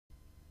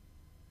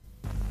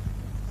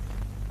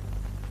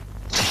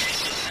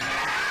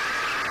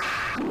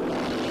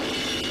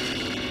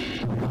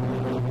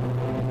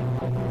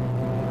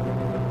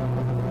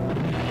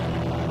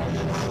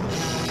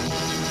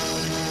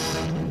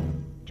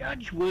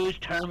Judge Wu's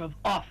term of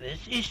office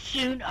is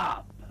soon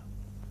up.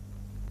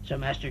 So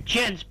Master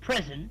Chen's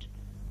present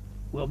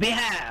will be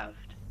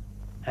halved.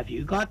 Have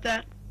you got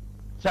that?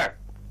 Sir.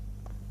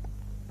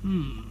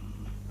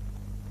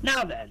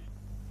 Now then,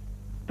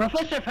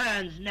 Professor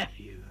Fan's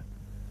nephew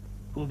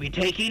will be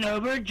taking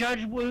over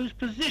Judge Wu's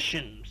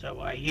position,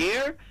 so I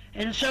hear,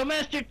 and so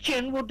Master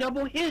Chen will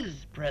double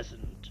his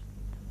present.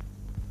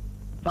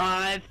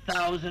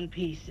 5,000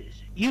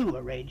 pieces. You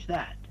arrange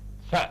that.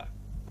 Sir.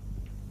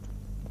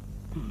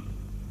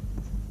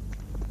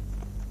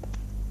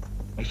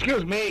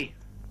 Excuse me.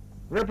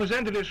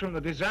 Representatives from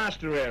the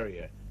disaster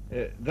area.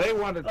 They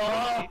wanted...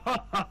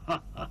 I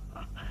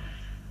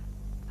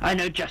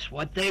know just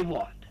what they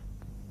want.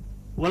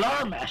 Well,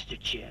 our Master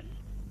Chen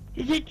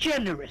is a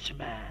generous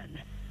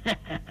man.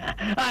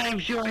 I'm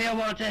sure he'll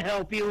want to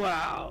help you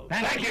out.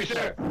 Thank you,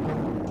 sir.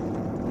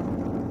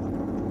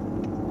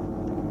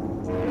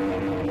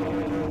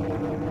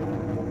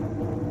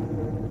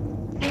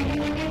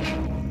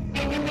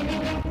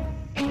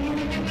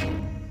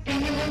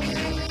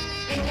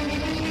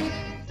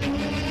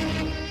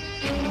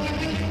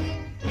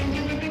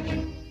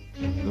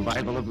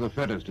 Survival of the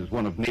fittest is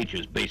one of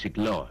nature's basic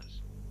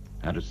laws,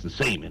 and it's the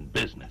same in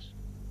business.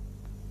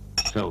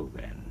 So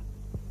then,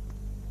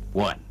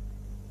 1,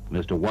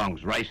 Mr.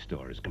 Wong's rice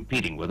store is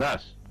competing with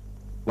us.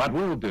 What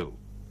we'll do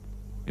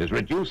is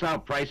reduce our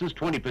prices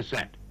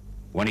 20%.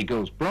 When he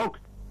goes broke,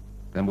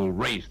 then we'll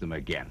raise them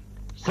again.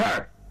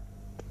 Sir.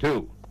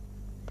 2,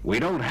 we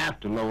don't have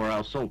to lower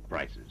our salt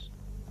prices,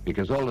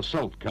 because all the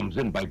salt comes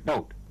in by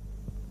boat.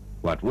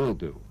 What we'll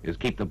do is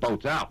keep the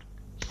boats out.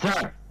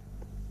 Sir.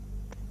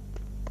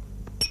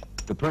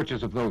 The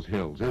purchase of those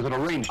hills, is it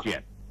arranged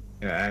yet?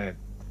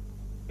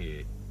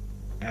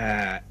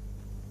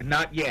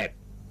 Not yet.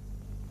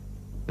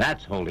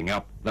 That's holding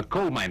up the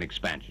coal mine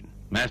expansion.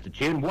 Master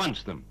Chen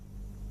wants them.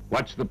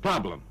 What's the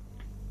problem?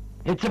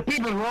 It's the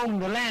people who own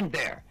the land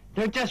there.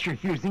 They're just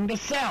refusing to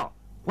sell.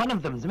 One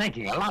of them's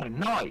making a lot of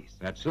noise.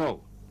 That's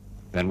so.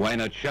 Then why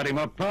not shut him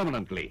up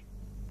permanently?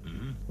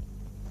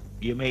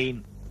 You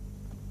mean...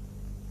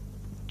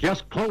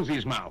 Just close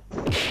his mouth.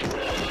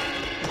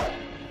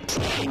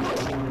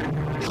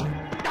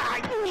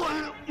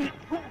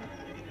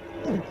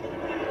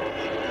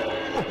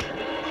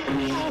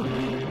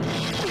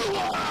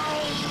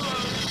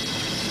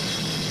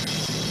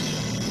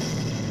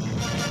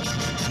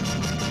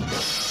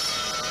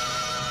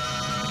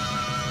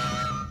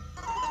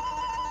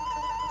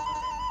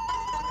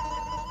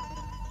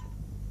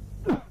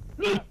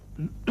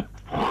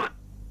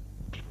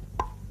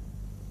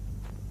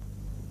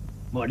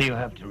 What do you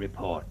have to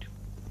report?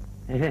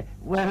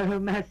 Well,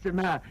 Master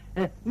Ma,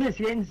 Miss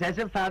Yin says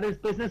her father's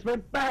business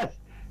went bust,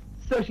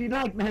 so she'd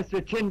like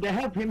Master Chen to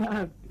help him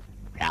out.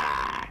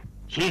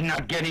 She's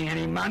not getting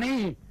any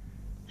money.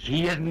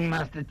 She isn't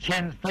Master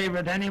Chen's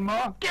favorite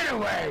anymore. Get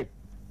away!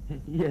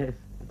 Yes.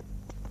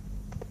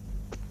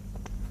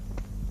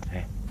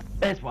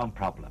 There's one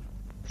problem.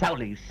 Cao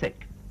Li's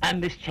sick,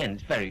 and Miss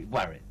Chen's very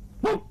worried.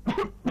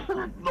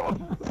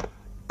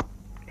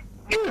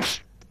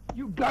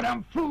 You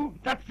goddamn fool!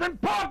 That's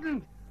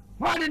important!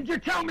 Why didn't you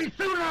tell me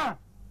sooner?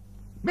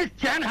 Miss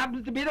Chen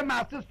happens to be the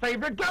master's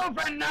favorite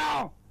girlfriend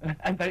now!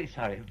 I'm very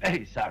sorry,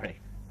 very sorry.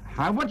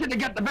 I want you to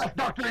get the best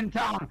doctor in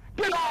town.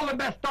 Get all the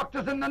best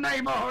doctors in the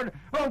neighborhood.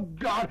 Oh,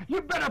 God,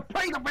 you better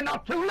pray that we're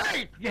not too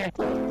late. Yeah.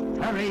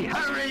 Hurry,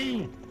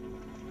 hurry.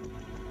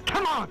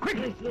 Come on,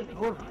 quickly.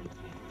 All right.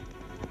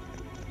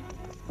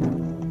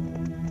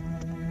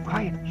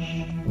 Quiet.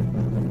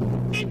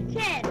 Shh. Miss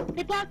Chen,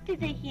 the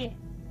doctors are here.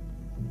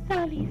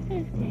 Cao Li's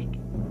so sick.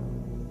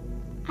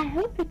 I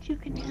hope that you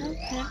can help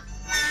her.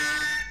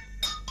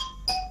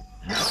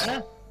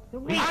 Huh?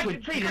 We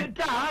should treat a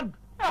dog.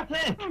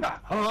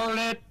 Hold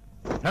it.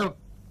 Look.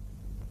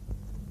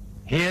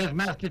 Here's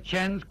Master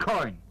Chen's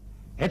coin.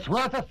 It's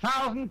worth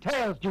 1,000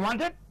 taels. Do you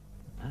want it?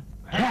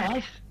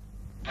 Yes.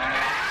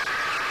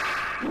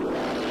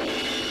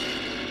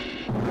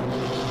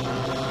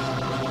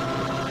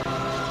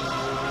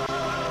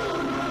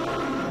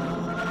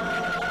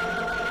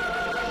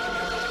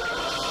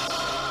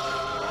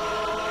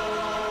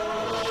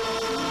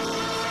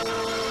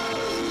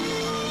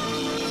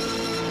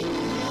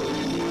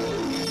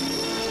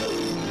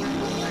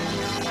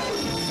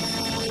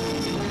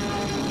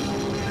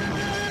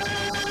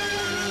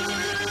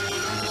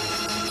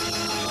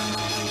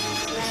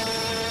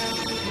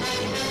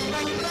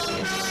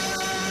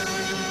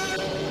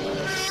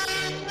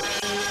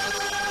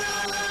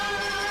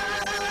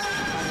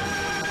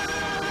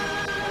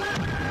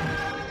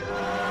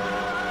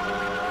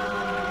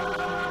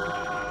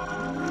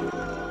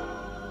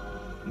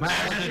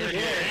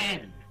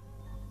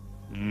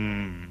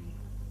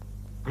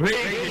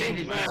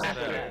 Greetings,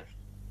 Master.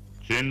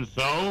 Chin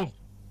So?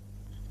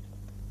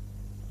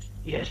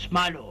 Yes,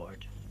 my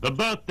lord. The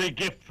birthday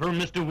gift for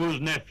Mr. Wu's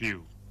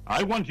nephew.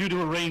 I want you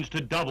to arrange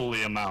to double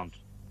the amount.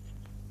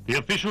 The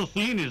official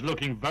scene is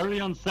looking very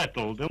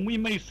unsettled, and we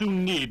may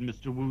soon need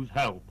Mr. Wu's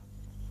help.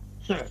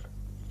 Sir.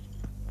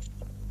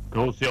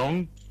 Go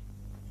Seong?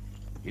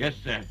 Yes,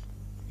 sir.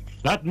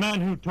 That man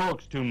who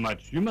talks too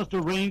much, you must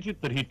arrange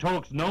it that he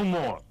talks no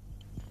more.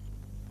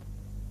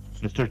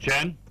 Mr.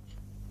 Chen,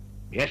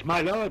 Yes,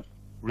 my lord.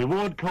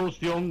 reward Ko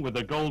Seung with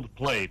a gold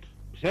plate.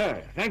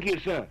 Sir, thank you,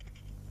 sir.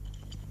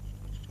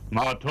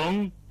 Ma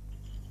Tung,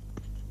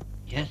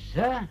 Yes,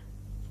 sir.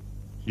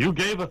 you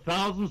gave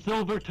 1,000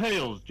 silver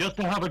taels just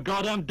to have a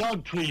goddamn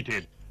dog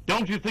treated.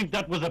 Don't you think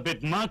that was a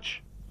bit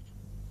much?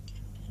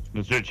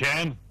 Mr.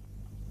 Chen,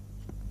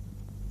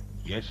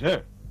 Yes,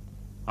 sir.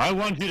 I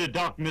want you to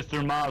dock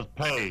Mr. Ma's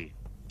pay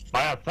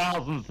by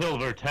 1,000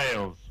 silver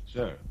taels.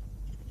 Sir.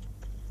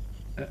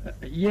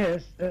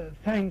 Yes,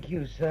 thank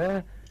you,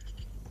 sir.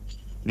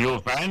 Liu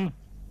Fan,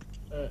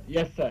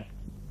 Yes, sir.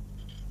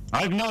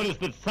 I've noticed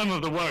that some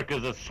of the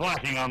workers are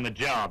slacking on the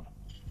job.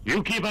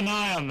 You keep an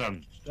eye on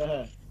them.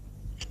 Sir.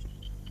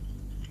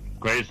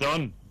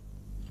 Grayson,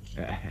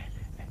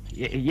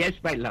 Yes,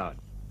 my lord.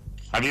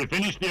 have you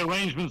finished the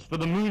arrangements for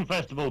the Moon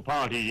Festival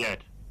party yet?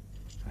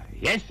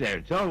 Yes, sir,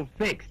 it's all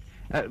fixed.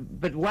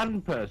 But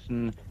one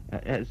person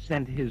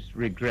sent his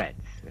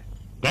regrets.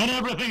 Then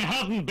everything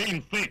hasn't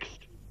been fixed.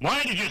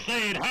 Why did you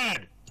say it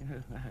had?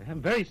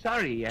 I'm very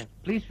sorry.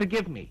 Please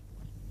forgive me.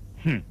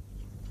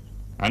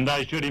 And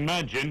I should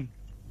imagine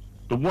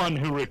the one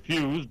who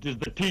refused is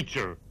the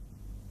teacher,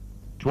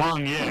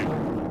 Chuang Ye.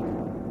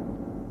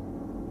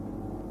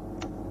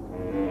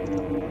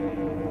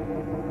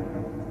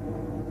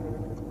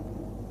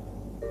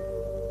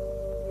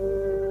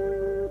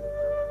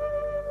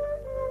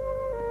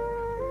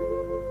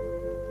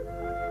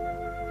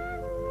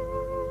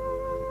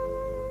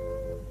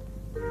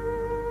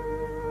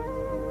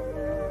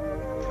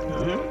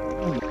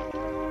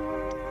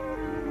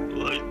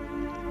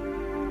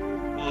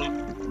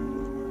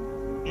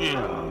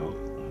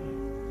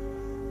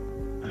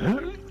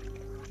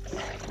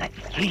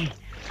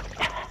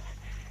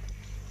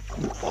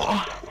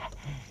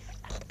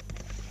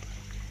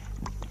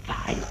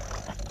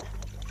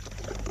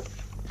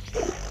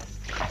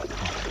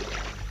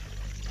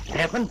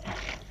 Seven,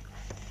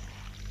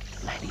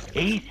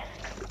 98,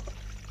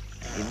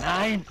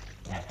 99,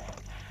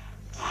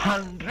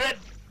 100.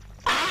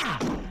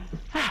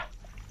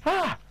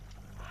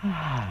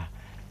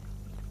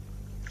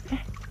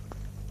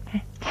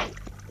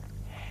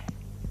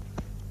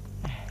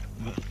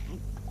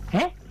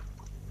 Huh?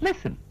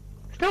 Listen,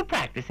 still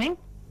practicing?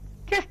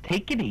 Just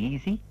take it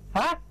easy,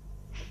 huh?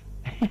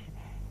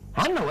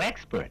 I'm no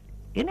expert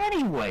in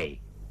any way,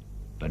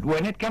 but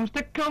when it comes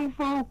to Kung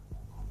Fu,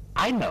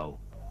 I know.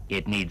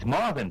 It needs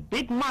more than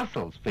big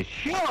muscles, for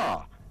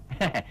sure.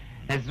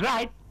 That's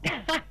right.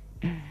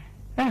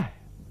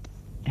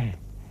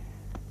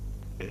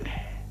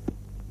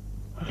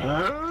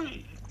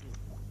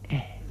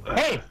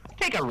 Hey,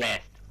 take a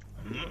rest.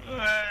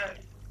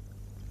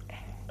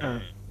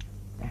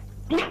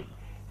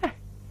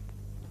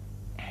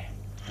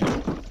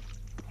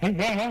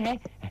 Hey.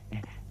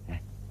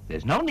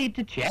 There's no need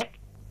to check.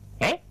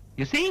 Hey,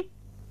 you see?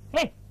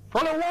 Hey,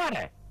 full of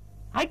water.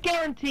 I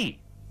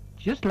guarantee.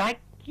 Just like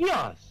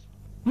yours.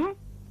 Hmm?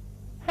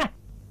 Huh.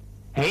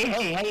 Hey.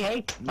 Hey,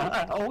 wait.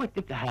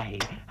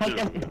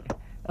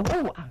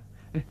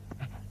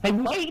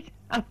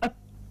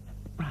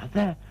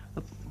 Brother.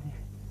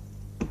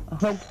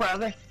 Oh,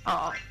 brother.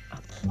 Oh.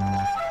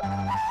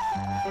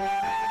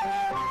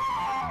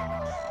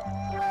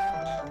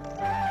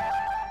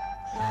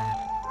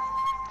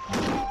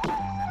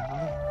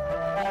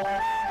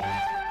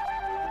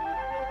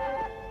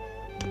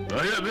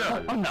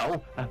 Oh,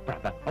 no,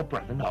 brother. Oh,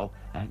 brother, no.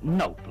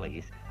 No,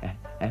 please.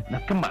 No,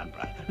 come on,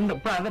 brother. No,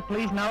 brother,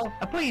 please, no.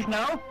 Please,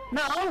 no.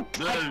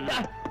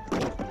 No.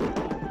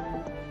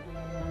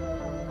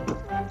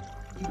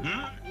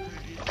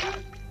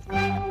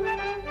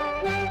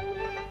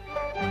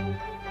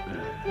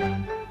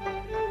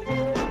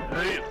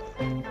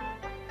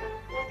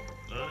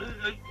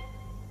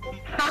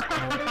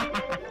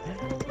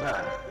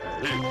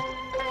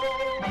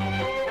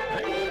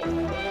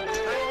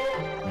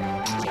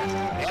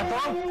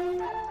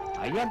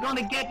 You're going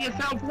to get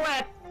yourself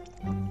wet.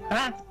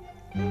 Huh?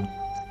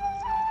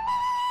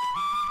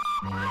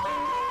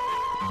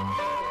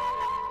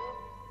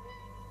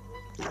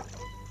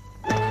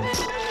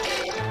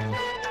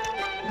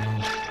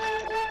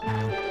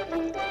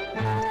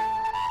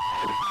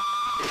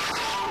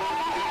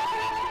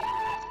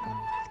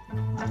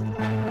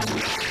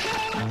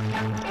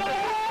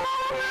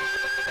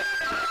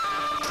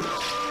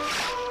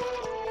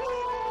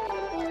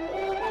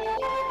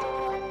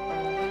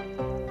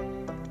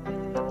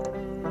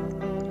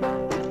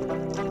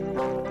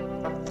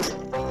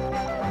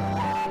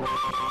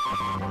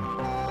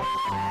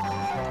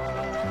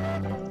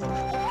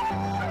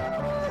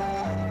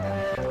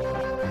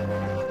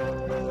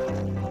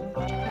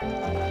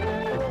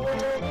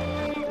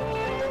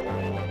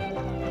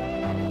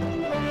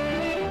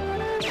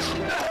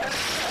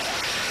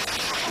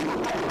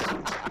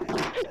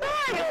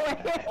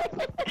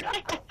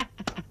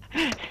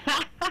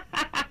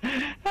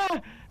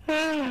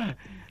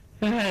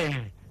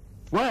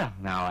 Well,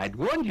 now, I'd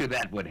warned you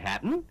that would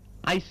happen.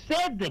 I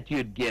said that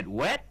you'd get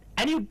wet,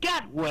 and you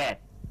got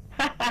wet.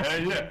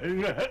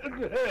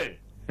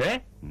 Eh?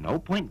 No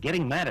point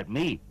getting mad at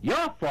me.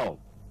 Your fault.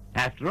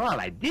 After all,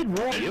 I did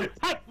warn you.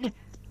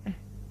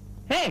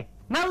 Hey,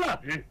 now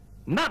look.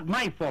 Not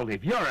my fault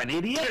if you're an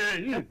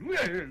idiot.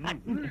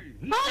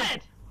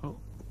 Bullet!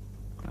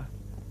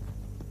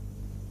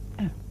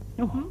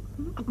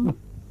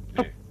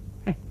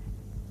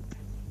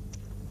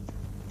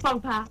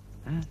 Wongpa,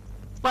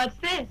 what's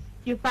this?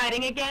 You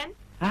fighting again?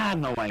 Ah,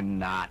 no, I'm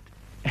not.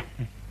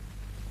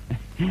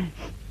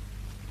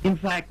 In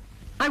fact,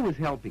 I was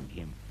helping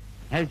him.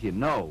 As you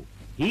know,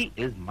 he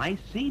is my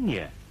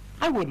senior.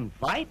 I wouldn't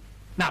fight.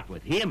 Not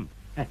with him.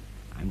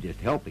 I'm just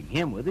helping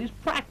him with his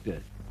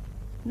practice.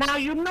 Now,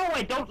 you know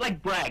I don't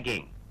like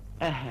bragging.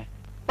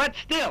 But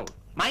still,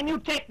 my new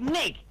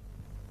technique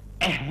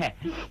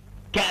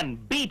can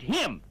beat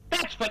him.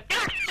 That's for...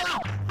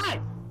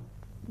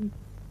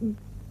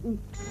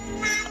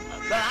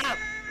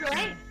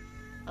 Great.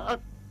 Oh.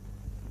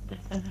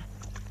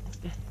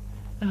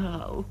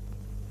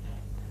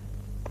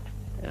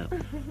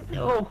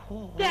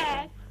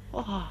 Dad.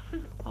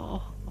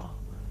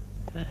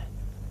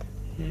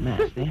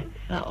 Master,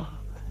 Oh.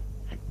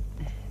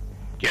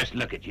 just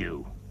look at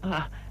you.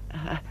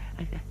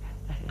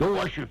 Go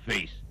wash your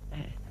face.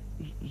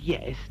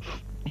 Yes.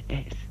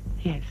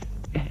 Yes.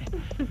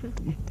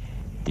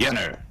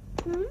 Yenner,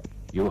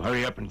 you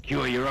hurry up and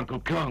cure your Uncle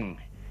Kung,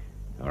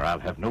 or I'll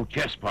have no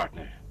chess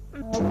partner.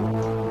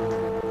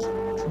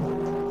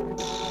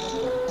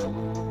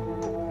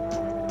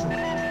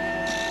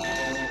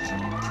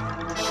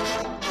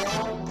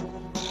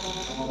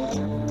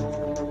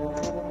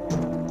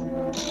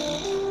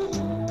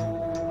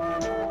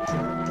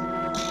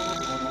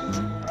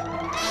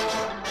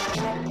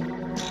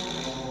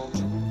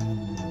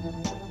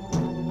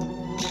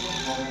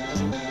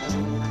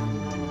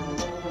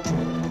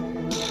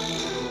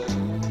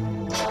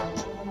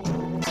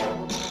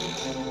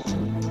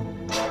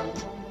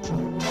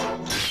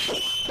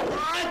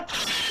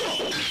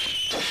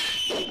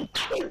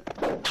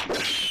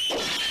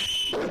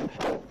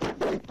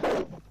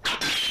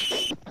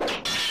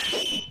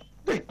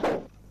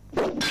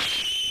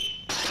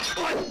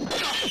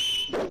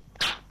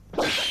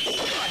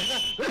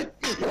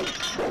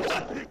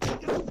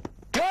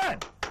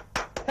 Good!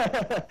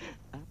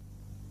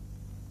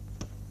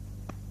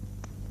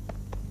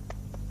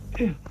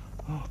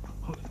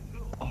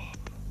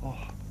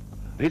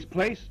 This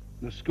place,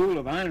 the school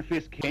of Iron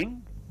Fist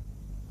King?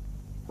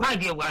 Why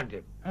do you want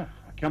him? I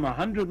come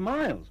 100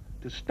 miles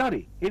to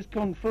study his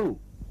kung fu.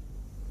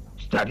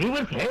 Study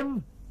with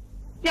him?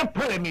 You're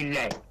pulling me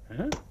leg.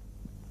 Huh?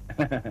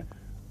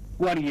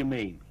 What do you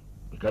mean?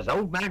 Because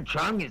old man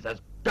Chung is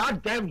as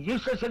goddamn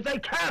useless as they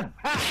come.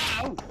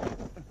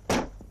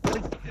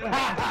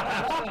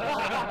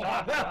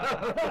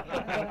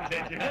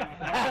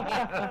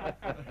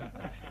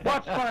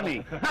 What's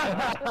funny?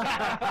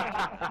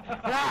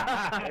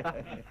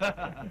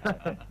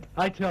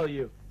 I tell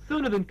you,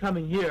 sooner than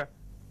coming here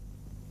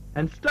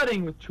and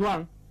studying with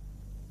Chuang,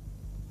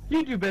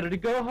 you'd do better to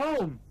go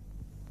home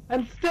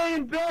and stay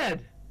in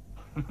bed.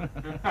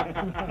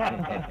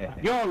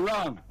 You're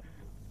wrong.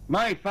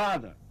 My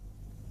father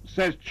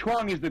says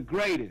Chuang is the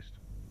greatest.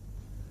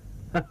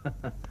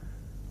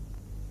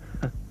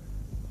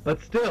 But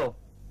still,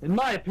 in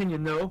my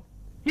opinion, though,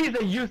 he's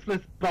a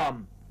useless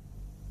bum.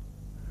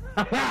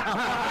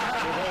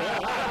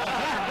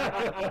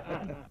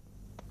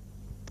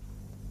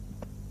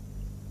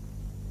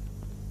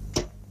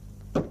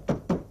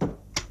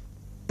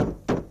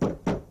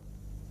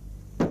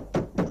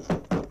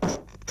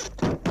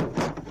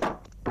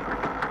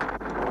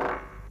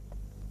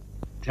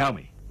 Tell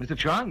me, Mr.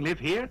 Chuang live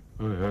here?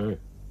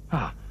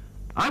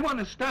 I want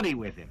to study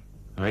with him.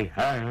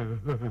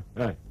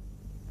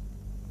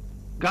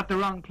 Got the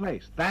wrong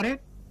place. That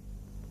it?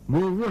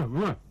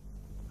 Oh,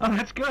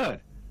 that's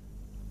good.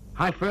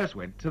 I first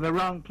went to the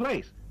wrong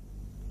place.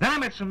 Then I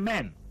met some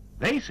men.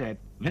 They said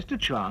Mr.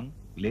 Chuang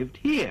lived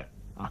here.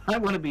 I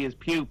want to be his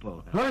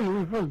pupil.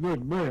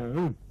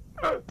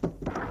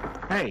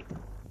 Hey,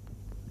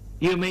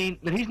 you mean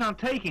that he's not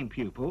taking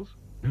pupils?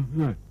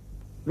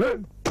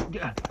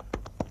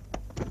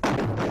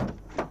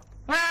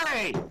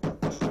 Hey!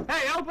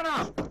 Hey, open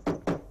up!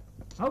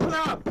 Open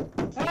up!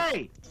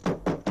 Hey!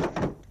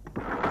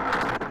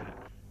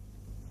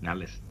 Now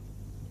listen,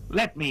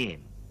 let me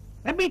in.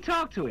 Let me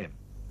talk to him.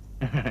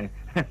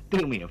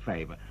 Do me a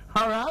favor,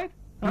 all right?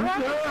 All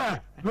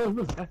right?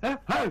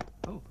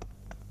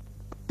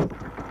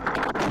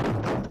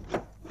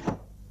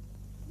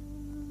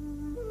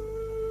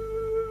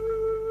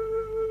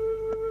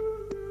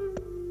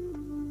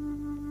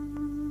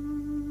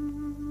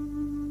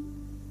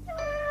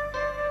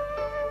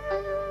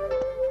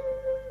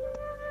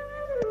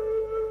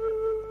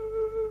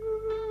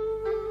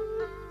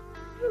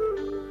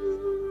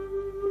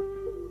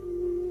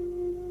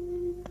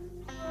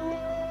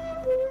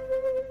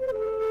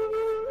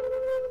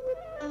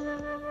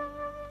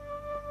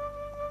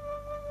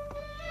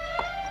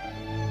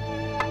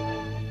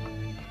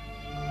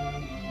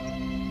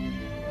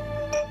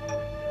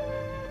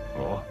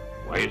 Oh.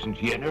 Why isn't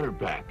Yenner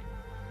back?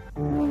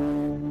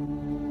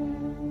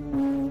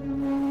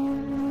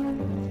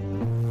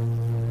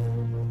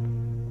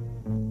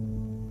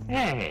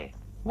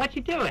 What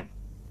you doing?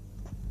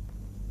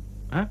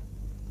 Huh?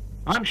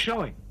 I'm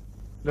showing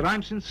that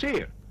I'm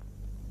sincere.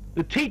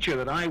 The teacher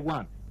that I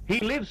want, he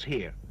lives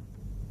here,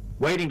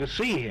 waiting to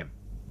see him.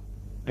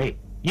 Hey,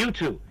 you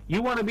two,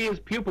 you want to be his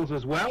pupils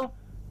as well?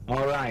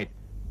 All right,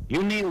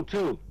 you kneel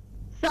too.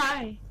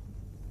 Sorry,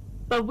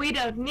 but we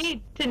don't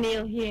need to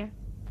kneel here.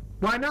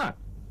 Why not?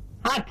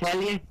 I'll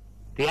tell you,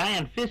 the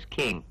Iron Fist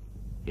King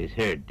is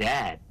her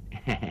dad.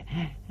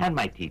 And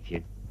my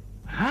teacher.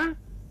 Huh?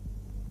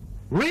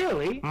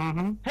 Really?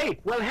 Mm-hmm. Hey,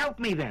 well, help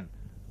me then.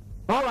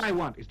 All I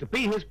want is to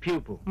be his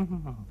pupil.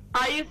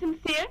 Are you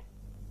sincere?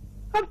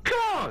 Of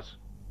course.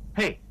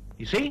 Hey,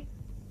 you see?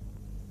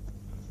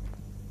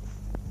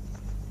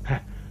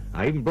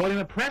 I even brought him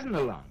a present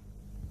along.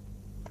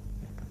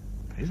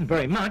 It isn't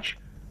very much,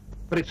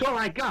 but it's all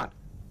I got.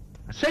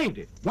 I saved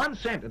it, 1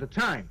 cent at a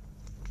time.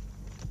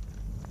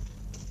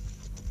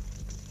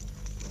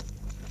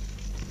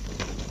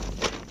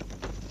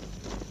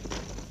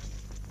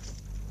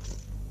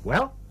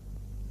 Well?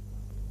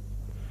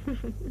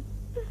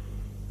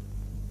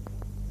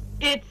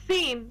 It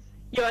seems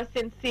you're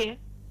sincere.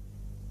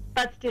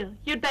 But still,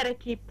 you'd better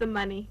keep the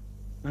money.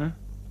 Huh?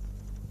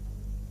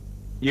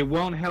 You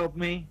won't help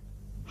me?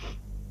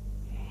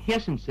 Your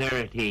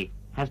sincerity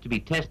has to be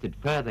tested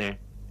further.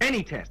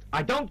 Any test.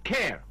 I don't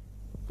care.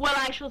 Well,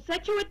 I shall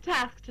set you a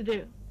task to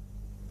do.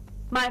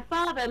 My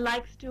father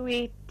likes to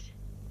eat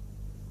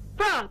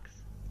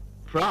frogs.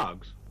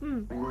 Frogs?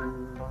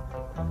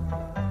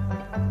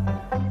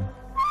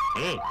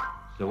 Hey,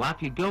 so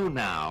off you go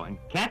now and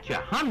catch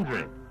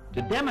 100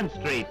 to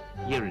demonstrate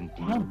your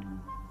intent.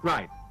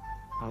 Right.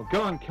 I'll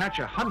go and catch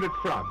 100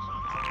 frogs.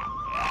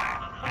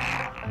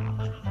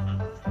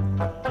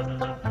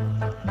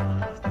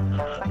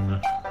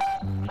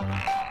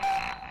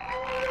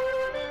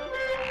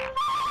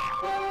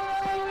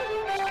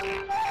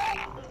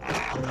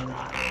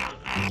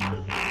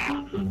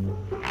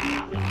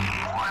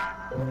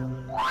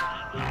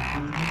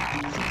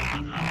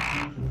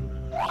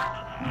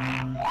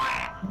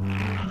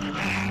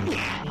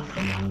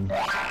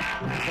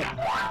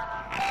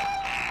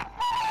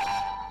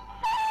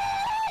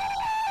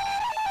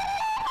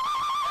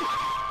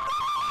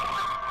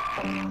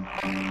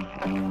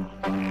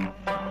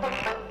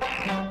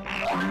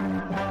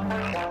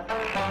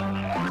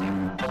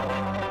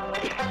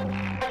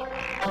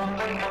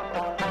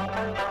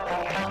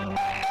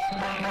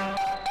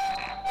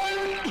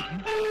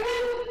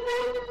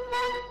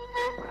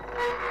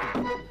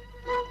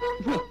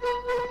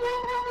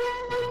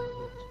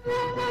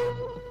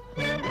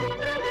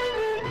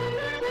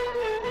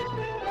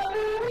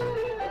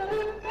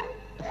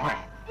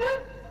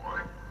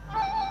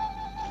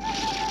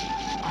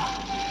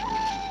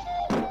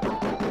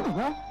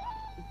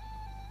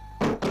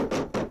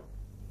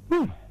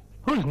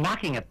 Who's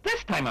knocking at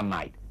this time of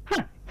night?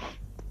 Huh.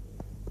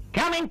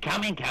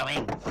 Coming.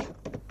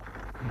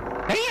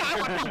 Hey,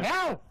 what the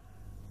hell?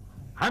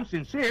 I'm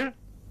sincere.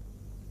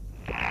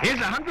 Here's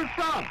 100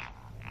 frogs.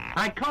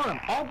 I caught them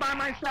all by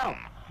myself.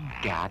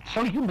 God,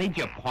 so you made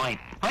your point.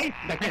 Now,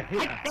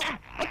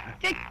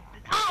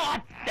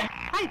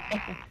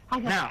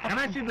 can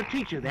I see the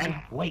teacher then?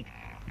 Wait.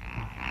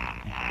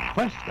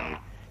 First, though,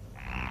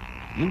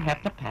 you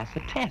have to pass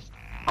a test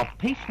of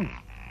patience.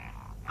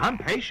 I'm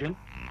patient.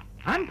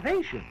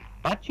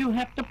 But you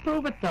have to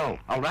prove it, though,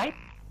 all right?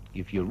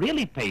 If you're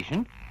really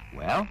patient,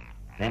 well,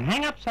 then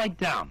hang upside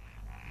down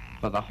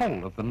for the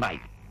whole of the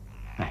night.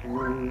 Hey! We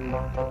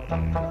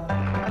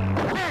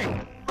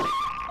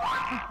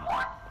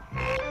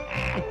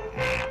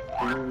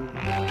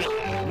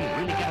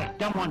really got a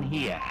dumb one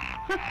here.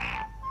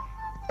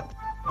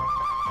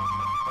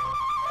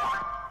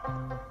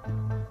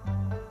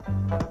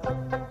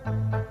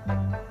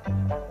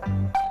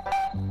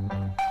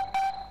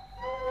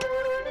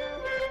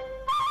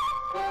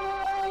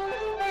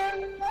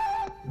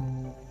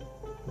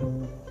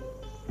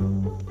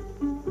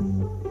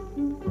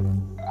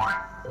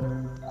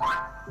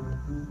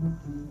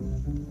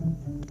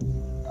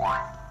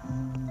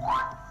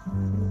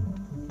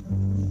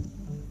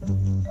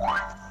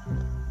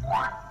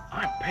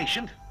 I'm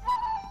patient.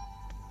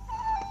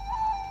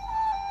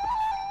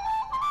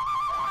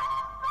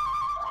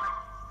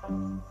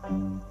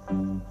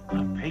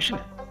 I'm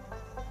patient.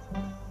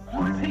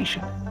 I'm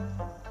patient.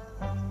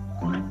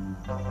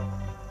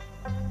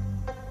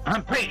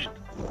 I'm patient.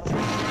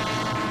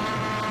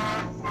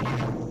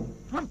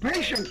 I'm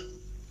patient.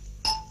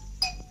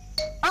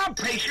 I'm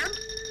patient.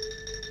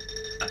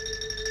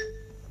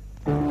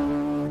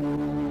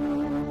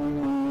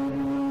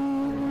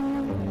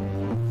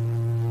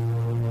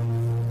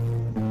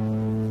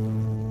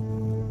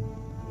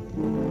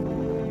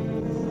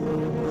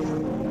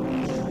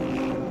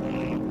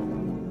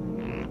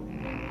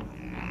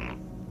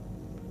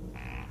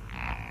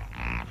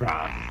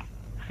 Frog.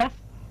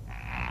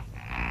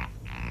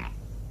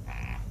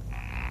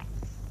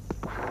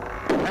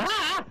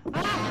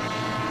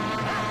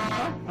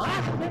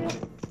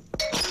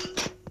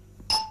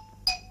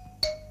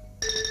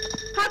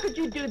 How could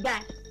you do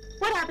that?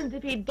 What happens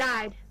if he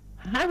died?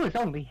 I was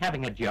only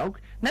having a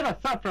joke. Never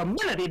thought for a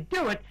minute he'd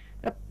do it.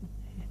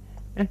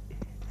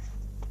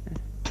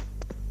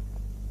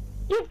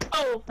 You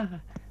fool!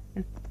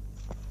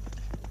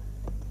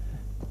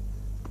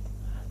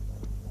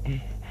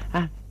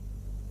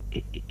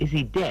 Is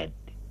he dead?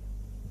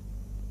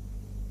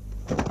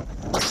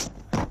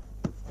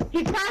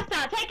 He's passed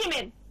out. Take him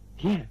in.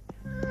 Yeah.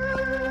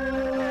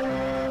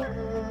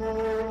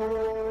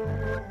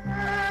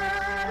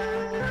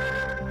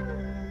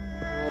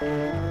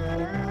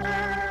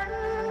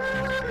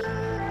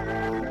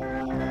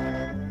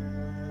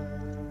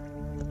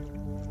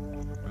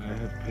 I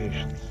have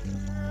patience.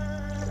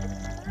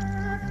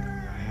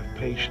 I have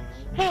patience.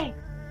 Hey,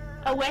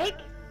 awake?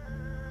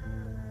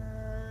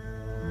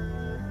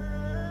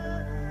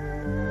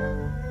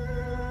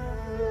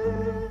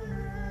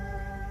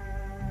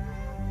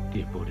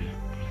 Dear Buddha,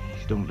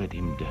 please don't let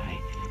him die.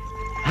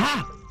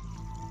 Ha!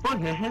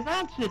 Buddha has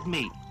answered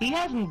me. He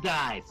hasn't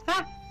died.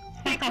 Ha!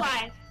 Be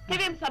quiet. Give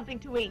him something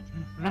to eat.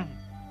 Right.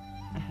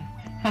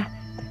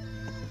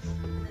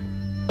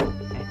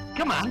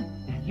 Come on,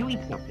 you eat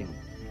something.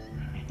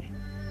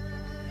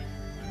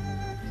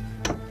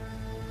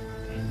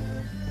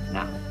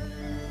 Now.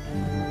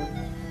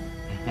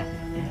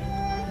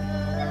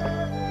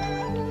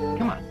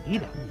 Come on,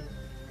 eat up.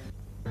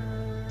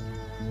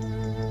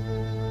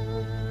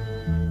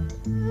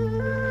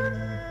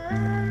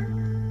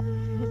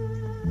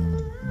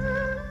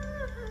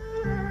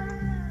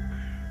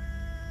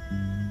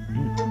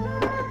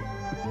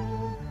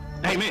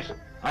 Hey, miss,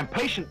 I'm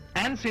patient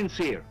and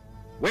sincere.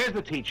 Where's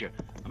the teacher?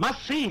 I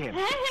must see him.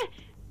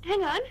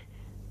 Hang on.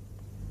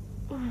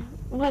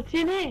 What's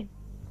your name?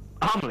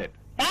 Omelette.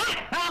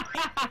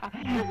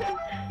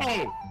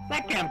 Hey,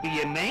 that can't be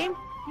your name.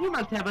 You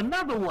must have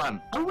another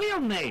one, a real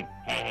name.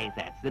 Hey,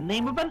 that's the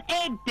name of an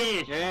egg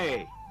dish.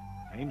 Hey,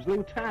 name's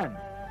Lou Tan.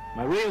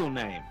 My real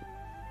name.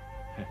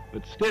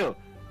 But still,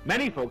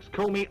 many folks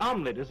call me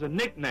Omelette as a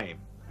nickname.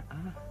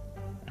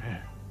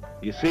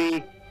 You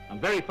see, I'm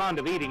very fond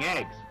of eating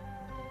eggs.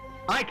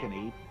 I can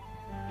eat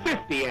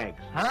 50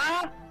 eggs.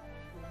 Huh?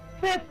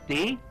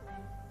 50?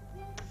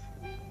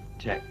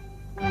 Check.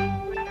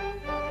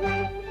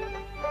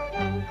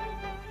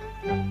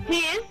 He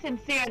is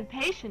sincere and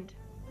patient.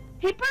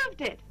 He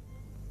proved it.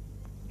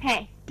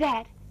 Hey,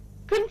 Dad,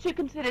 couldn't you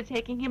consider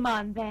taking him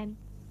on then?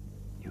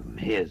 You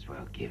may as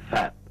well give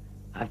up.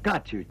 I've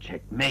got you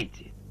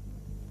checkmated.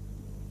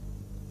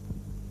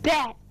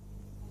 Dad,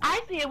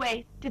 I see a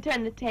way to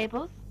turn the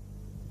tables.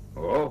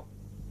 Oh?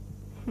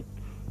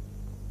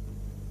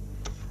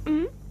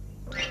 Hmm?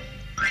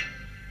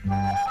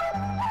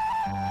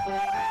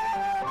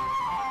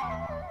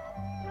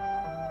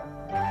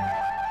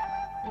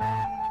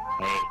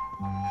 Hey,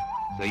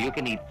 so you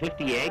can eat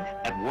 50 eggs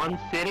at one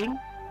sitting?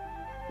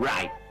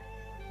 Right.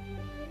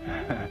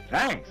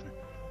 Thanks.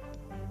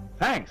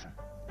 Thanks.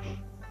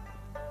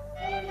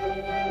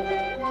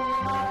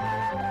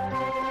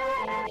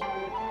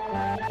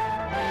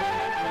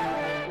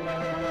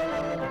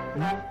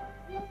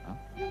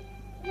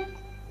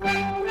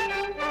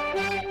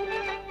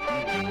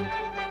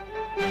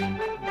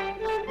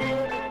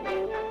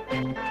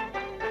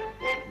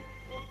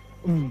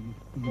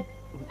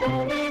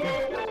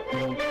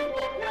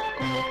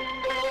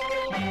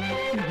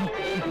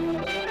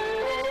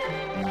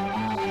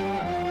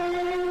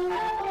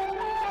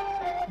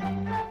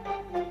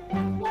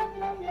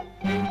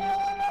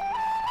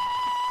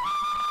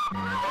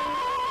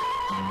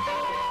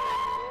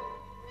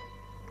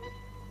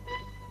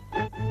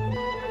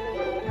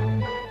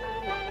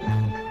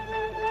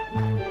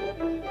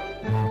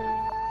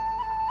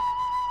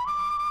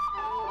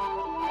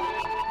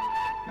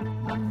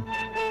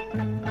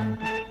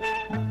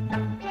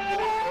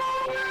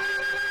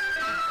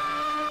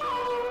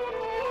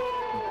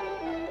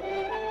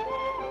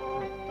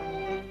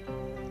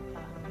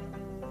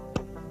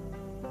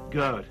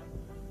 Good.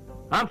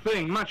 I'm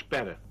feeling much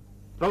better.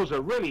 Those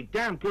are really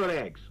damn good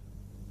eggs.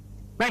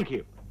 Thank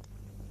you.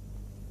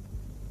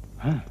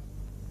 Huh.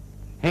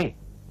 Hey,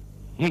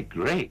 you're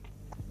great.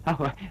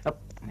 Oh,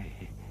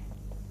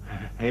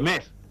 Hey,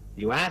 miss,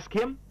 you ask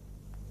him?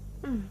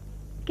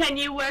 Can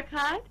you work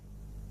hard?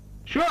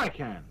 Sure I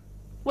can.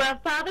 Well,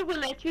 Father will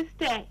let you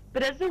stay,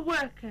 but as a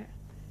worker.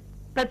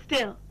 But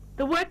still,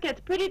 the work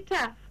gets pretty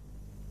tough.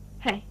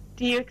 Hey,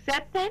 do you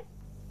accept then?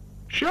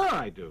 Sure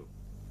I do.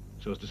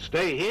 So as to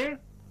stay here,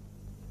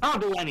 I'll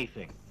do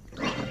anything.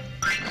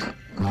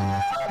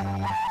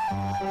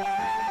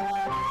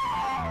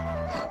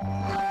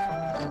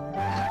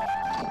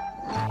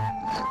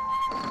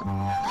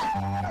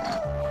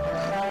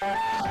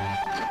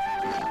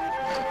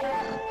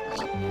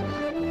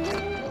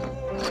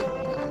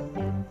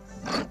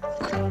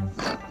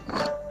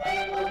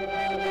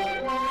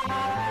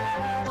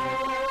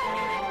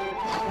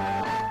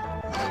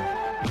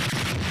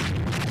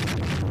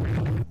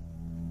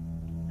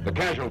 The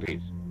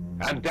casualties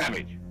and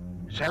damage.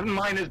 7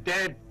 miners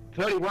dead,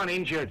 31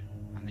 injured.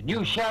 And the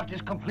new shaft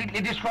is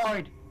completely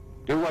destroyed.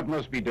 Do what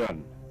must be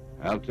done.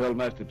 I'll tell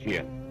Master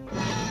Tien.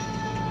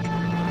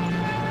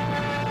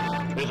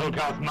 This'll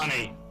cost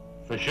money,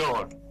 for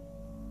sure.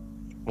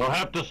 We'll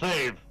have to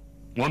save,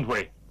 won't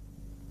we?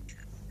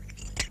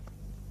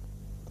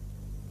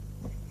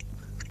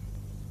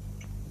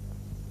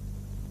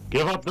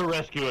 Give up the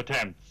rescue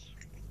attempts.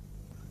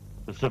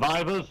 The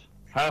survivors,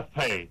 half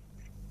pay.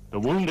 The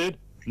wounded,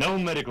 no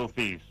medical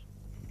fees.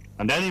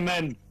 And any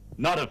men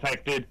not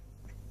affected,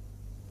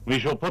 we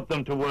shall put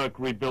them to work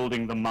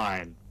rebuilding the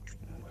mine.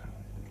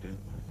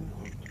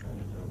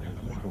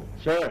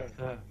 Sir.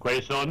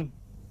 Quaison,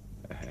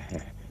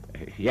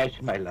 Yes,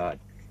 my lord.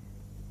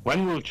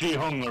 when will Chi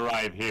Hong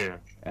arrive here?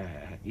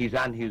 He's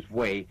on his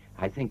way,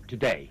 I think,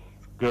 today.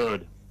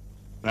 Good.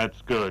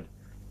 That's good.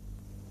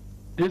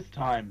 This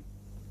time,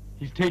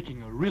 he's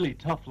taking a really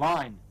tough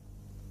line.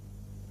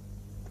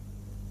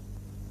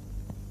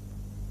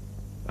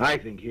 I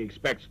think he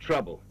expects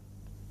trouble.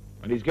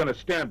 And he's gonna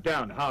stamp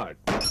down hard.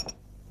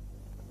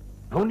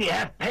 Only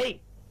half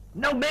pay?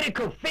 No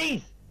medical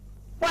fees?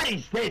 What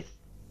is this?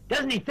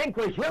 Doesn't he think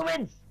we're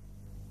humans?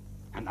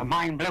 And the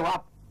mine blew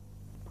up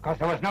because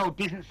there was no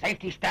decent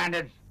safety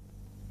standards.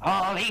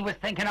 All he was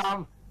thinking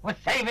of was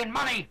saving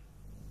money.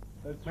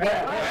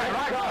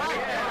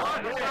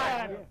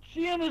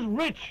 Chien is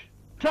rich,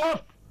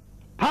 tough,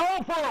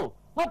 powerful.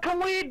 What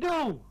can we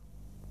do?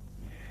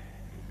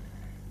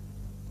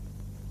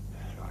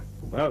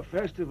 Well,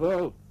 first of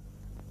all,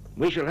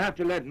 we shall have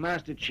to let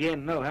Master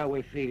Chien know how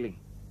we're feeling.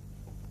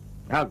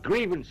 Our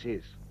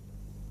grievances.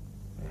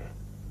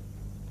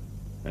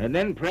 And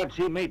then perhaps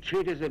he may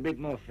treat us a bit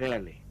more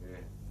fairly.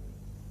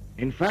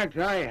 In fact,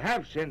 I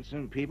have sent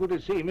some people to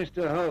see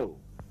Mr. Ho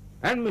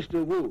and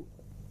Mr. Wu.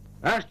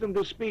 Asked them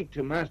to speak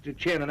to Master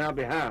Chien on our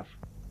behalf.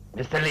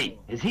 Mr. Lee,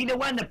 is he the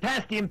one that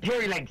passed the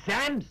Imperial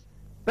exams,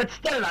 but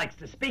still likes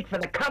to speak for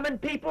the common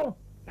people?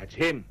 That's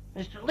him.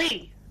 Mr.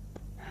 Lee,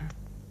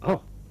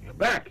 Oh, you're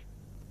back.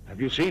 Have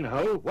you seen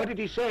Ho? What did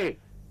he say?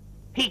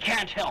 he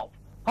can't help,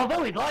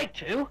 although he'd like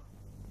to.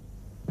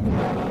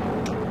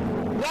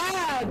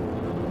 Dad!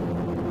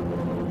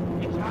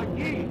 It's our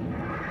Yi.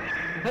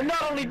 And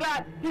not only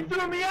that, he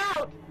threw me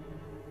out!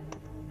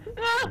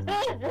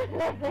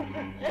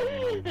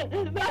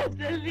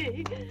 Master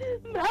Lee!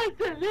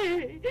 Master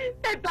Lee!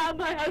 They found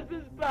my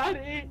husband's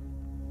body!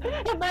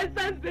 And my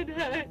son's been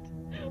hurt!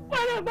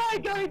 What am I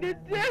going to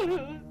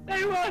do?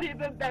 They won't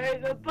even bury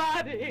the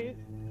bodies!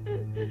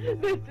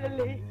 Mr.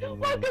 Lee,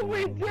 what can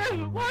we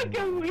do? What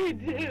can we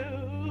do?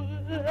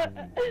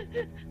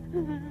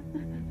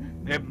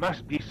 There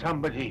must be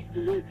somebody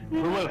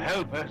who will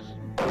help us.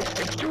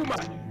 It's too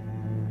much.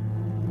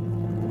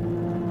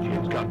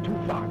 Chien's gone too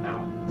far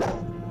now.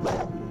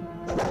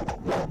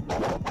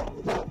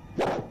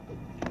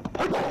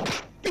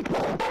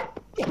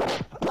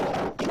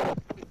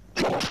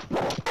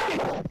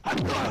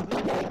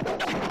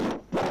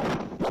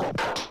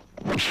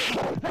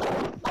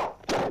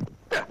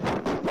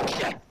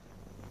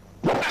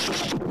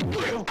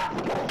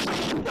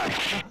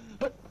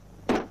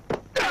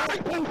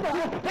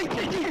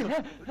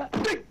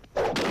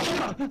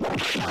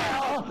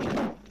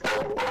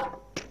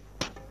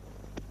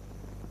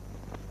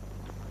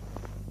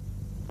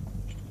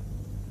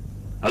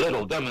 A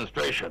little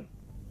demonstration.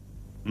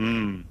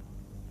 Mr.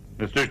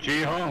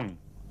 Chi Hong,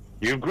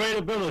 you've great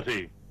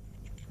ability.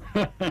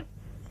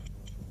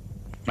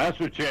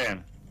 Master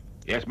Chien,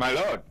 Yes, my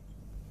lord.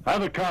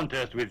 have a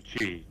contest with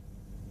Chi.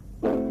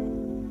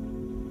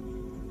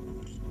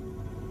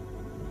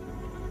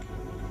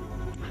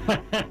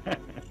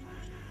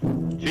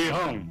 Chi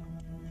Hong,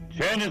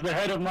 Chen is the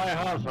head of my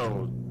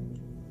household,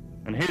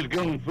 and his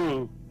gung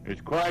fu is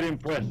quite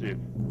impressive.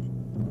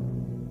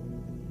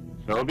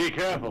 So be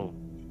careful.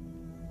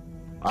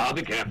 I'll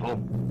be careful.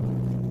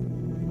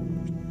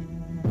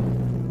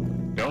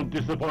 Don't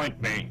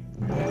disappoint me.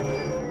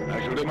 I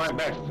shall do my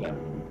best, sir.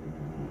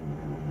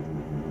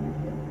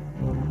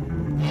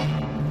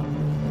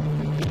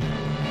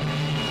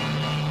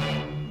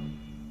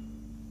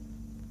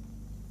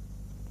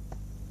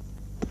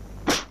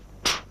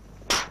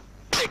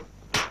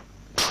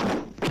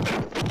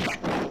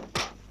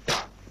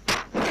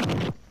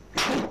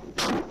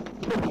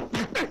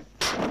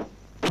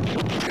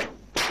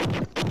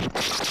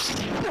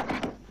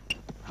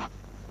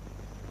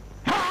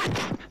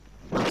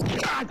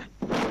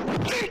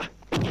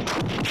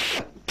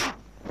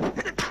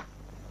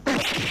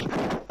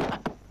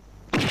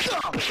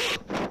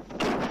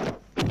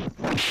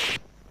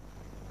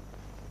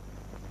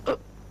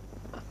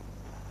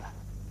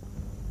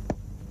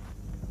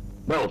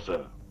 Well,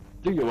 sir,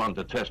 do you want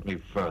to test me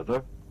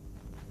further?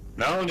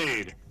 No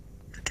need.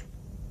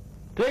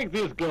 Take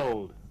this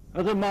gold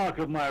as a mark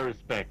of my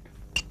respect.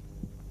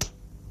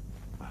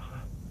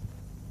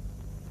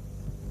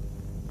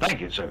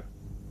 Thank you, sir.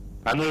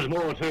 And there's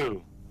more,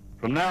 too.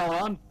 From now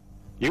on,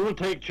 you will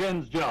take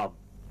Chen's job.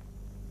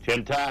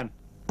 Chen Tan,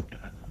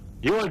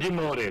 you are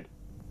demoted,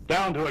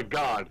 down to a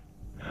guard.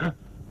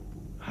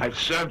 I've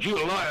served you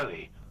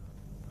loyally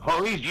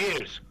all these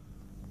years.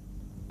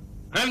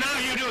 And now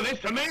you do this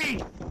to me?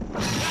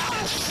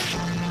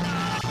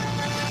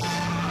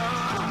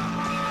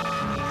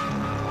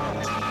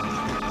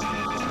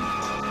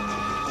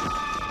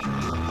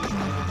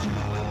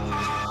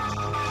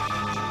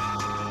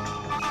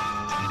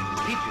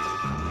 Teacher,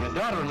 your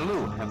daughter and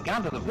Lou have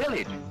gone to the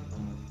village.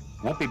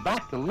 Won't be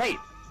back till late.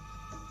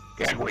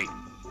 Can't wait.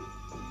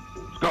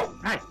 Go.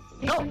 Hey,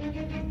 go!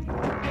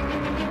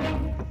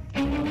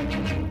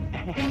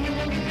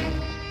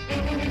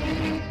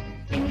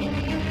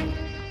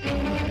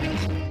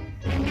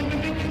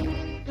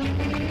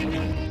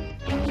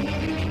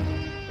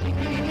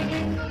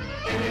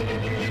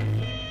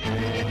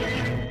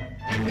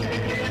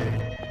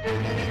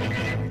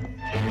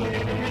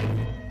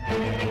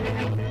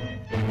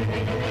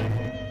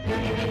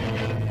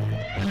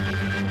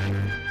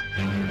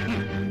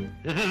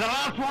 This is the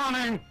last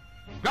warning.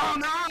 Go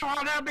now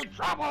or there'll be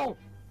trouble.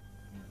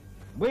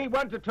 We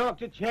want to talk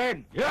to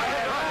Chen. You're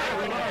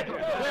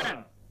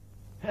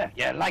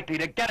likely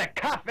to get a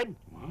coffin.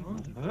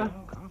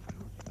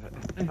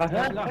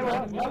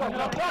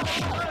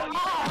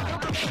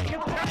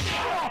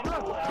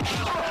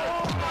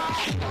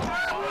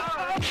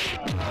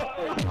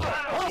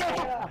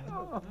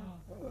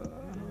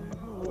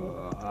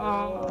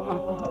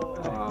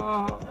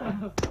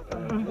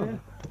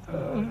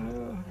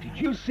 Did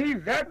you see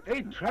that?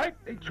 They tried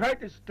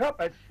to stop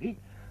us.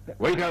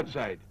 Wait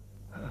outside.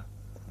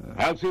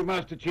 I'll see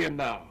Master Chen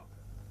now.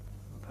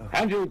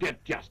 And you'll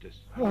get justice.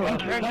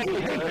 Thank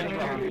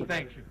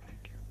you.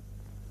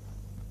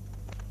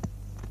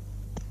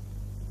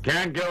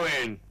 Can't go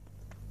in.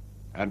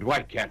 And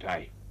why can't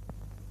I?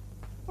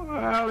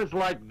 Well, it's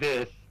like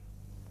this.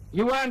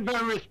 You weren't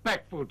very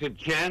respectful to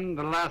Chen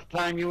the last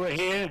time you were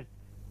here.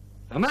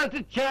 So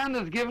Master Chen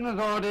has given us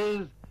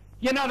orders.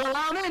 You're not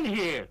allowed in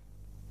here.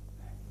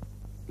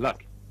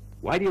 Look,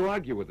 why do you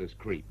argue with this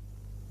creep?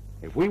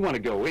 If we want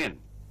to go in,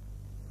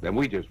 then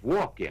we just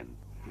walk in.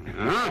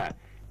 Huh?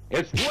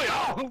 It's the way.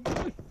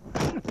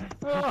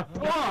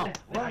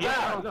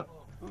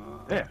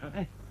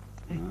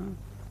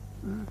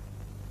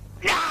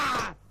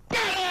 Yeah!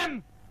 Get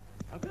him!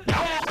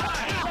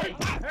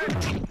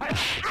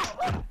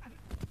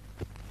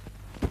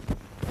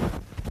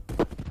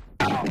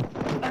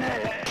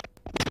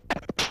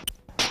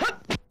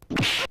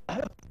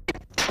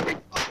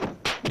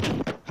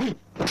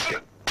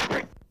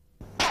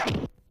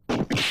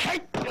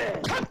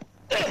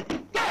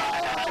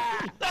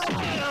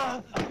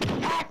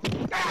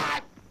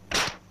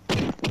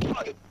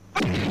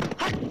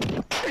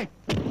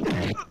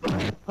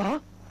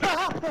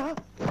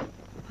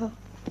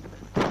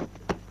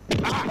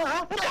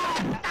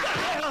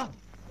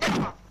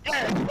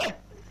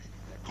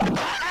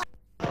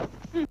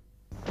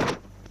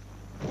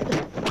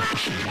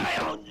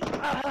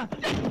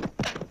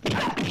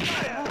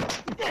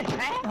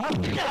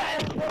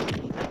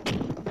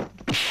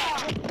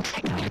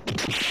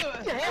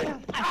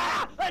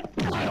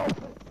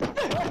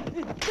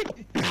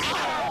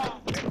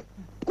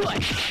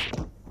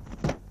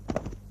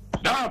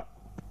 Stop!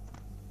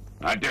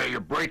 I dare you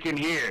break in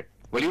here.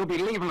 Well, you'll be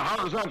leaving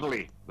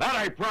horizontally. That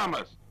I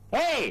promise.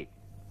 Hey,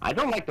 I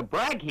don't like to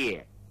brag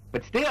here,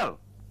 but still,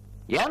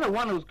 you're the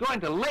one who's going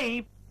to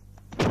leave.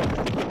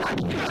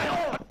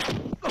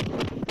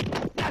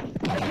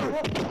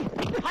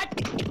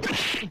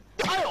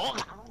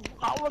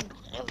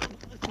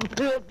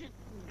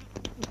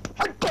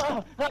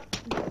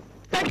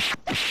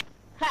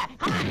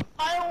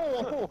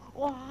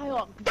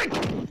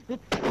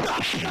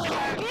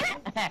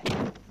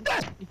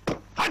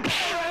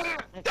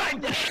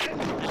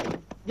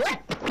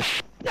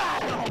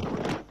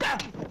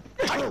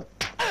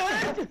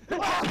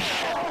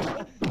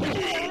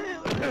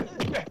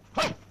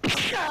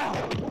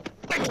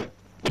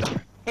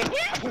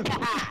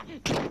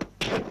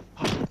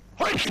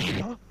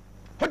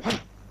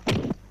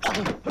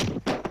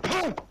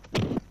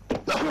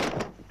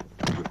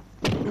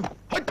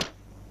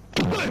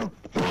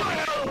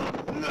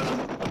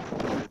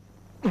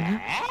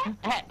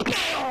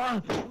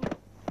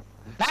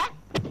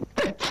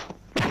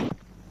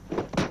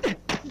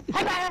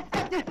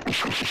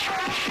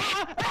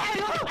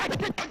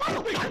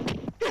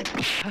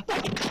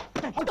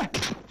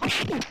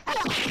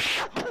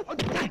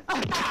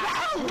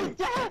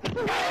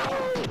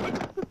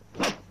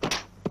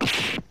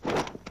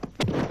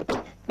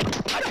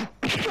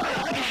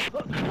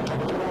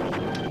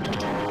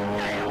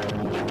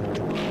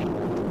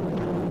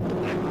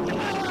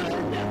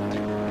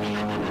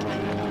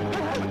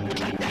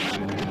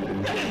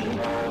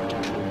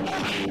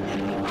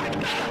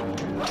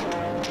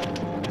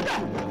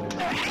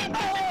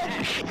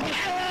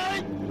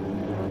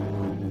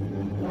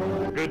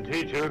 Good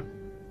teacher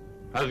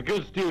has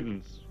good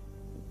students.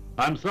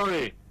 I'm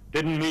sorry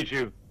didn't meet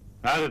you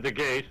out at the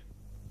gate.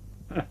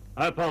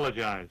 I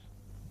apologize.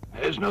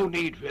 There's no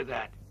need for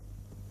that.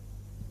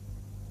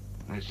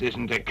 This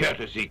isn't a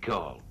courtesy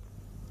call.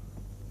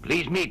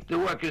 Please meet the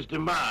workers'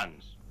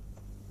 demands.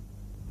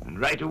 And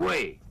right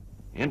away,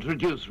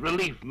 introduce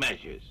relief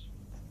measures.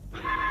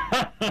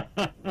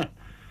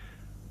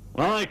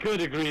 Well, I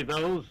could agree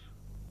those.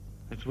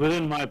 It's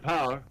within my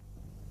power.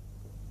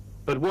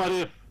 But what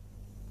if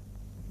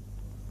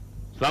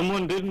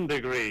someone didn't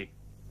agree?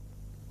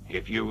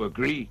 If you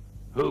agree,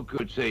 who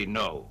could say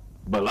no?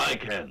 Well, I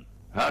can.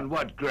 On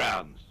what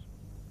grounds?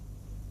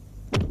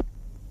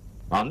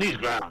 On these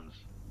grounds.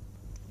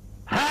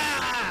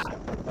 Ha!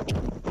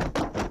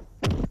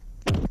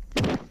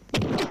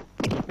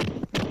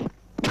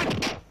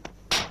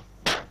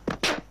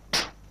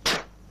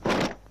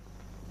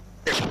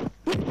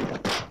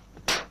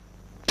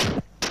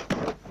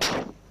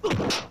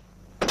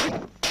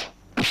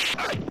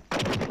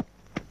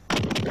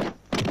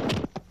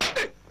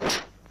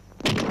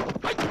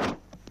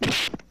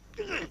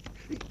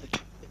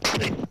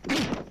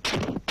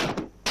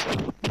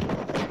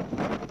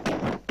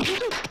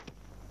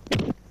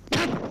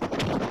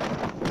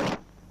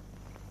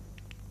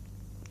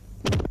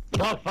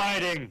 Stop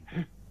fighting!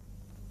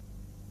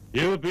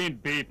 You've been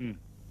beaten.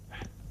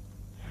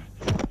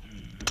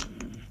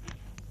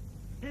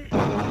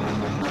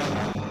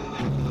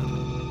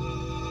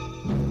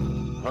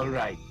 All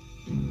right.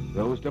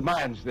 Those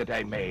demands that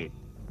I made.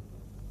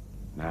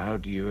 Now,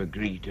 do you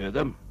agree to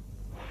them?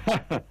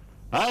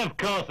 I, of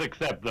course,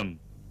 accept them.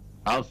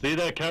 I'll see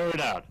they're carried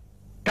out.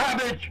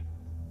 Garbage!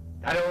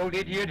 That old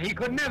idiot, he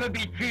could never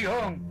beat Ji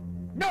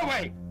Hong. No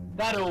way!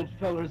 That old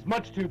feller's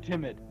much too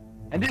timid.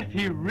 And if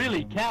he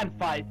really can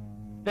fight,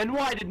 then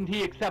why didn't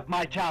he accept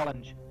my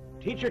challenge?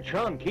 Teacher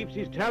Chung keeps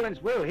his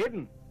talents well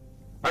hidden.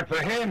 But for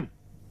him,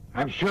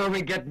 I'm sure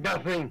we get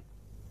nothing.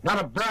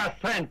 Not a brass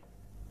cent.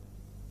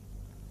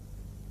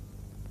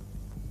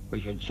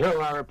 We should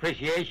show our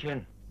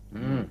appreciation.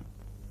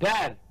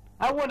 Dad,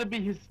 I want to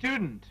be his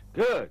student.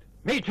 Good.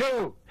 Me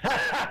too.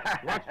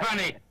 What's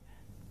funny?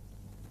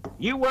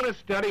 You want to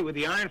study with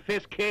the Iron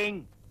Fist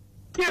King?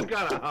 You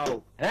got a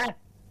hoe. Huh?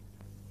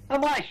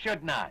 And why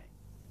shouldn't I?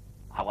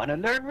 I want to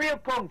learn real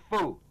kung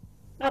fu.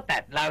 Not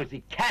that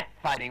lousy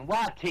cat-fighting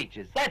wild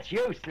teachers. That's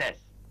useless.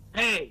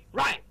 Hey,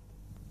 right.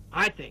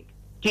 I think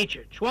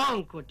Teacher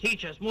Chuang could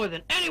teach us more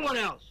than anyone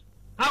else.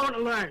 I want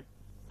to learn.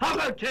 I'll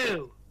go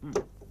too.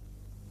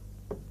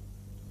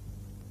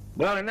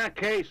 Well, in that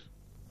case,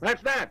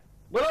 that's that.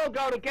 We'll all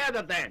go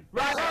together then.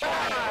 Right.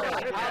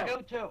 I'll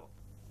go too.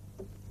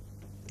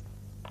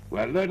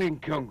 Well, learning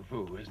Kung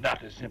Fu is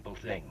not a simple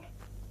thing.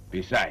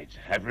 Besides,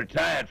 I've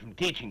retired from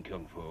teaching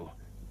Kung Fu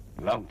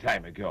a long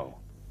time ago.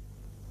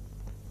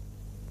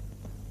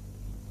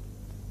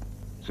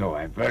 So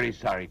I'm very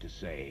sorry to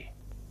say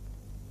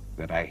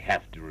that I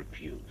have to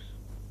refuse.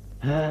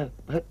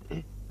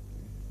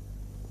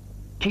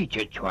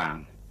 Teacher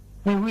Chuang,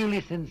 we're really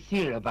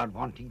sincere about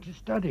wanting to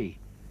study.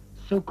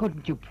 So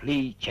couldn't you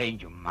please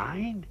change your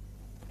mind?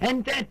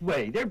 And that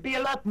way, there'd be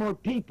a lot more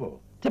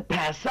people to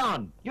pass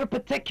on your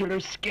particular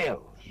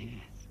skills. Yes.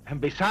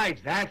 And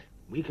besides that,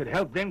 we could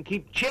help them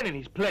keep Chin in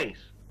his place.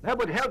 That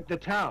would help the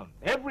town,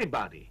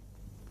 everybody.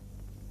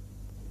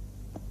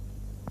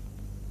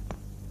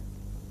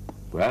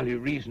 Well, your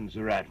reasons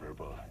are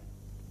admirable.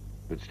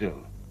 But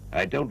still,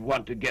 I don't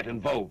want to get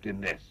involved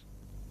in this.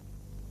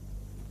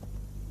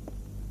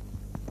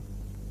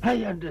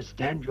 I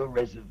understand your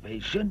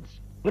reservations,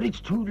 but it's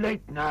too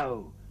late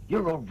now.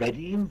 You're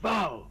already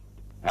involved.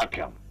 How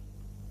come?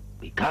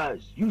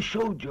 Because you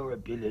showed your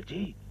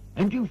ability,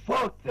 and you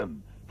fought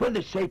them for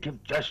the sake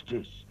of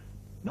justice.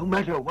 No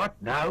matter what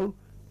now,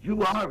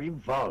 you are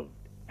involved,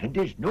 and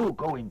there's no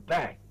going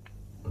back.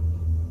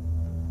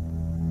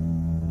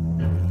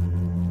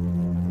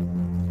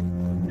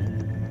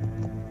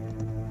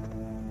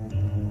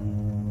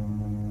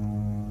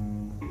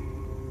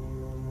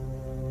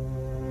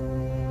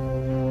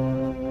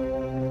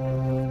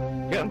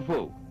 Kung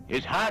Fu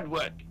is hard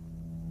work.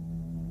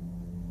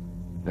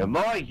 The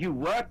more you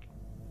work,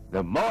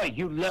 the more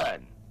you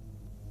learn.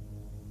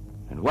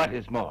 And what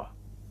is more,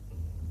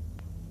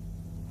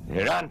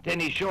 there aren't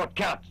any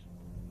shortcuts.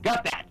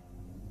 Got that?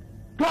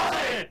 Got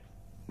it!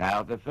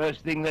 Now, the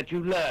first thing that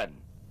you learn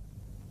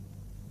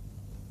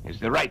is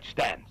the right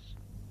stance.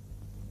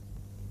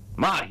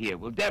 Ma here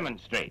will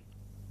demonstrate.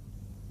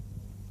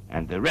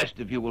 And the rest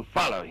of you will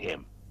follow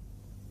him.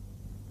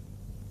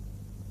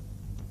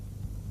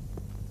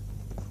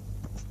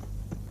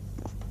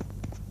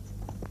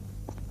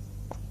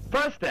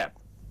 First step,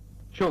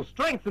 show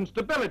strength and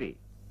stability.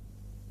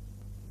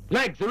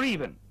 Legs are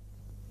even.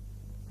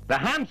 The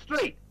hands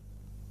straight.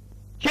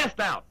 Chest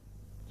out.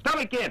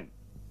 Stomach in.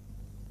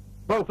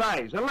 Both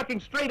eyes are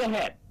looking straight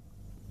ahead.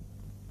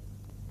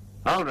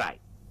 All right.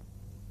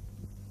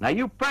 Now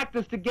you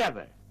practice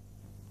together.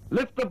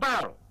 Lift the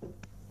barrel.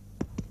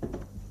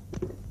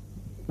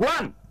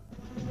 1,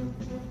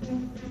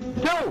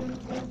 2.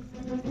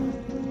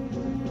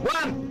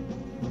 1,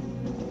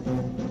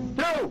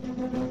 2.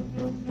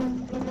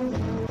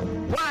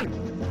 1,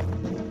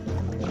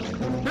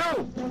 2.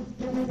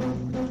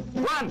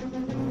 1,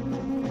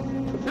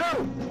 2.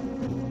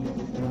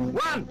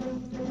 1,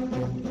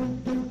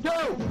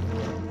 2.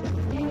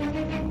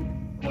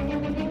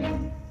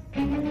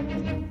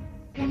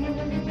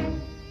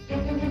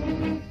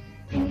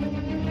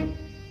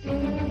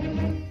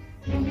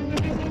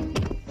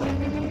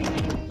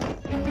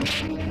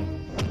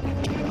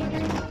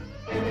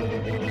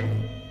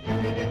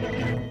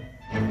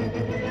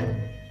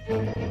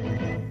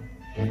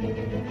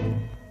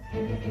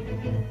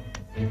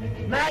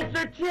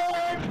 Master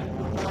Chin!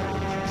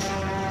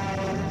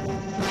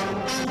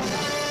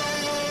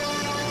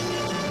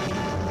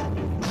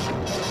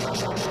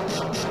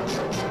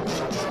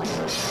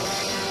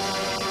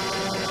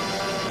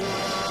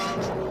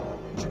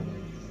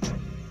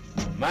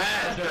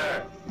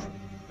 Master!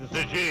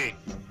 Mr. G,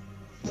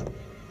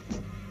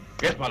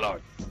 Yes, my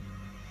lord.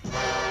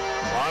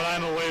 while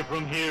I'm away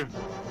from here,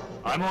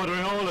 I'm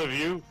ordering all of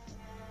you,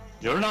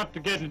 you're not to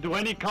get into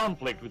any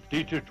conflict with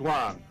Teacher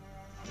Chuang.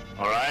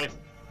 All right?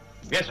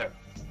 Yes, sir.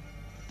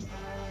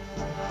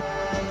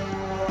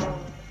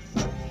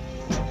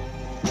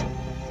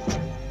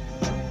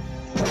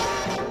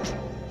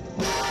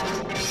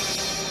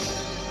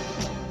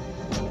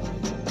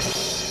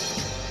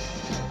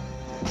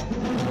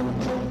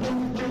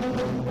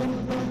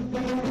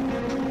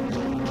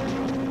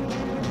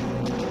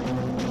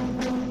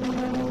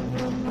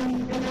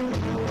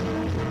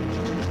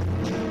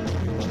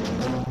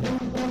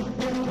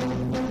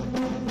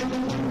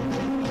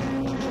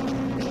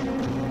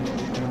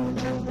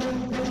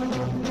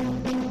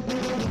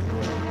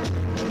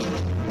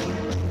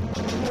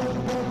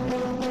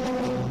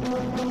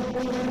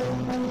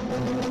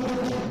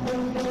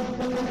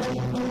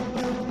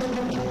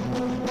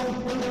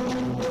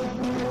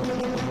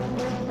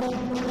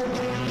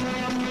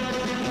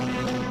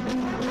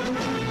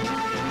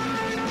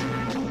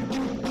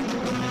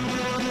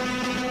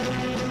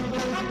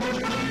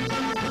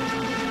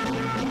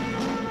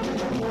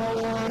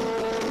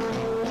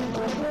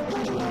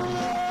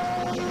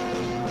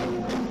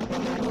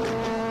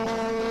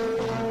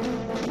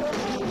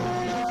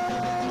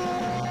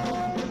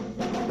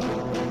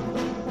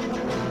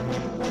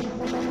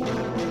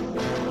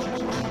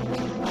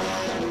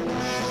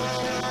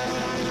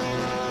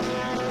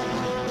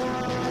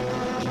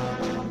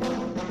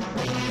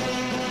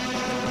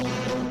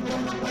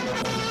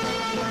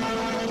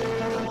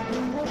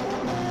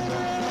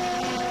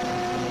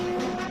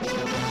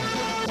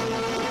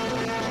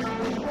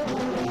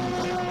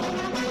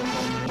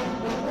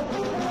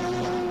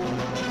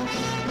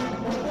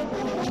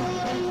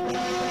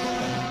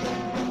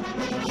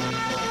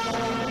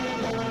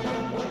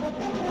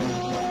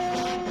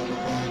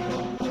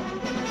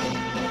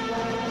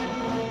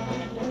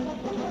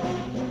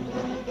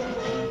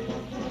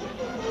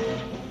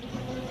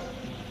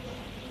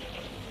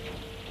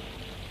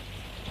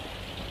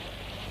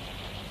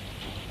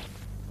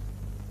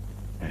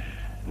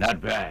 Not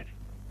bad.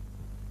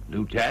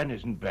 Liu Tan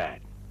isn't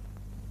bad.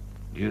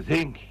 Do you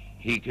think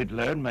he could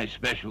learn my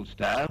special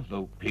style,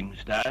 Lo Ping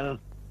style?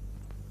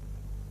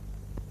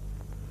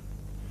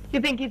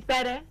 You think he's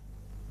better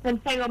than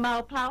Feng or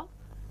Mao Pao?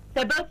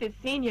 They're both his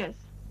seniors.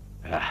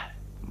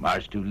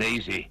 Ma's too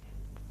lazy.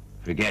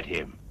 Forget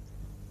him.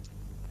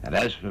 And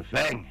as for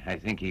Feng, I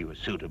think he was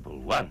suitable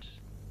once.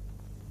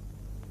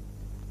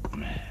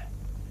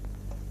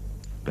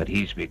 But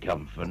he's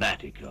become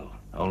fanatical,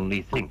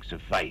 only thinks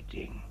of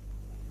fighting.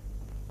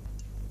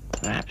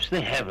 Perhaps the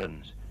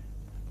heavens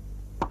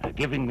are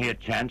giving me a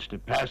chance to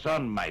pass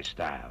on my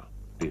style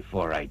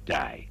before I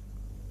die.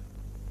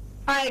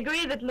 I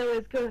agree that Liu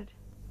is good.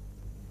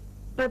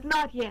 But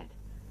not yet.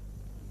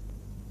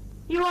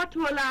 You ought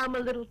to allow him a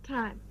little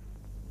time.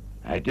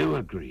 I do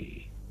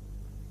agree.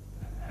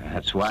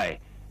 That's why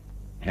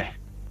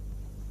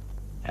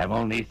I'm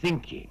only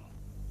thinking.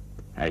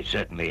 I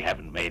certainly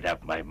haven't made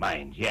up my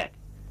mind yet.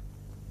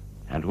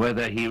 And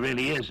whether he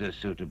really is a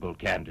suitable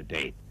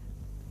candidate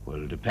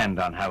will depend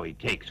on how he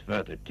takes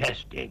further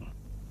testing.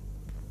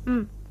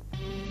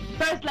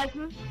 First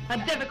lesson, a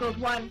difficult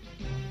one.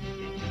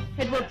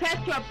 It will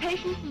test your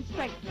patience and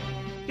strength.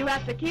 You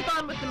have to keep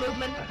on with the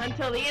movement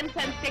until the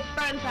incense stick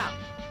burns out.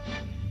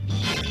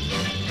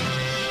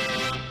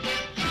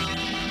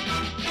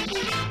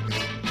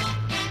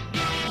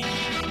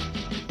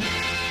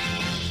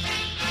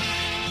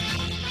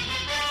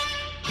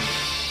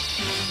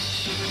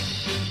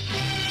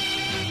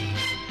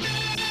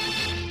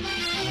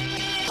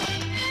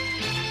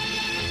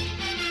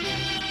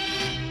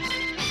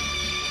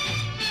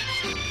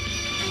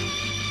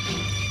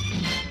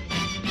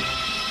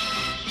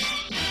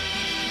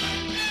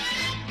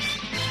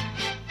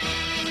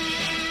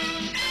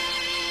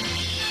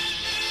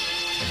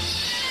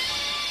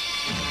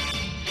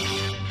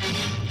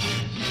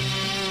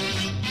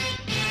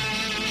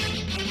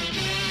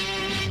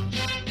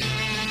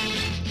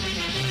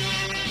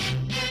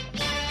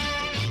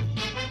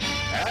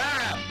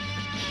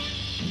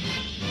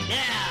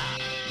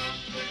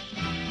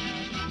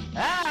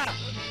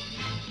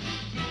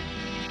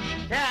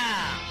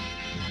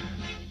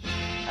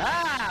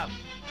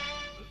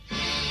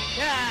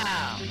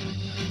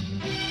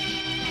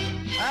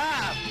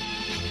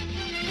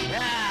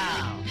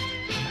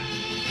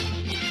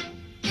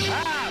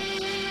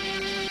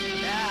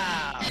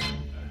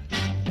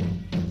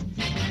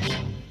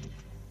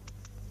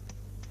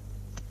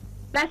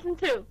 Lesson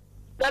 2,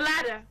 the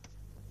ladder.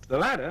 The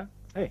ladder?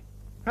 Hey,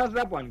 how's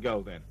that one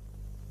go then?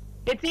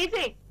 It's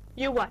easy.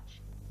 You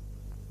watch.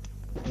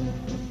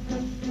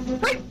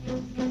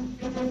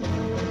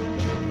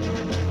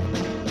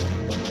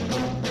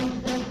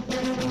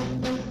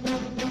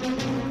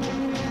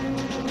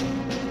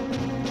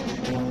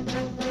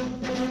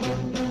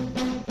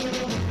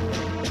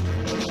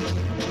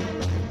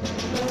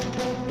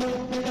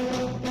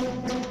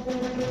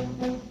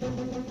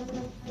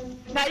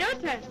 Now your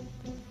turn.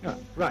 Oh,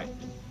 right.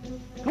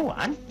 Go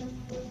on.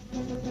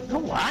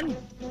 Go on.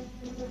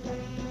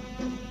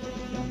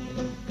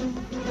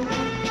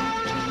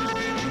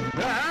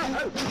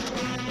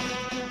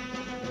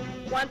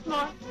 Once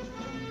more.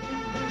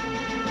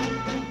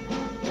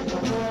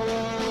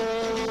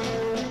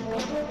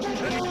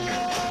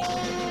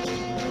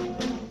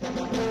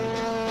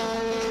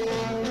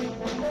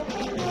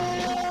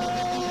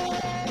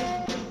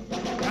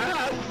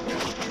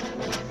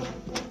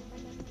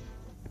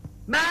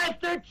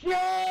 Master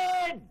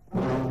Chin!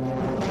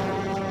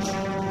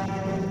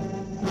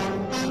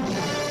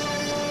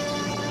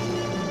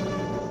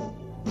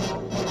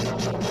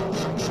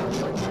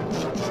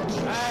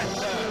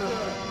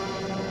 Master!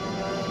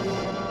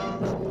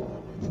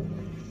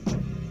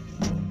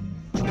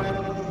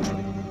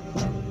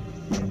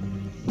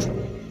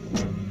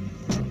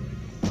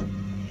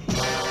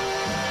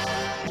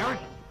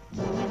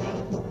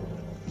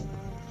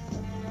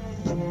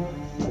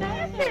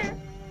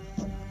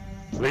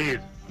 Please.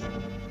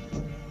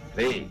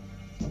 Please.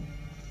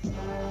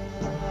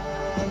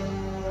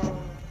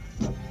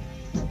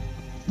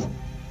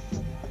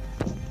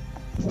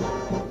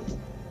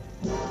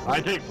 I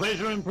take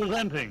pleasure in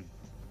presenting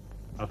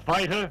a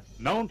fighter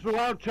known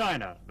throughout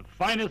China, the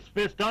finest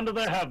fist under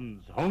the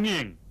heavens, Hong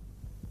Ying.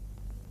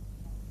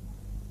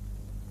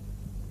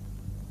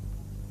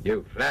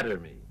 You flatter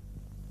me.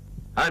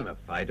 I'm a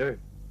fighter,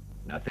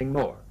 nothing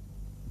more.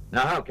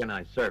 Now how can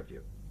I serve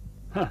you?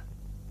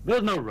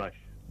 There's no rush.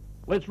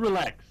 Let's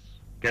relax,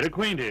 get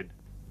acquainted.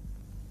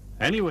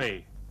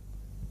 Anyway,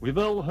 we've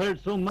all heard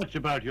so much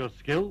about your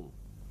skill,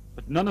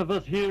 but none of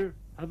us here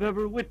have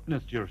ever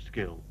witnessed your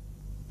skill.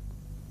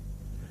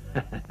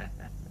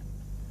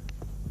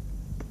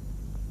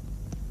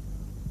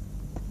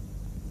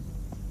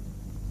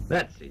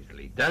 That's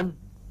easily done.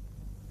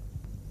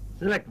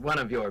 Select one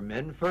of your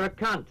men for a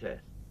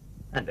contest,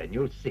 and then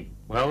you'll see.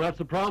 Well, that's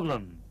a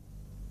problem.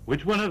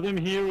 Which one of them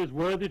here is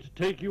worthy to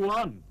take you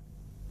on?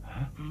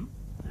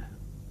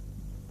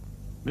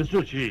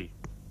 Mr. Chi,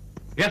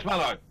 Yes, my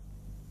lord.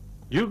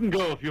 you can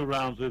go a few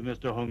rounds with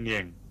Mr. Hong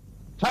Ying.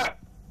 Sir!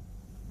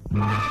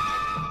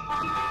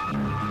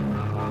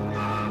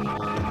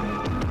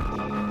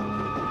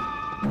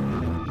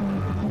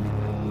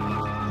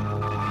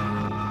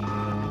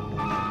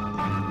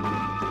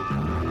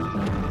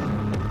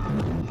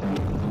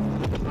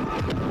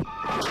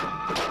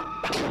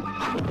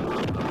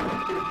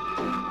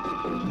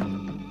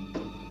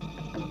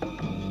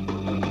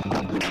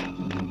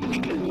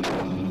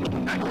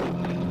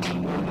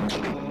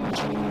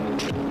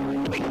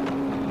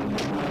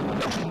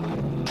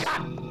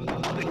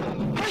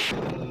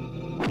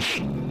 Good.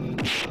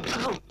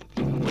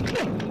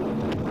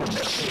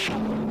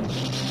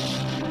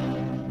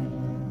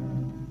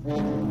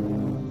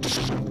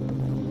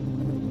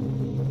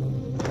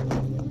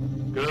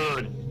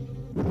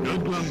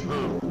 Good, Kung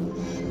Fu.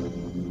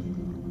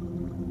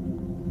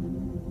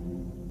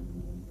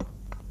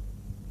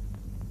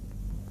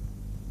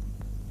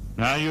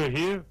 Now you're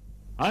here,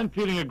 I'm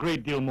feeling a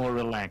great deal more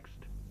relaxed.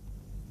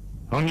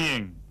 Hung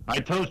Ying, I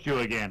toast you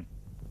again.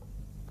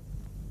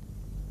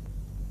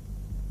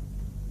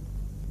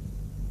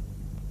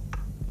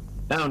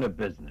 Down to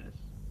business.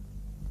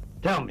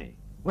 Tell me,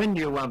 when do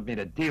you want me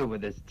to deal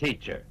with this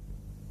teacher?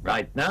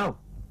 Right now?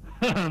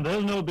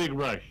 There's no big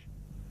rush.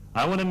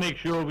 I want to make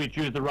sure we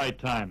choose the right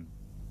time.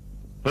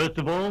 First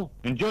of all,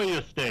 enjoy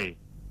your stay.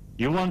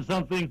 You want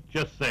something,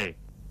 just say.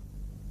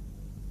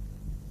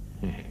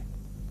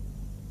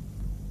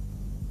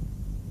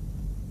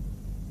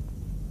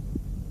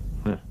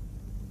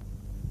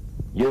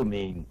 You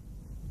mean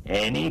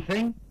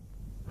anything?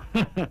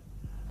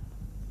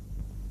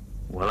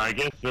 Well, I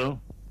guess so.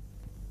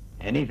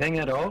 Anything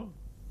at all?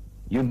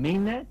 You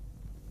mean that?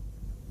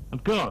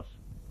 Of course.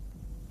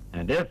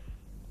 And if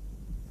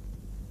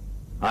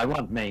I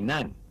want Mei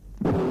Nan.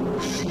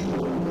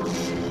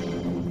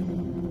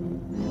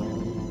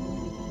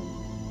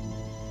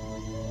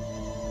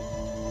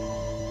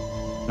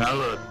 Now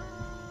look,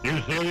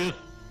 you serious?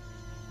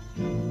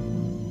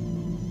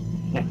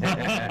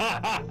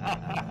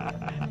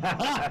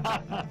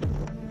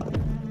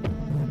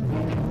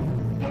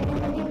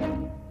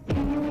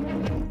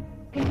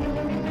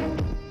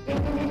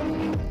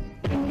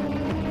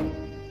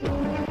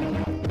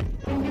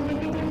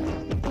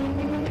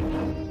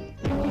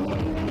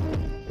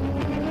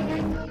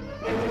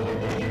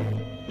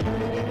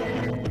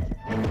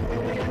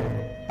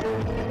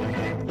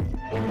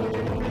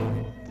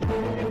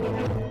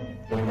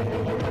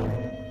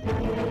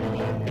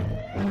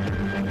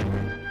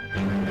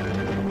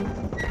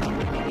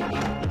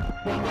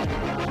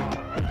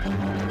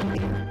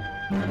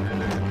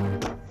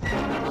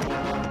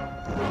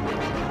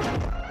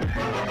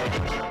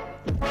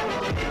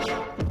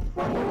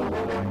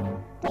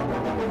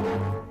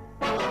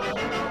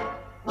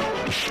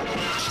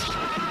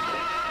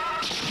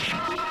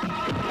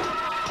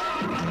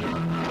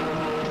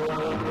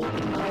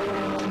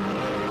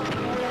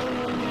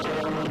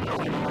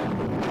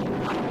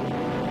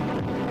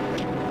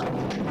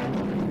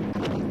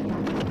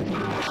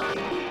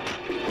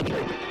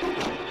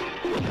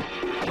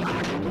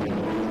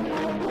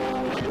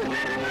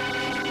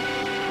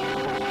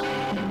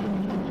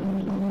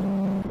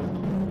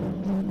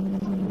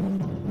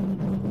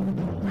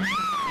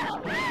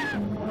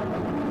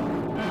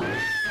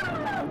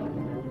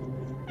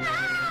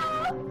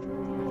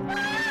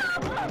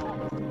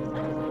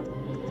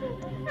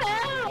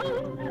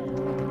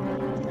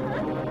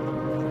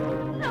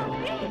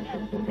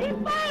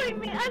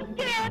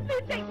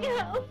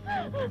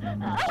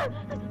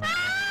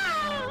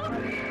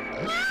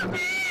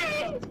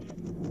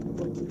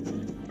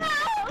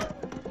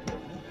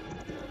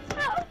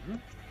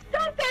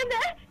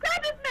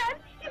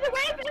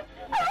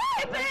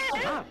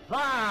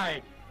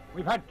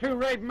 We've had 2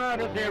 rape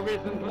murders here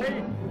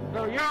recently,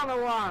 so you're the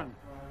one.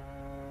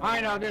 I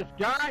know this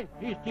guy.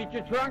 He's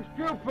Teacher Trunk's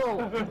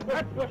pupil.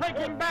 Let's take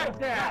him back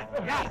there.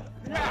 Yeah,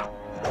 yeah.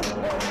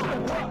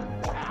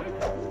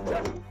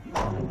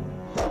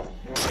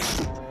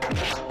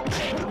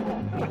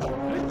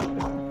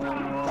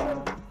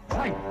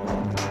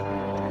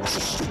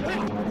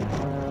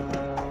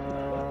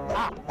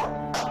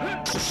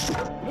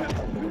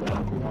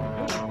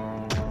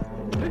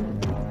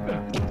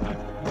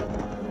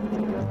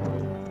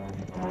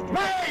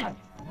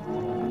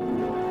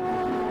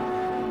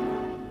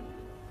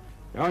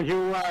 Don't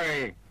you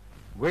worry.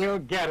 We'll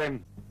get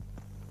him.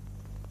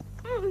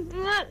 It's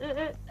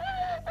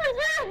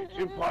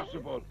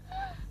impossible.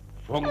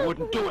 Fung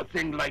wouldn't do a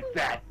thing like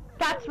that.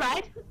 That's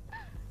right.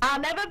 I'll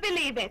never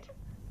believe it.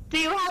 Do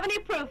you have any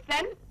proof,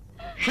 then?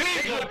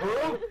 She's the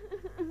proof.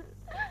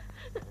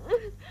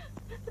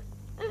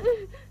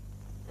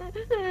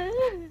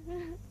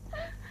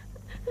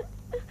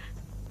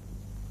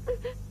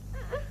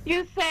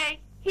 You say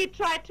he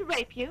tried to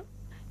rape you?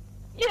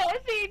 Yes,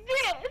 he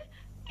did.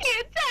 He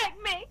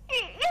attacked me.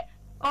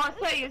 Or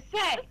so you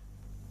say.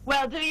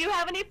 Well, do you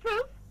have any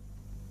proof?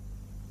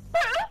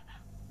 Proof?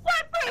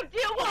 What proof do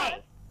you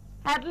want?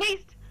 At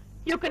least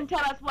you can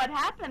tell us what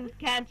happened,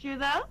 can't you,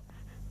 though?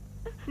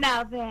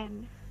 Now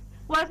then,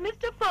 was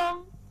Mr.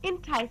 Fung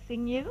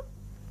enticing you?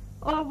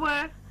 Or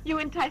were you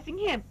enticing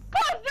him? Of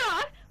course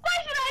not! Why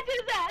should I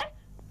do that?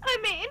 I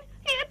mean,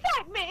 he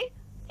attacked me.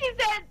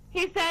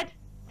 He said...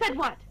 Said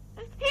what?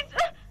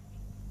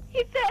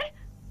 He said...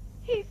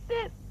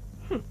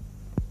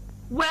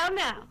 Well,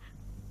 now,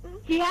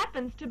 he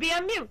happens to be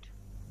a mute.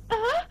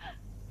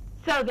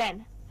 So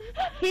then,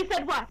 he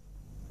said what?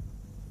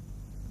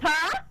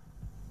 Huh?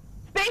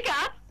 Speak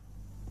up.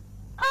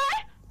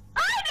 I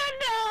don't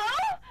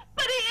know,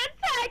 but he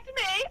attacked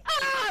me.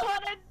 Oh, I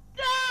want to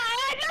die.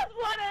 I just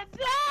want to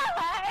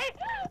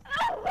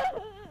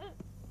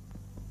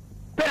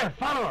die. Better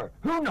follow her.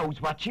 Who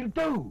knows what she'll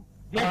do?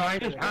 All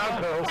right,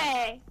 I'll go.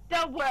 Hey,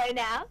 don't worry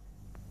now.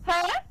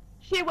 Her?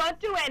 She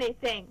won't do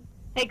anything.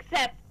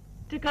 Except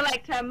to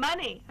collect her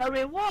money, her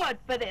reward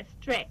for this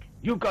trick.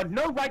 You've got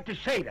no right to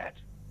say that.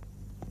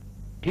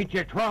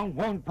 Teacher Chuang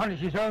won't punish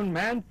his own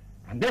man,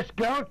 and this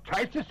girl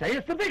tries to say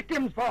it's the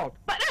victim's fault.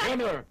 But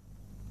Miller,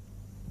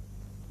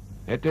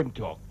 let them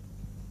talk.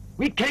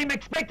 We came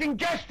expecting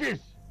justice.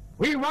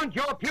 We want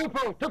your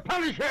pupil to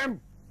punish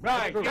him.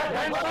 Right. All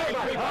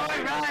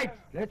right,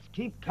 let's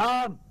keep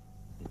calm.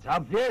 It's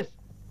obvious.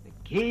 The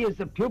key is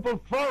the pupil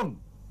Fung.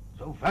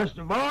 So first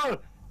of all,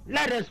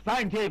 let us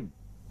find him.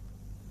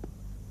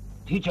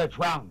 Teacher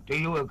Chuang, do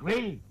you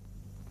agree?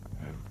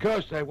 Of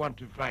course I want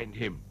to find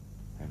him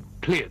and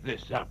clear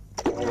this up.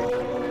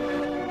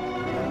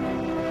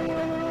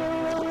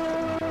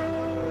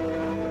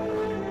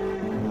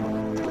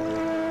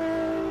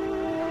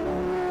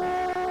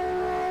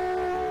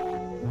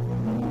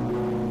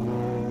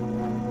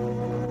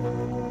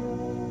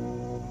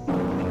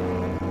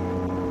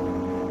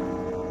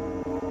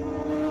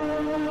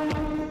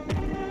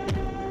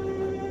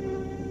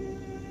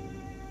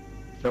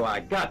 So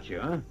I got you,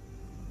 huh?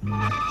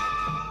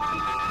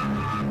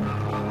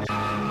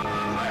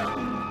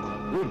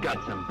 We've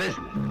got some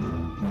business.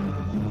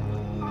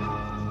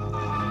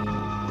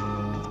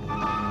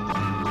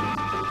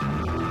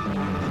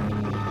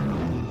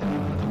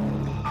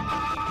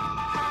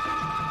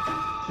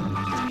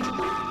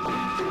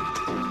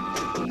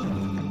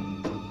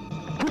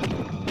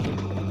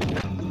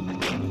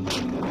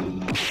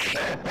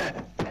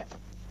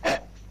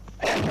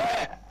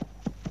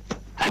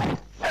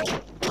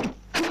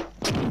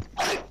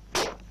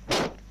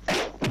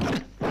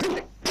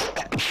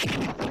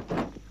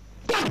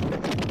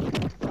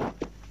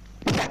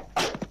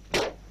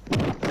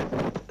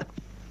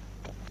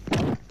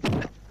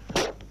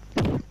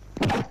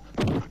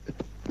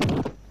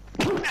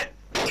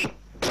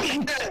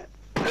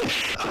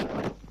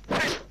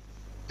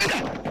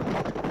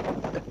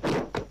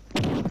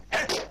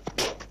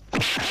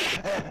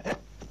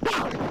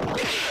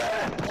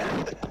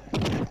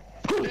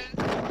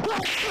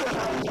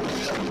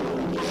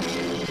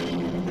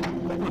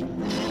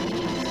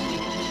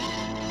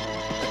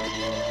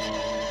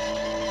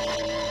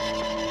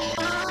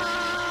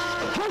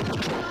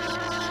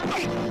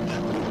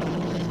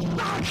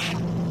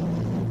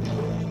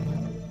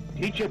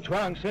 Teacher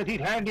Chuang said he'd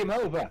hand him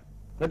over,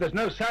 but there's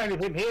no sign of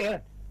him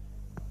here.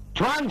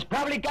 Chuang's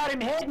probably got him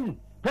hidden,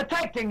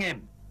 protecting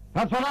him.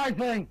 That's what I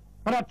think.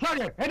 But I tell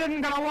you, it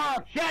isn't gonna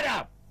work. Shut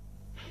up!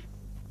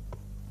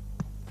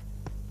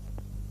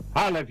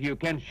 All of you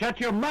can shut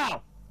your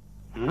mouth.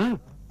 Who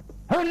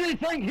does he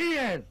think he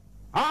is?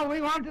 All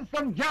we want is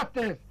some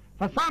justice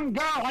for some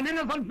girl, an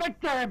innocent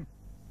victim.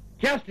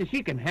 Justice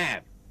you can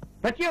have.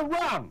 But you're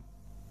wrong.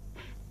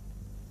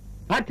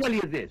 I tell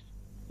you this.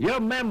 Your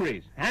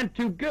memories aren't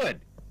too good.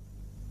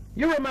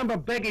 You remember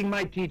begging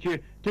my teacher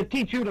to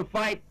teach you to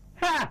fight?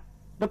 Ha!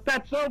 But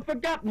that's all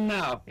forgotten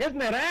now, isn't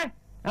it, eh?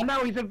 And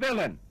now he's a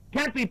villain.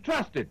 Can't be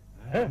trusted.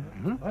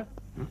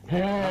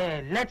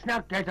 Hey, let's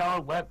not get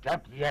all worked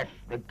up yet.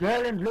 The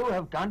girl and Lou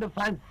have gone to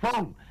find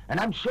Fung, and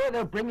I'm sure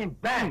they'll bring him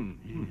back.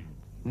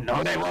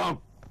 No, they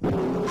won't.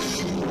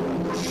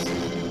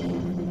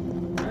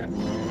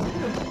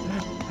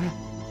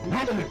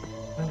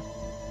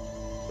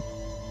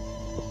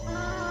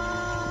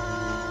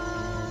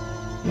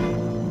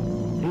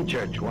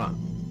 Teacher Chuang,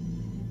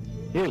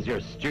 here's your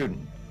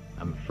student.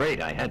 I'm afraid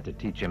I had to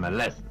teach him a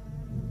lesson.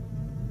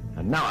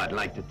 And now I'd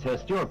like to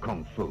test your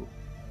kung fu.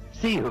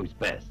 See who's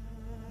best.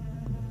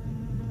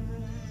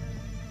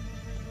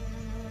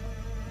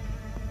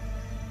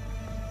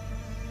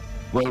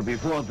 Well,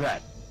 before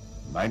that,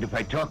 mind if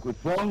I talk with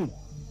Fung?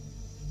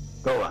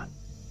 Go on.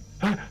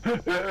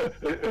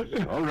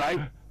 All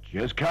right,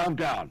 just calm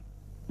down.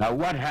 Now,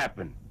 what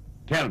happened?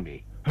 Tell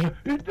me.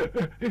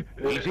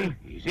 Easy,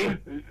 easy.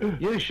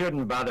 You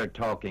shouldn't bother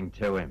talking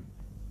to him.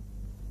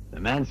 The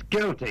man's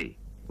guilty.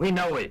 We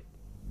know it.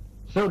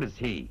 So does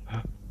he.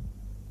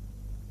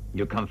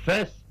 You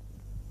confess?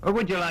 Or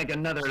would you like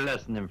another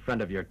lesson in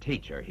front of your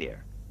teacher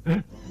here? All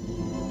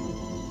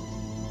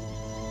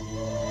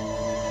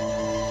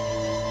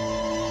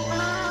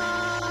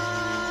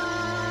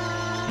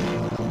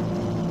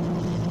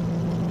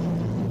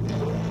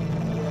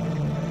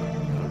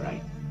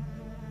right.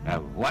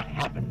 Now, what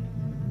happened?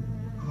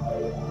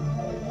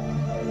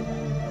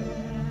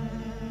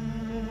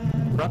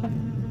 Brother?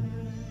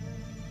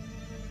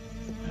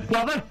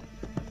 Brother?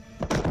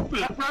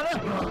 Brother?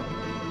 Brother?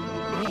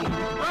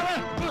 Brother?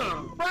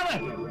 Brother?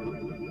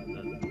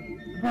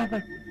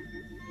 Brother!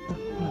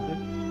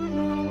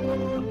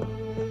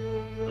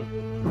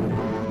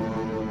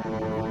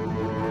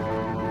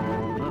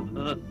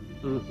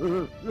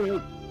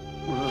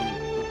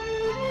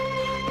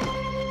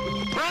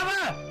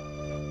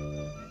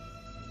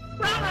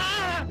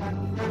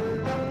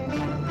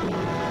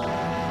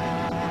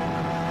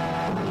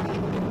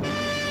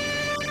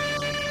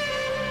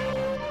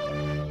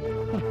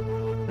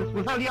 This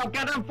was all your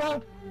goddamn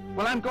fault?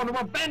 Well, I'm going to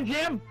avenge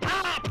him.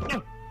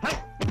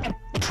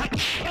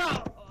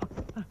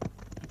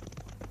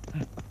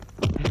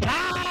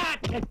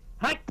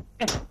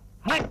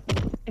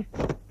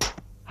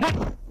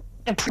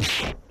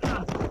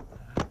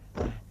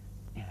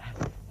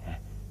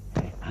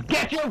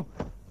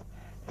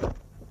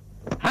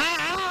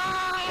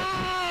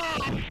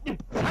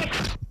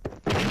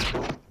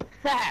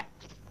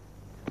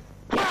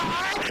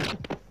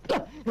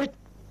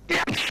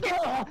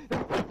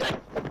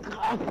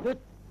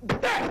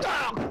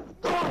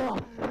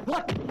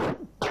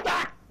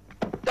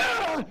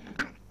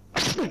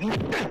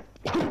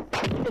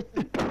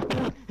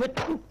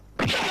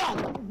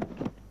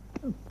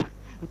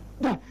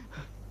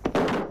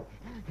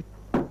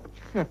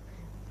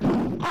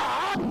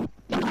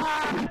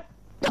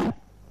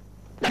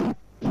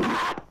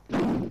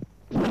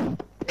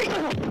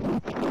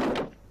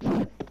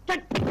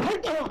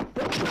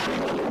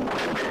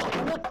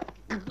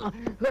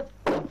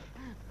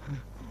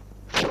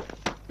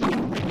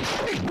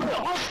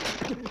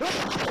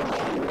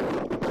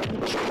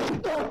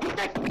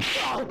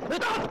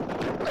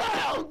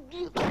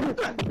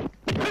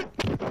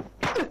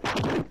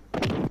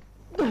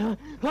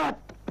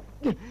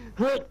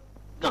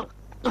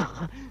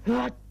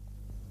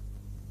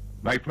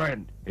 My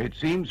friend, it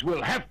seems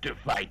we'll have to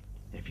fight.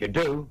 If you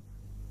do,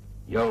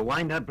 you'll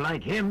wind up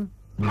like him.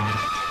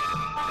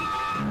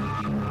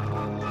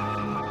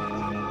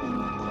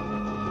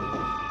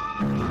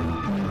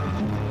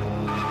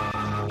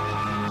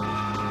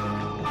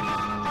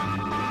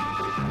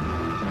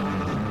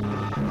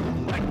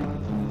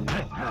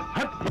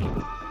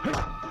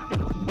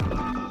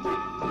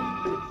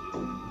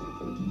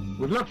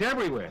 We've looked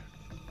everywhere.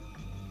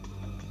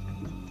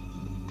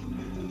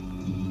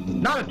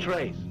 Not a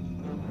trace.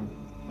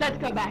 Let's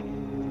go back.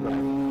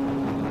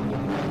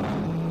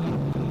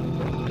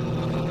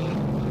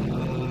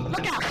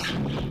 Look out!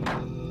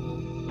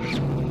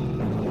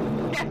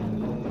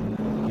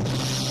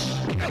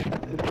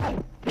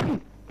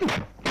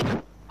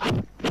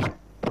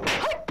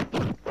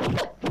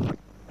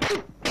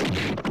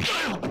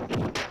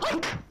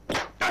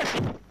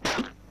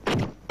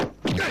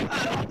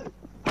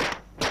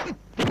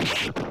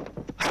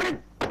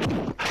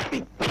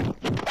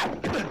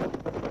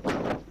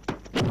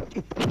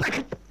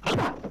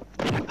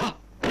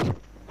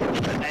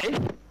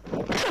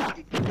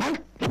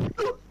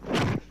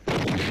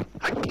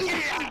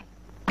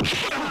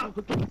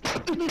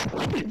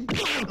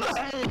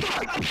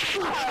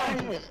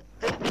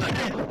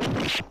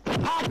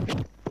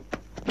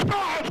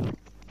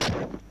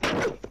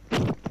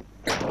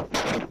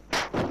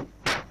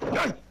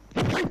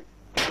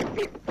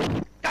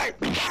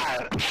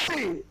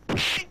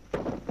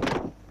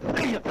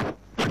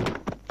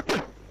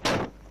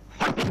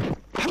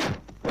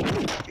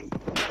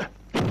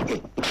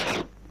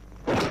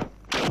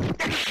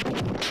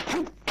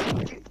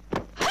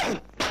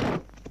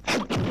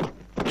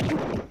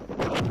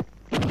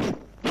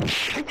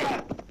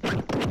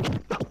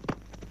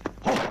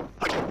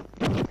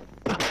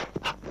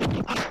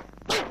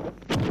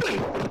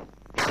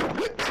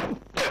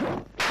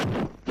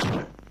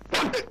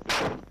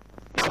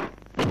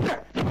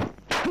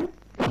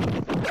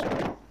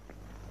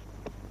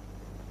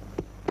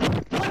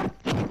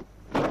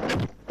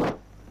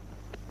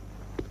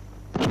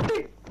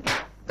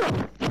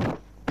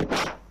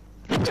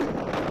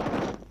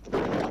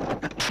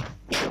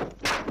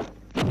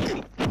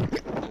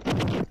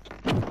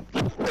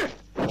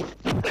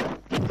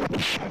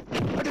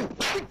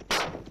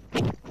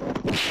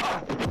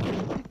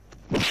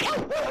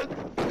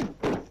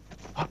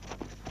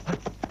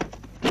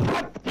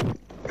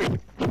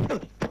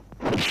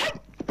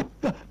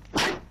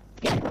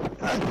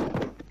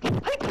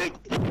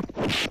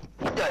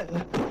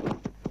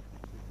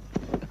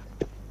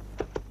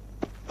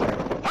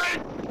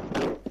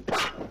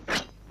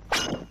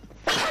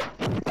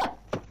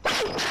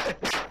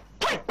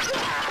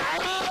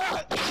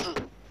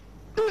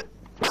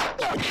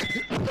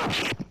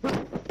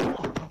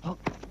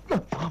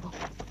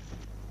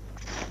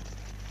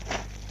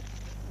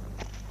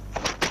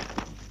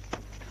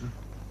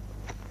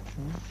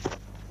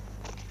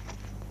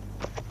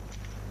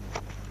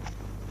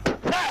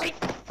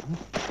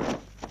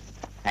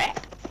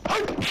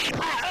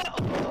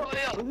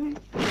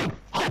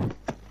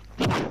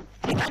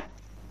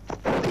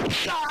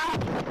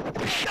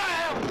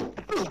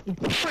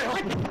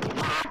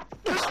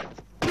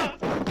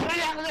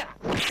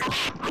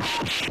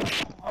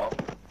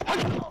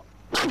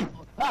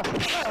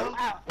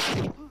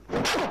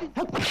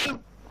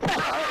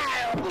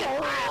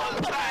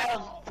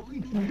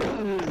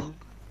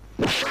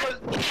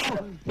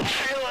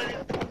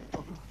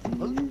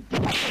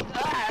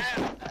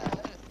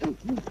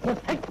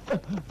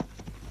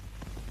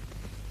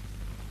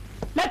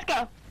 Let's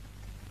go.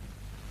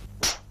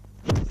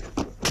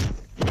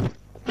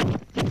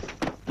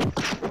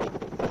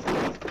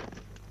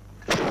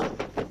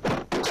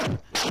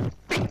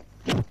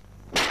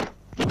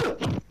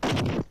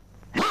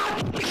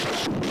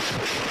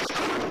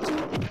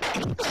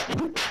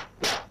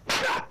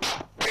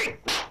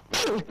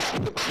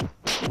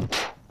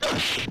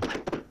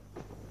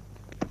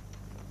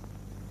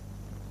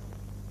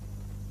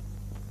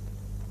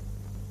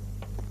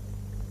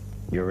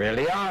 You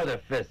really are the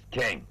Fist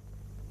King.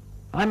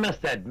 I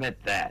must admit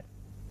that.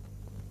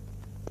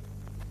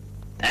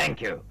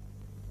 Thank you.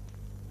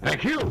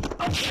 Thank you.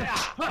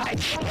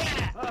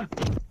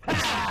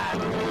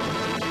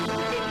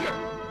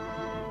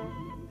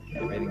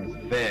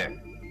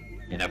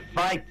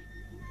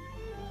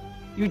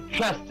 You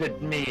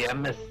trusted me, a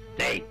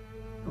mistake.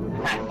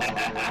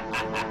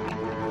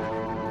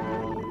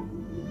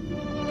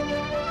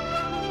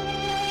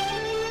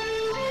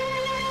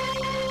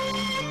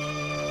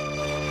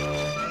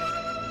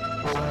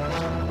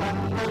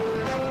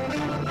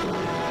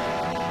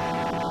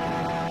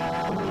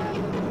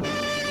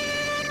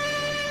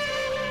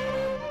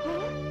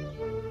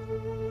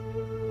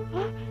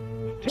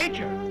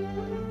 Teacher!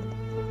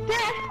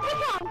 Dad, what's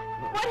wrong?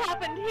 What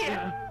happened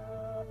here?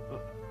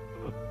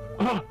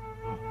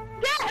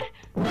 Dad!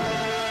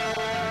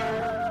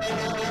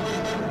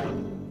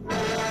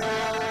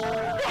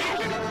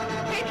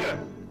 Teacher!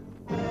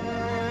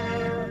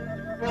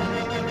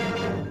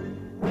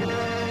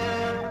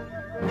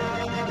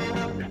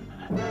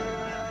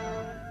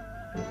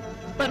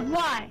 But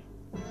why?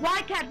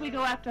 Why can't we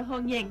go after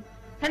Hong Ying?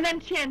 And then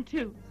Chen,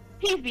 too.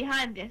 He's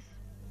behind this.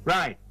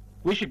 Right.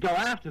 We should go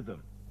after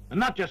them. And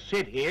not just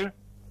sit here.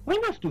 We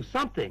must do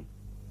something.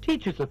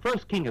 Teacher's the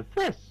first king of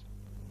fists.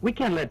 We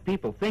can't let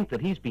people think that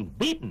he's been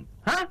beaten,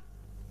 huh?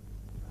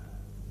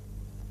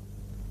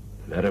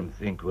 Let them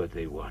think what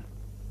they want.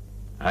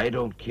 I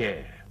don't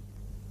care.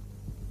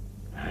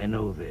 I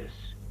know this.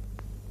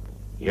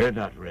 You're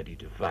not ready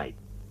to fight.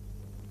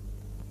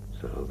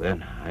 So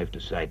then I've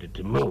decided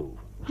to move.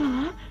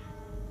 Huh?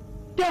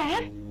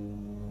 Dad?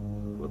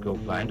 We'll go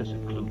find a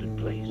secluded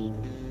place.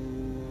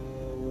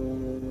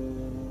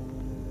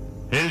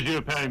 Here's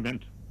your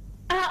payment.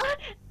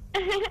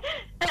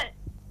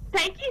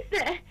 Thank you,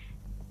 sir.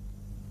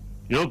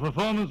 Your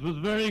performance was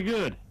very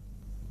good.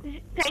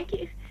 Thank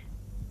you.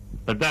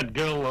 But that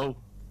girl, though,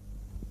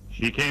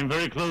 she came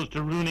very close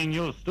to ruining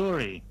your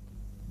story.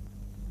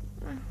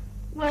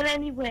 Well,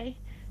 anyway,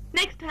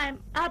 next time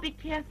I'll be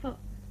careful.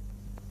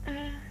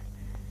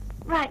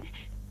 Right.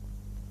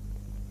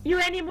 You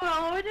any more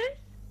orders?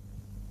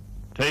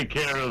 Take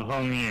care of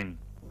Hong Ying.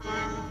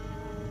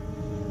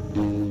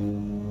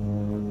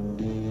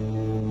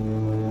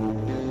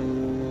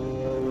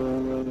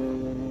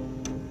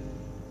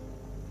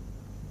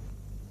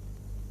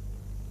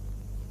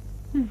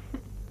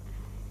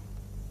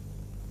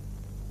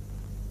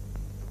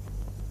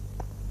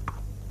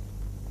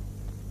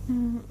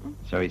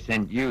 So he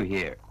sent you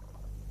here,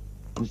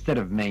 instead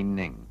of Mei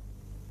Ning.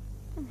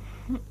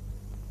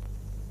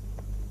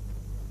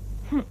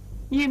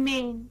 You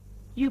mean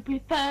you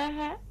prefer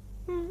her?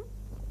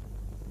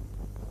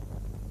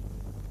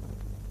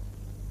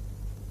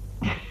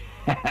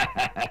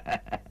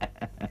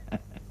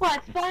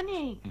 What's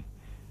funny?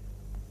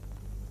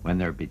 When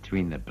they're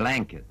between the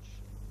blankets,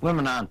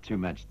 women aren't too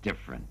much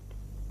different.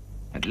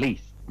 At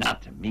least,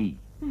 not to me.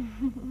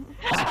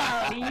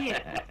 Oh,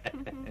 yes.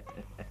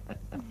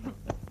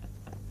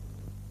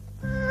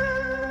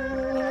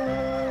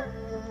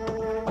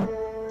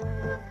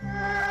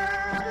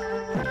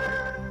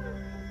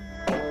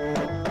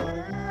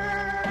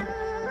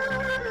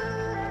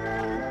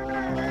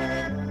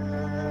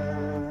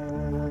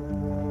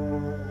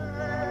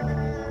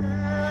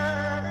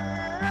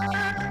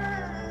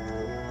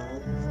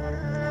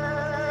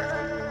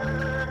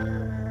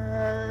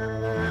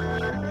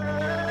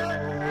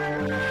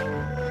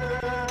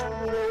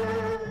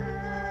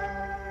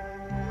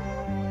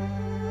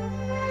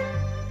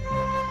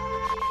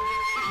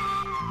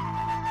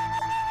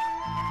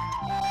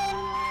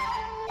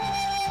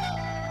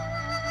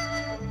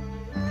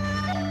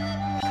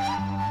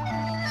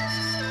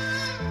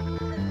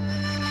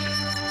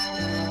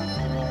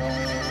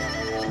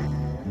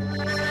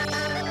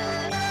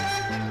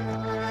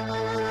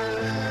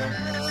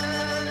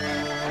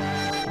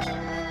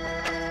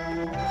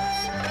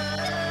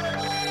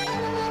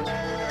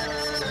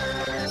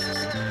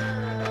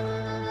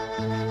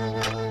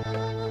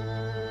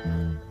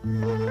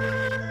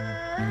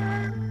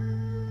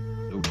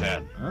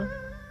 Lieutenant. Huh?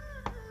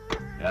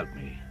 Help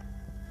me.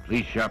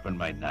 Please sharpen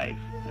my knife.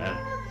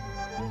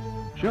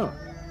 Sure.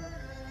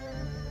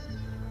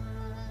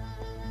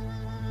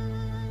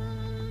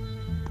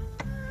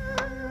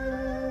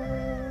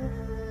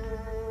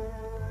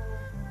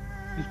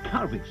 He's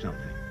carving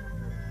something.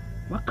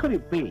 What could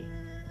it be?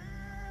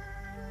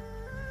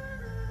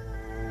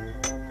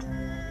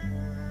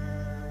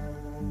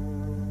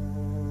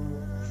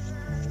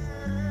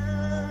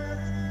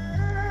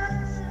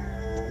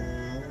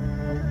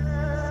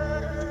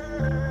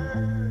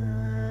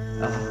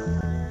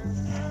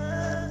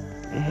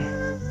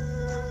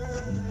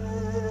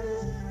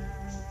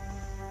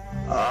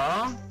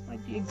 Oh, my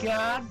dear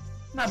God.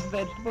 Not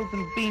vegetables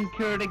and bean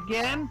curd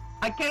again.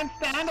 I can't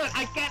stand it.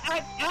 I can't.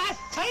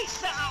 Hey,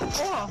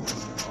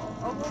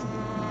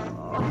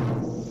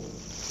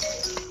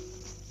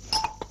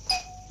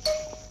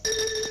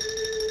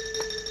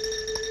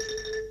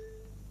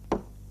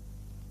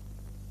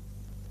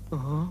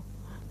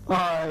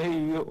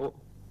 Ayo.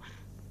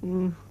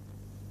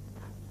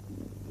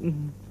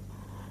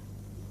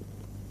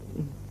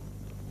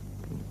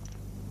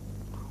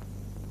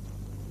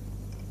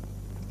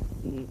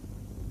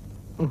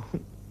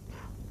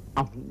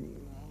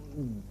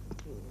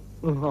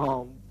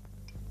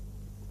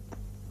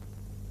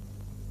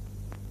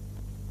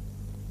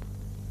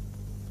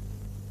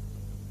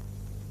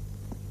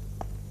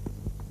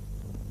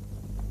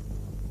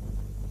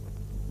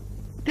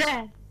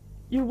 Dad,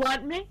 you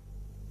want me?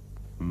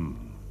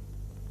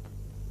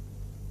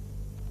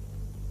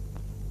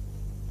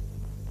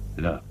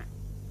 Look.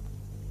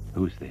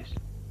 Who's this?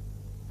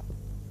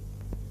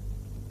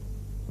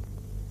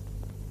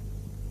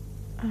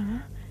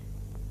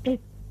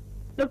 It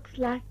looks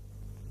like...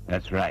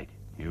 That's right.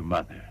 Your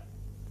mother.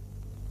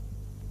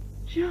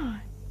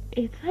 Sure,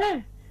 it's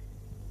her.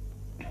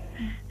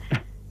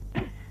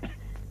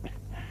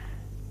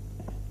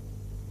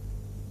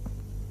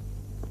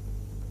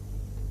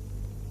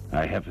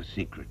 I have a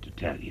secret to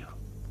tell you.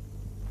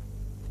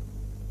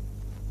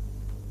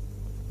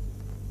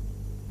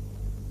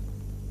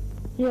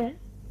 Yes?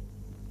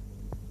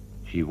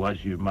 She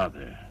was your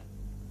mother.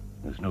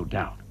 There's no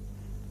doubt.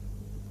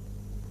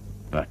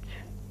 But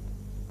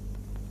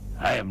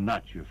I am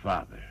not your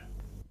father.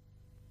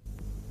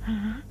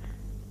 Huh?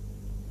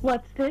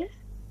 What's this?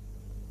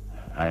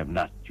 I am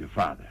not your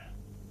father.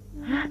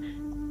 Huh?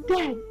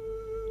 Dad,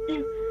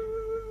 you...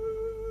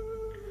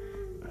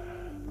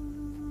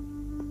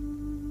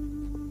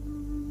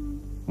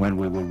 When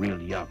we were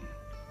real young,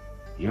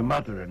 your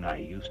mother and I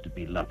used to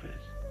be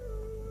lovers.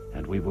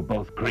 And we were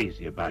both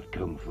crazy about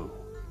Kung Fu.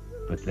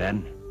 But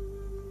then...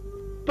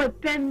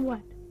 But then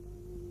what?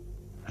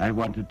 I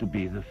wanted to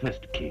be the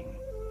Fist King.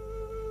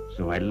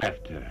 So I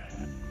left her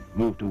and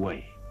moved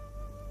away.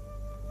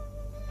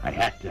 I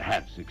had to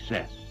have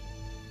success.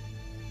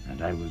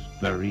 And I was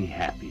very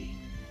happy.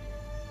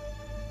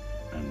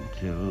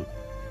 Until...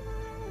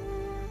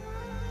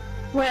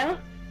 Well,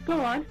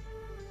 go on.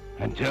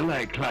 Until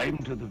I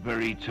climbed to the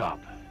very top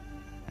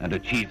and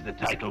achieved the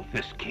title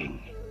Fist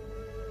King.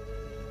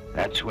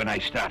 That's when I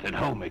started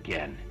home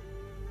again,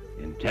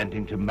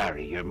 intending to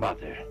marry your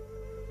mother.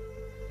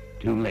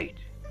 Too late,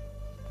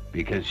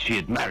 because she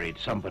had married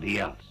somebody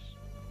else.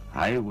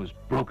 I was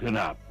broken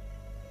up.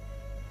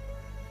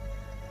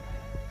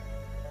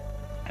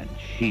 And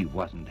she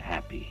wasn't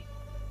happy.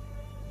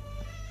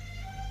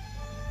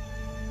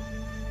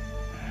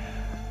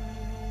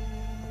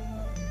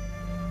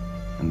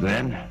 And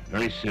then,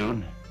 very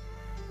soon,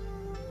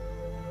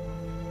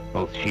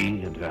 both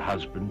she and her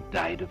husband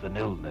died of an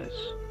illness.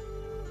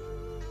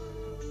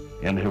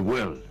 In her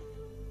will,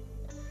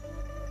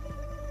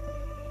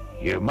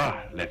 your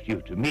ma left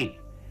you to me.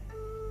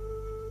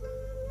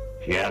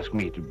 She asked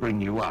me to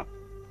bring you up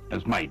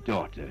as my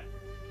daughter.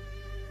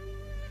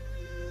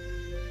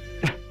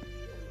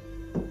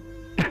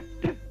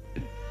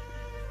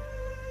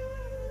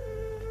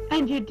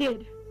 And you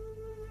did.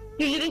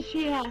 You did as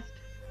she asked.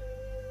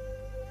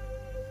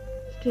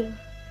 Still,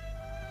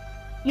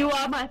 you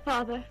are my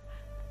father.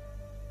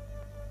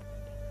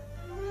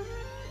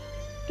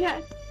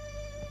 Dad.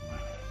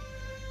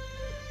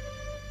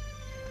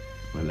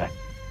 Well, that's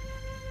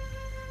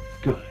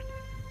good.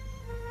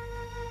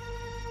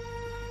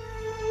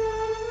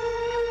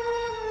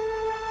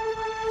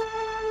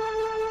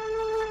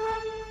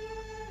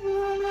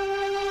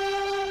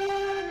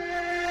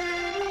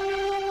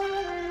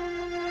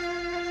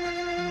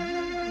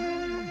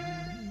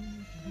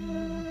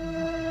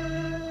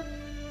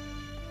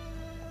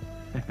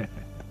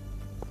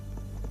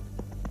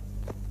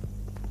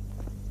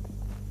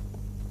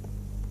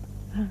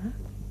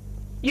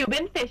 You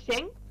been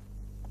fishing?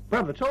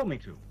 Brother told me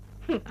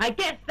to. I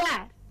guess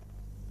that.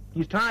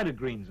 He's tired of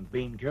greens and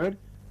bean curd,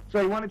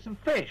 so he wanted some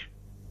fish.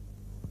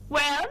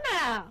 Well,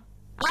 now,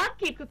 I'll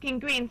keep cooking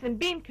greens and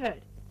bean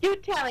curd. You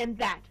tell him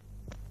that.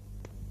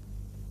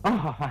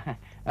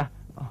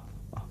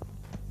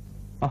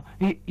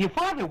 Your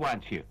father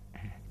wants you.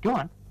 Go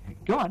on.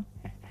 Go on.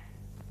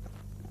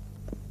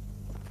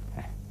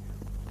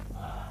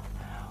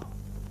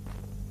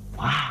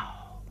 Wow.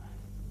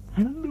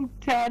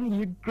 Lutan,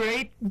 you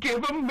great.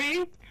 Give 'em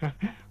me.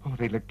 Oh,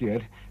 they look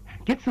good.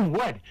 Get some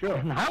wood. Sure.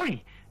 And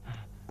hurry.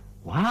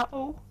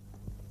 Wow.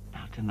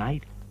 Now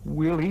tonight,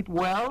 we'll eat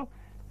well.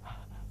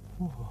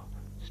 Oh,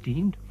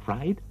 steamed,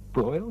 fried,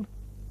 broiled,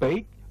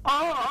 baked.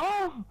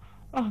 Oh.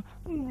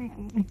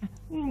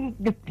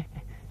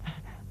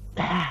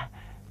 Why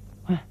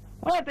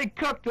aren't they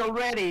cooked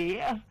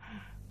already?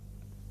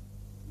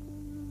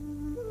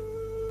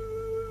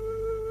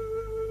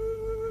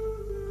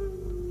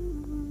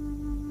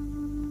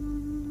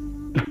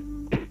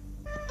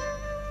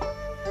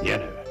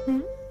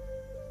 Yenna,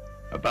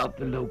 about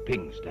the Lo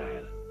Ping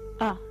style.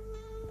 Ah,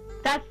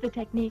 that's the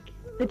technique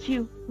that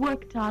you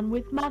worked on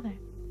with Mother.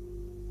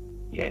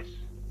 Yes.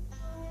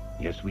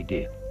 Yes, we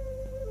did.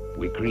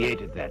 We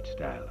created that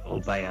style all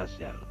by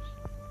ourselves.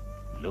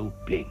 Lo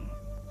Ping.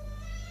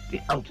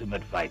 The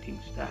ultimate fighting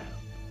style.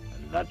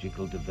 A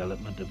logical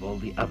development of all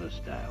the other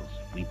styles.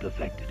 We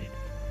perfected it.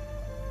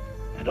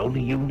 And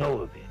only you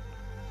know of it.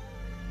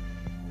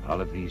 All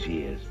of these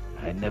years,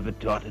 I never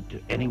taught it to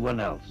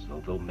anyone else,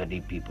 although many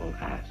people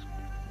asked.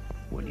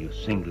 When you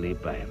singly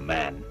by a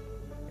man,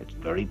 it's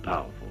very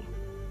powerful.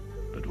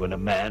 But when a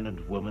man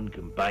and woman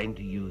combine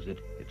to use it,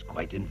 it's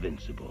quite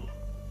invincible.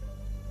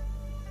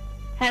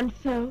 And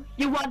so,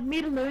 you want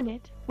me to learn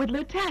it with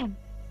Lutan?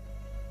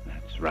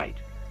 That's right.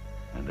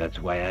 And that's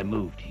why I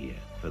moved here,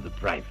 for the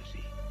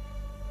privacy.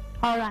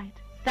 All right,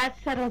 that's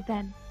settled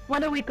then.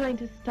 When are we going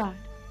to start?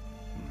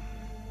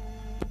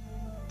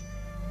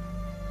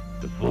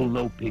 The full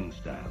Lo Ping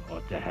style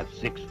ought to have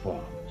 6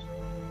 forms.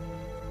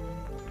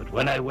 But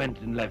when I went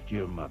and left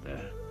your mother,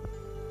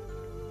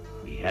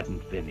 we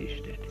hadn't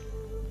finished it.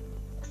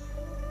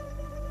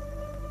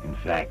 In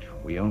fact,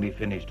 we only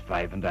finished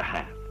 5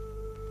 1/2.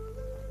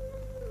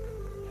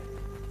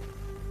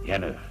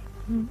 Yenna,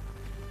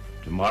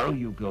 tomorrow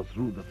you go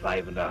through the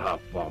 5 1/2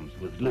 forms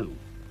with Lou,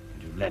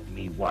 and you let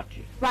me watch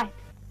it. Right.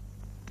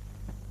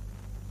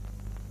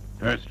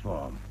 First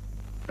form,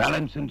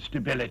 balance and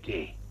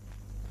stability.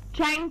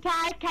 Chang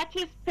Tai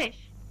catches fish.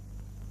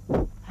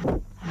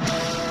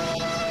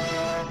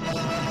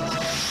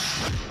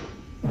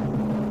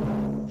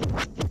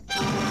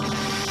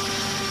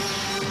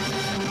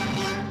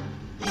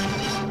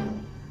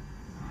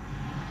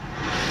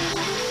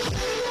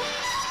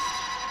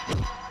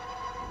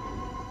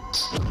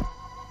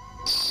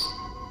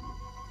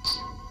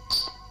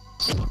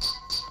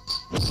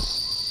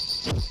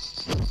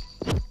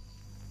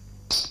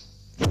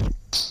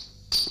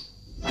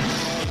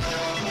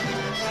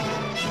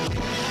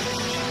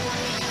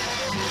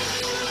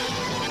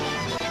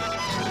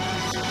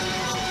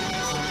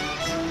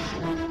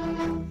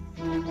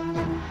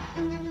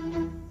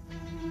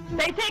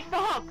 They take the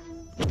hook.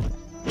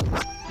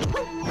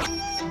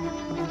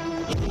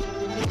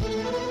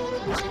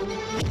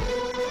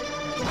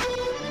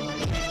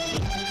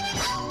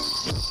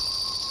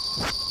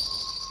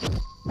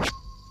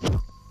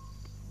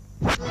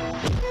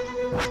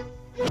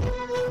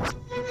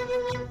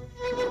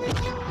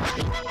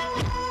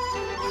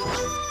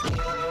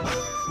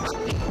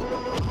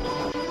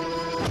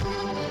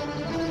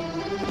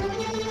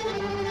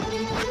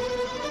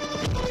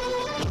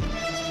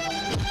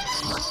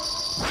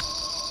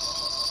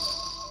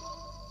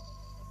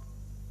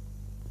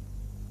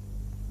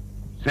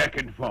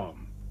 Second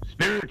form,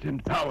 spirit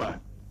and power.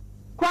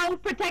 Kwang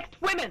protects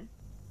women.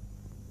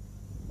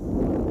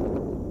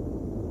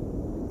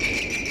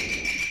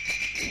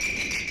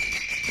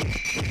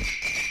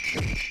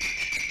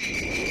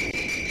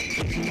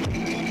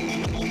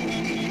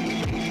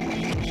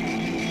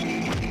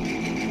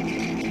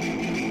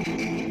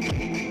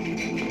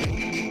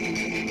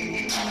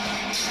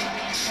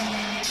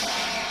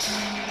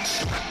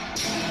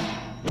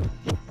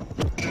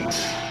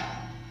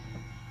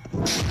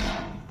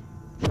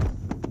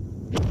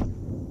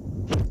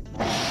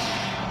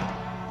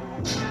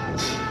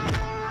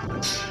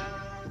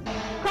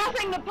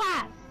 Crossing the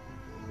path.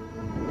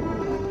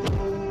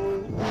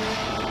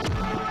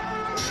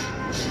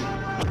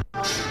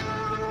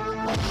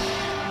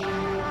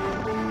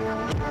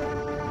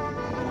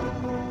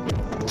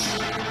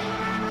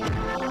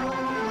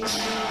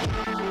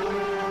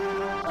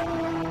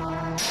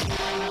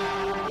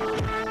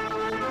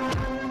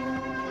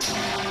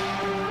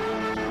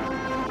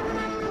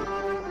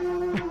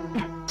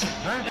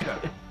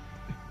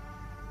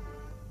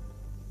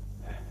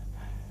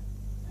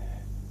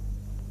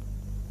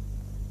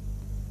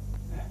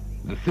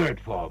 The third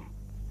form,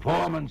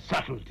 form and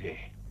subtlety.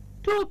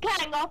 Tu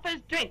Kang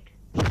offers drink.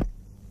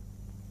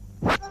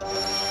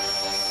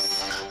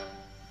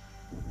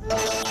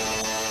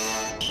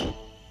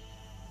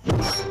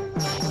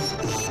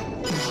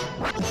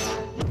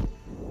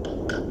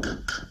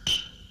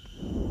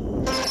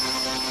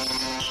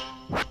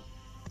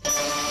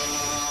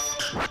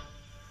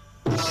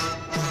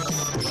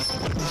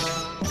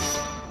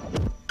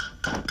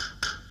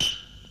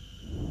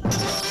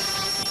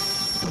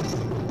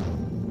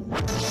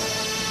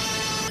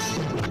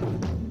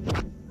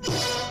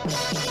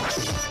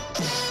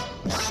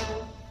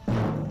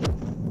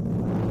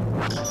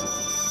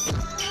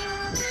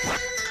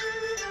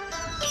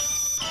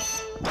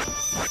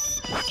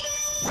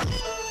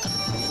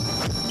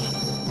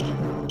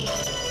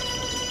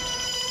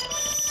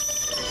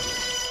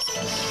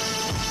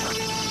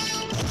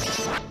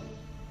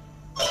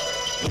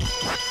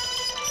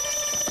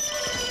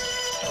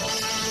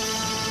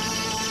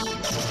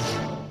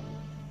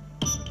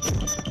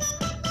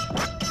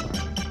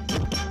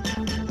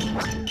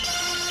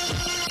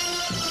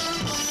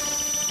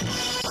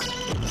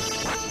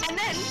 And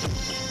then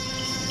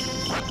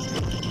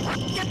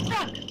get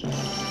struck.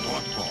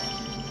 Fourth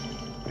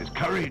form is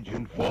courage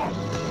and force.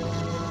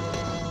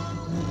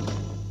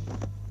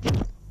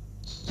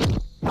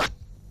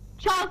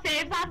 Charles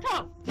saves our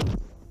tongue.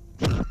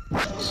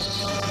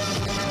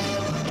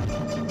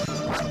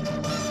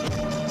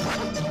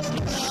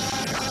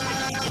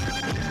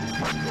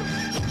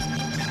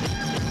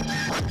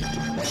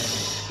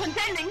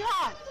 Contending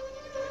hard.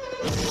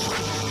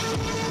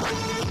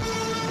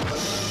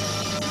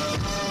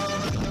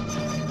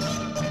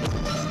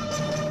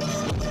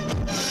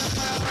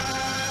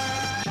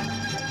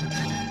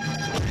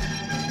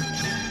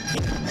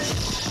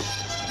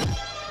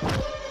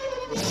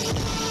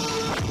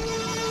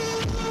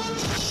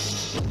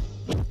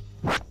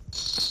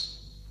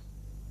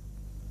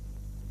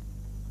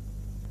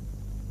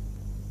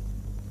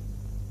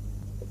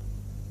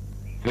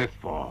 Fifth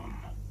form,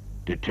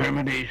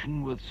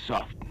 determination with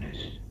softness.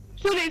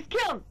 Shooters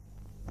kill.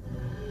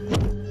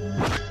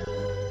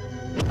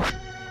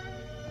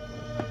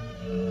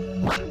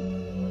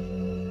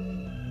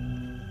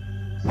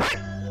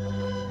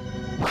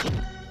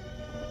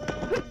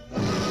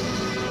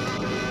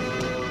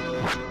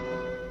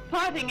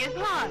 cutting his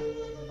heart.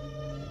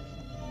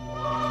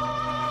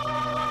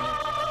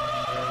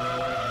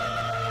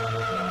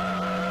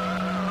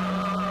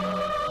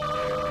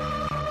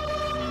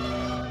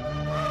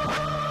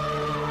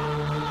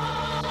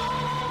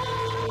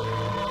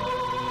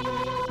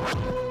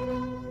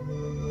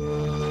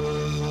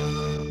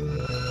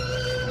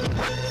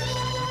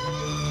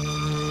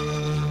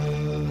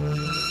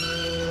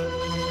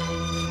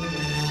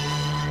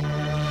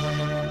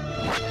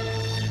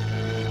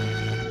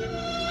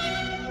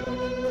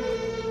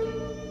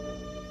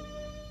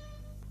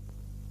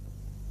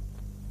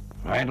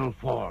 Final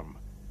form,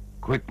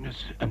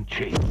 quickness and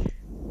change.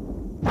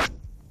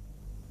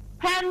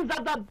 Hands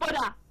of the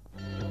Buddha.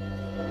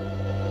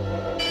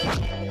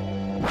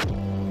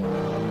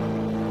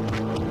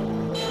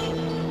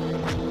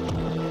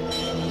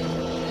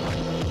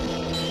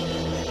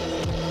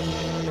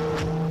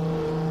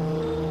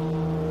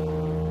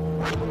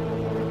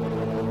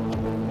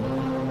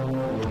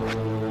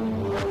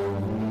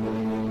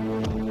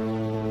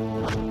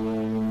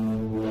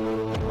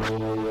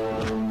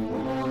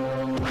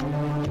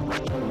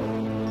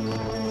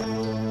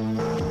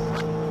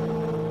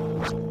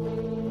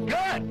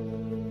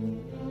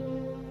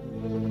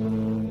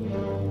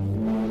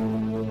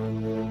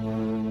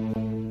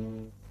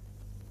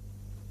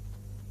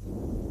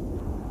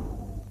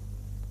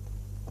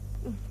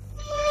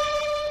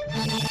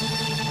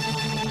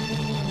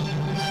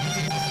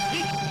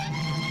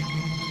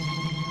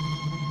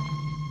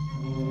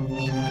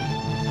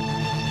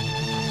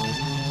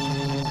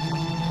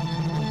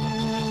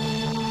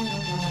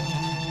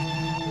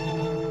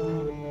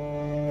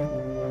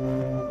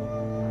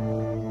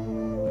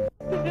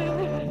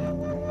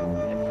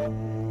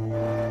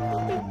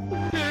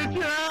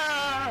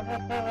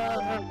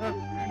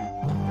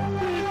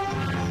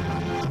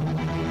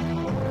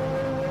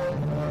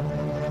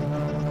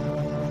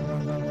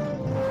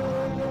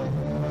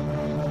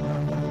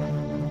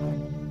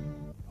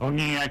 Hong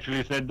Ying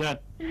actually said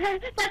that?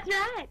 That's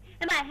right.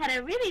 And I had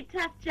a really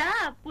tough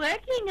job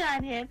working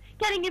on him,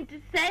 getting him to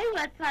say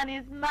what's on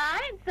his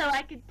mind so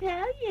I could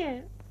tell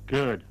you.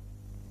 Good.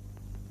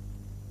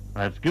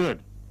 That's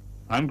good.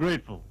 I'm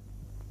grateful.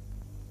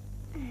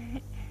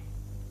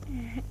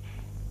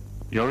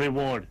 Your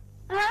reward.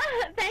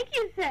 Oh, thank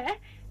you, sir.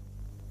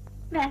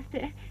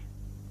 Master,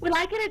 will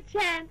I get a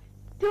chance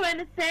to win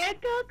a third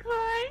gold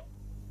coin?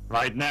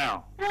 Right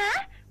now.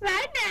 Huh?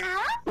 Right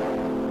now?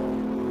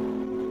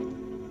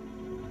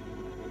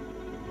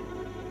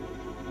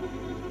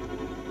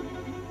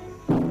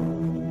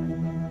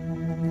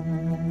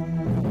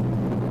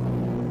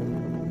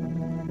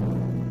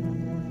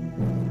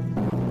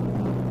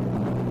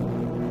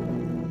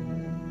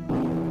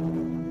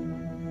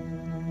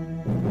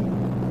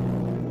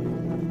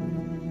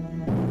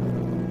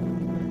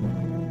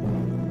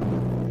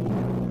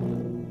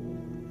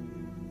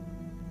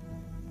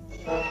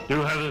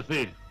 Do have a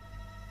seat.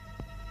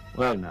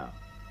 Well, now,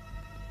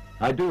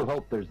 I do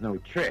hope there's no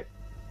trick.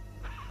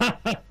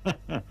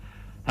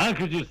 How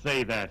could you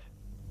say that?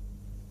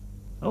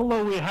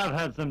 Although we have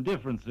had some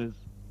differences,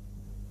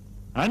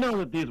 I know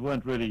that these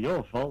weren't really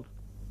your fault.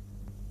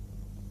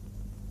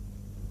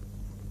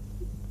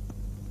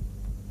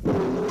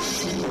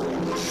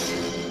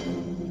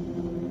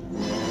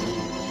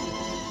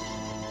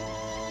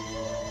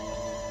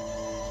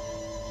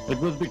 It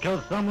was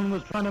because someone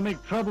was trying to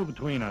make trouble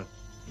between us.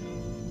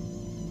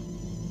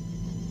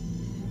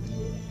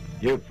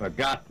 You've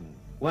forgotten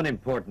one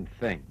important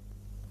thing.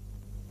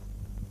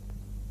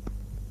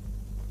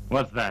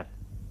 What's that?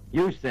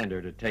 You sent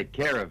her to take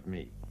care of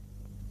me.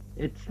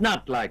 It's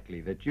not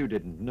likely that you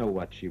didn't know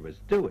what she was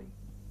doing.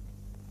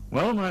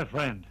 Well, my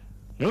friend,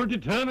 you're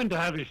determined to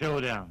have a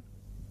showdown.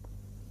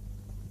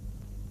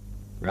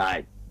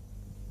 Right.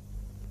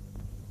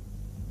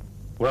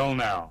 Well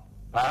now,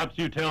 perhaps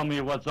you tell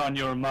me what's on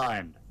your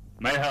mind.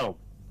 May help.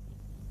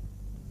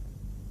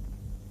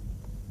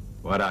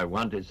 What I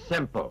want is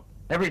simple.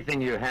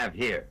 Everything you have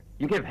here,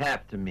 you give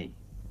half to me.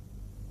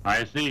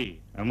 I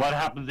see. And what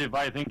happens if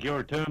I think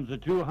your terms are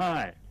too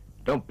high?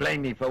 Don't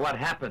blame me for what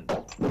happens.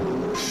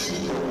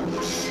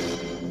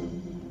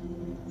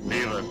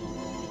 Leave us.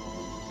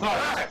 All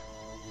right.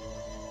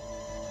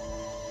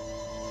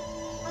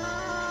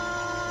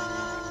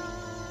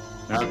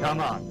 Now come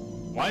on.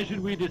 Why should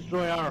we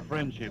destroy our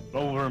friendship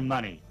over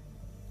money?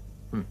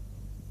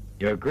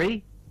 You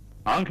agree?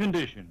 On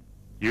condition,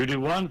 you do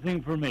one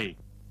thing for me.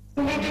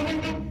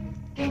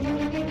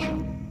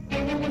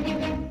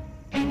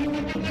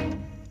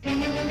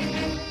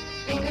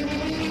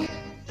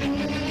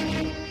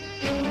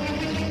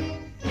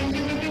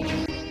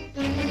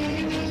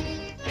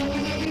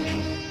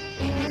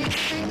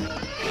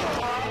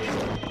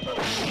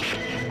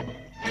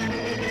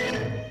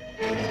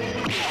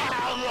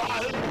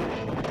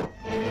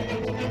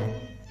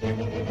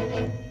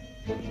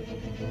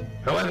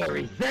 Whoever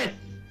resists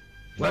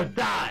will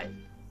die.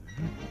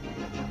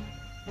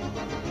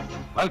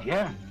 Well,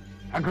 yeah.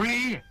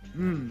 Agree?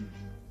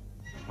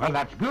 Well,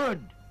 that's good.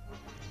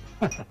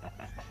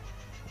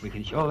 We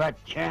can show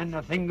that Chan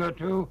a thing or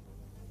two.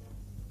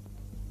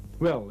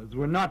 Well, as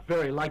we're not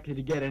very likely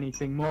to get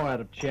anything more out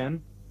of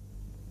Chen,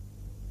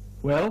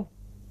 well,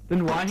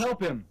 then why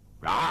help him?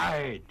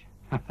 Right.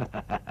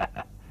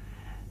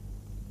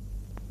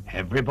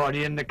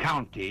 Everybody in the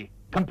county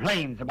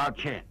complains about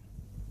Chen.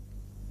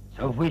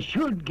 So if we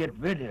should get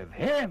rid of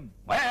him,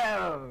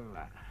 well...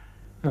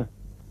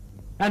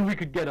 And we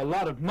could get a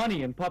lot of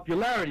money and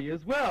popularity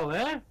as well,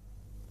 eh?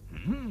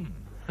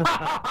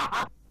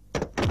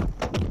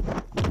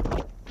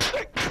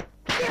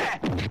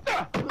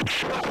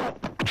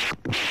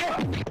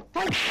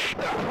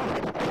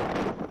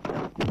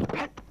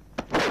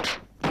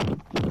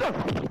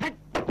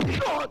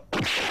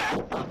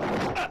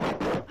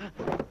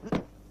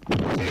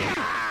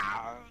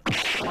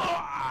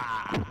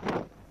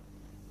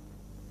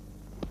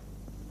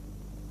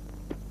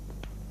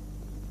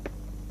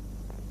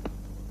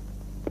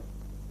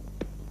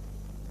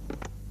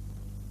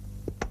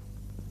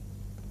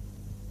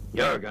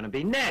 You're gonna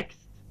be next.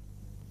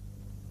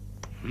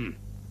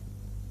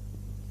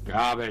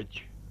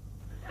 Garbage.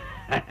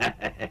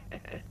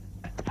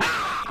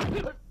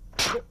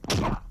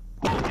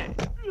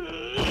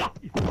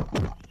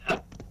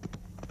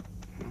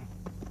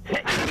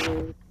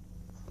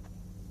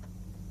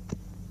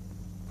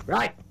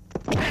 Right.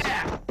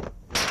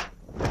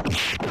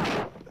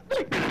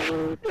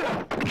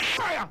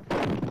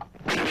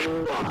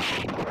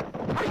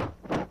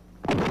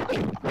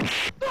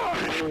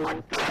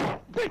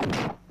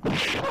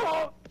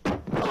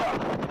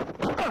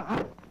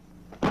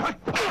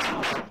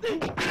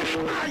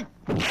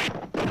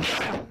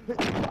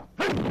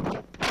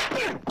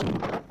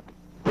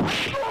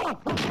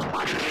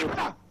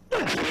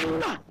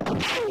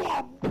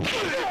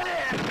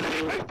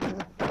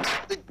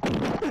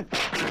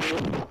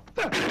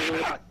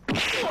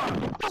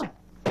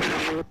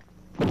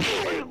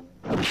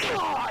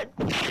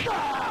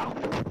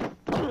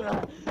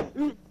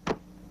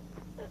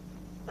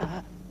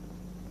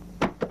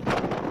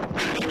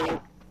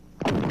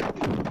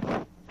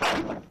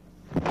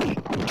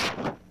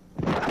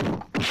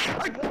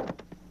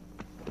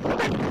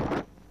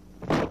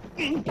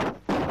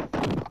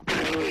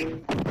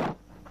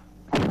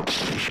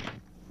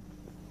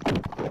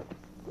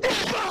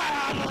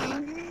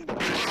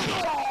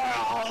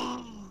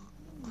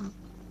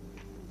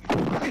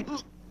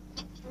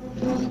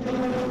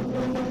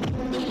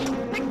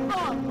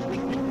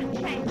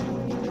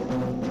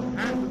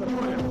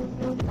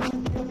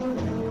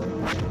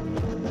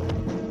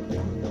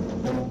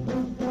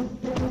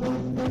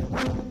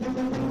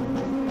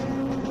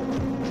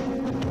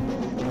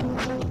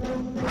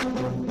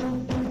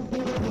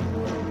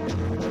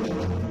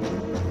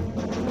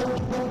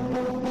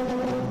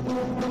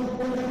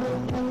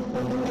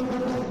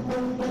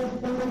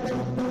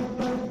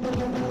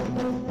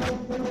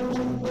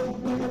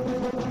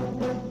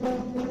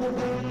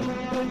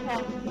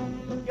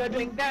 You're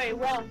doing very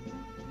well.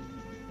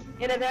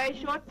 In a very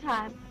short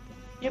time,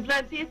 you've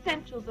learned the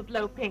essentials of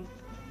Lo Ping.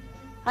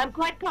 I'm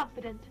quite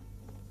confident.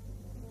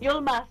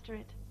 You'll master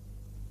it.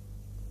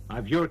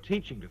 I've your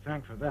teaching to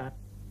thank for that.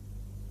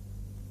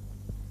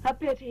 A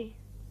pity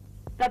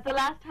that the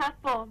last half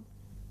form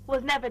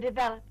was never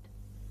developed,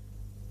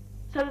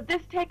 so that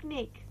this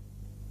technique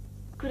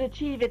could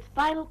achieve its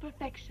final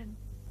perfection.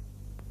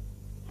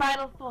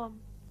 Final form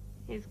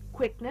is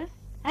quickness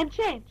and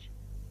change.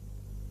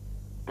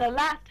 The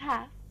last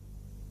half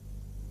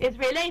is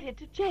related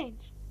to change.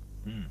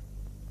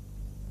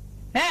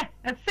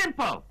 That's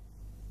simple.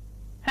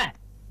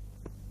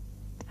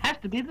 Has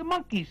to be the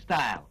monkey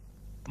style.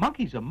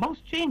 Monkeys are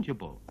most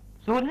changeable,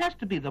 so it has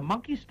to be the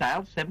monkey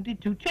style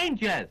 72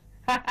 changes.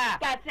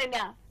 That's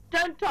enough.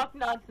 Don't talk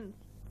nonsense.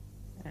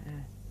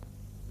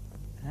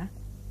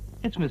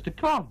 It's Mr.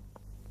 Kong.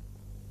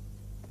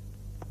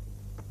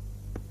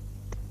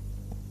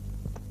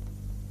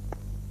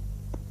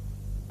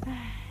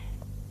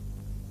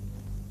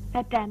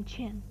 That damn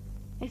Chin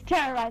is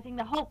terrorizing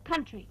the whole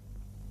country.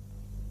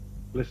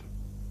 Listen,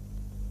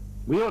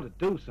 we ought to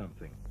do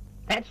something.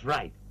 That's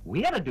right.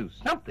 We ought to do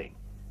something.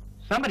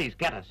 Somebody's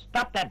got to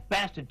stop that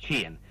bastard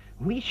Chin.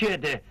 We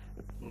should,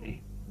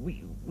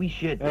 we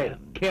should... Hey,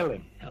 kill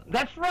him.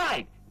 That's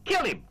right.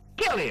 Kill him.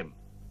 Kill him.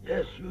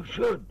 Yes, you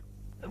should.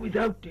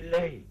 Without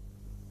delay.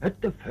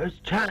 At the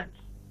first chance.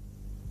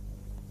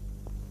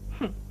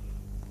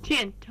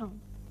 Chin Tung,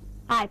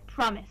 I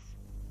promise.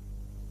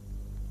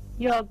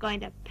 You're going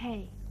to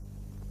pay.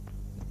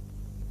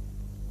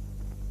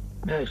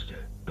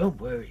 Master, don't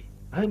worry.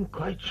 I'm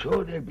quite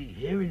sure they'll be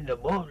here in the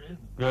morning.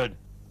 Good.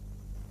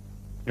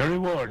 Your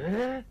reward.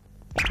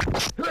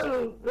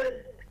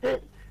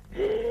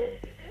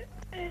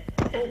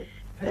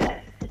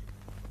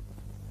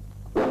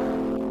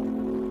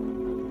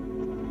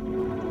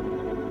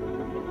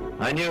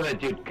 I knew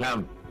that you'd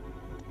come.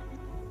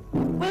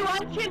 We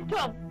want Chin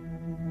Tung.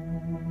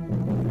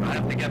 You'll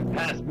have to get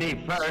past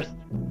me first.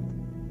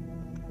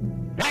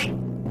 Hey!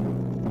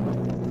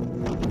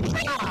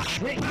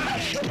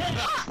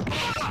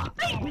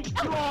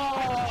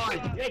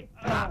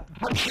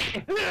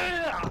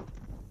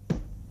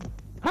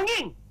 Hung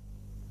in.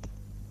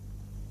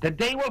 The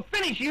day will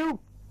finish you.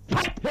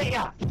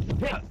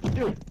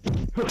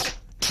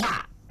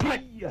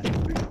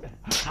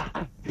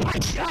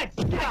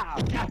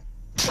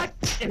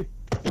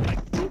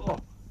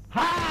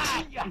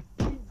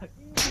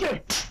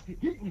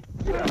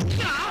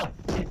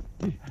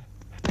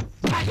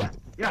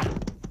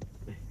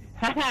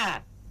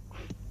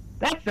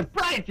 That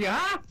surprised you,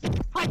 huh?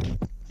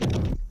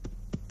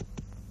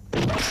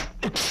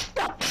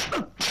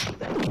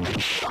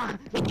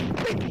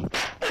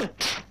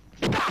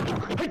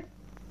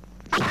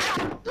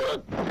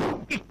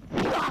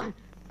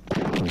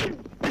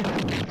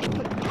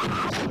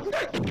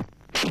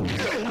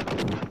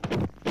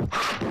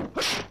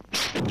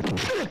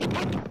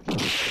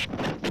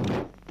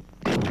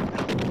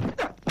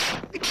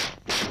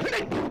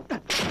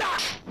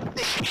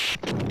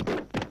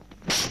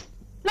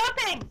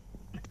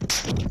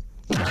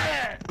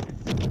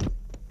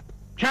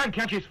 Chang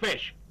catches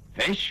fish.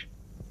 Fish?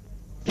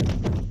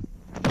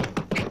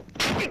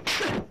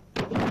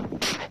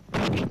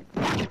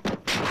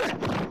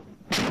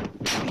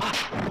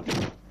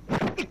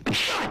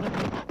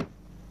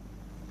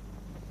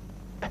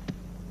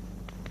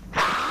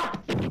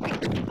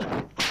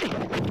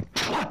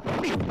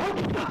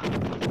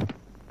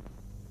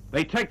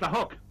 They take the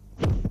hook.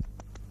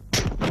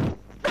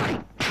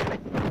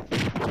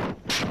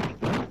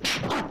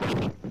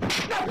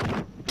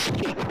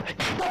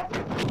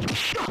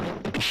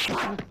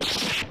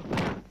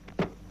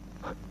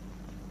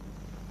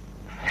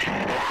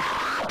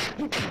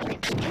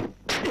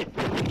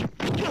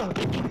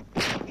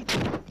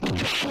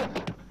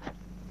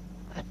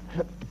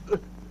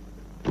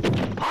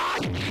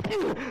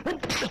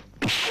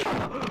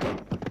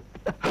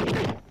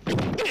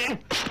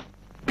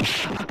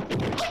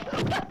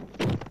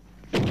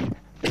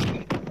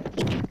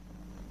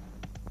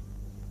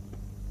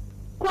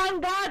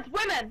 Guan guards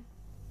women.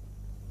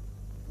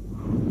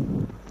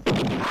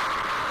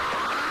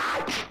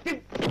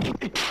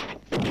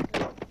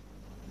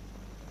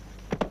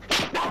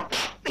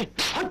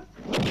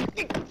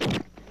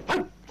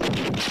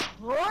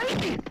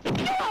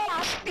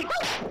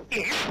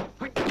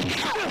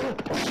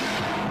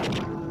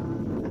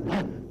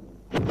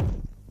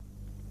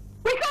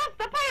 We crossed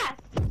the pass.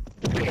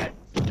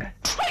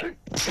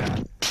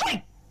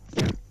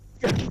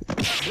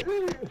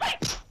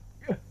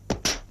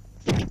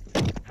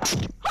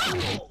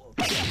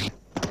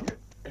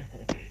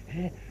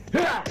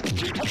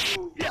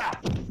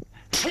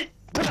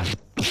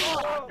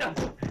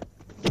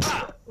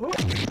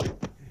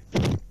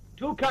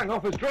 Tu Kang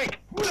offers drink.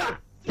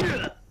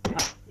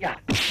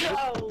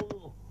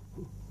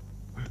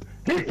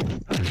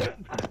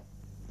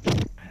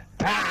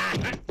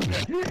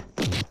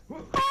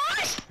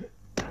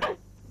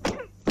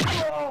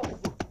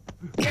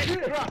 Get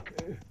drunk.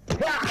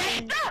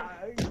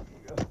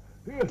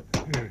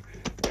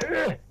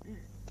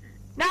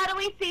 Now do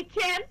we see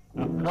Chin?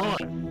 Of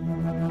course.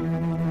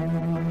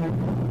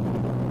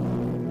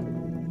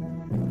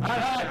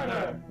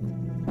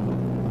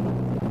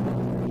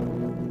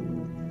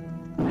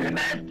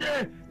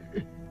 Master!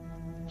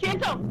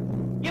 Chintung,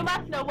 you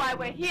must know why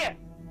we're here.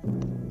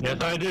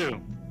 Yes, I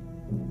do.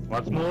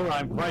 What's more,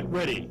 I'm quite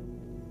ready.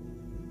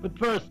 But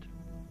first,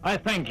 I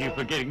thank you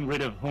for getting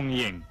rid of Hung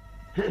Ying.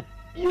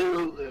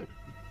 You...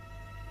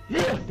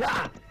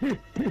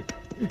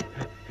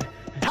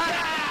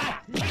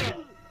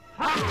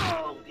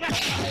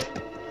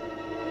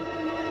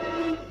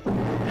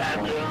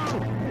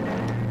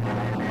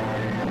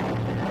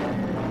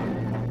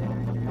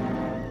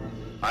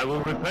 I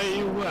will repay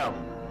you well.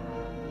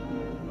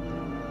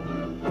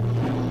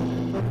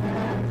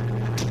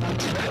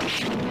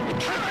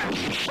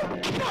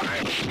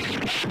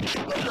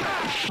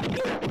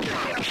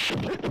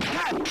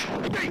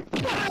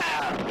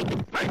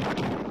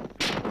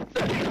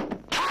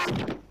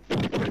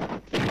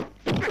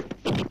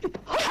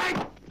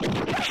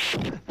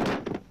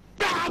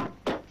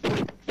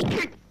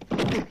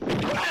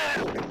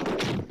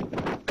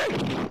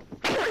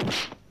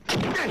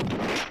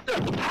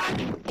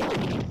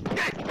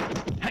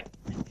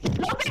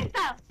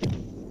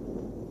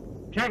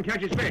 Chang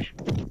catches fish.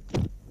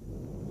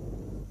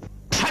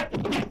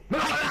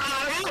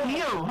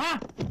 You, huh?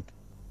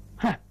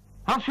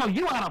 I'll show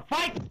you how to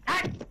fight.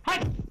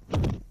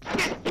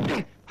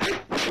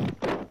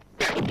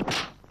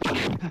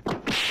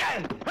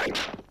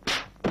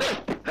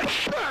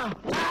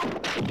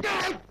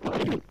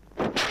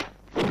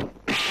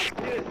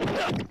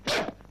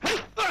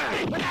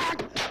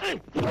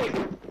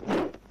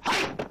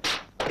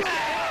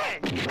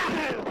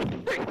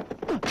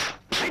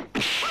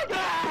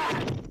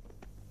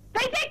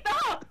 They take the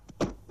hook.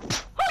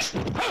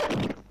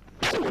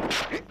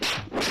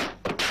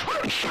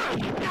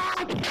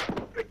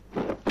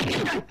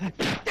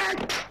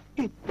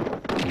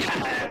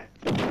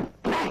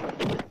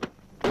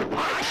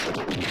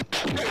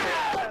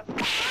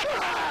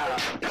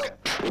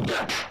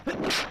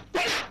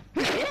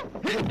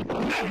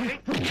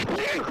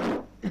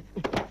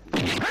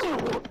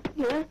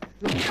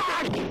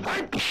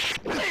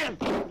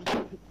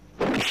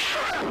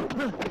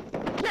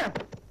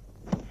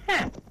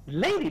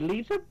 lady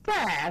leaves her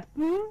bath,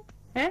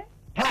 Eh?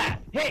 Ha!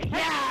 Hey!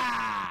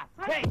 Yeah!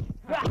 Hey!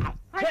 Ha!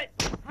 Hey!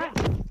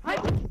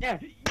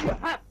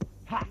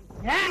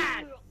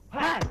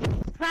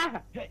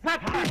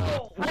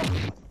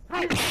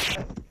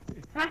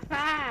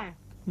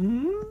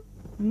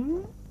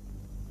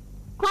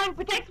 Crime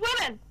protects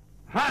women.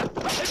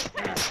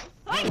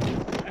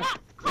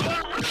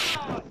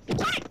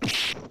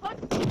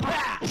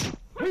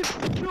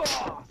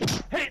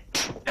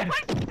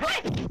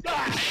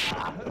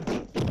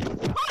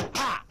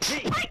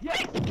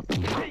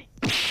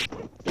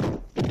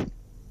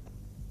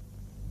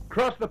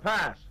 Cross the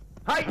pass.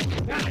 Hi!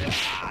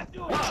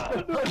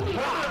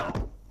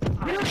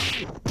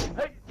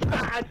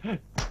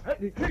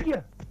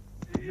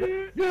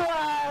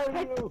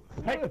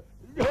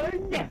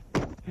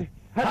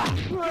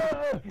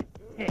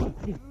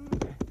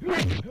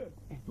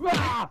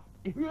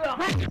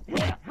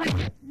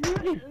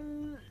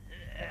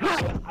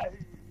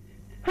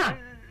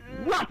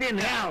 What in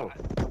hell?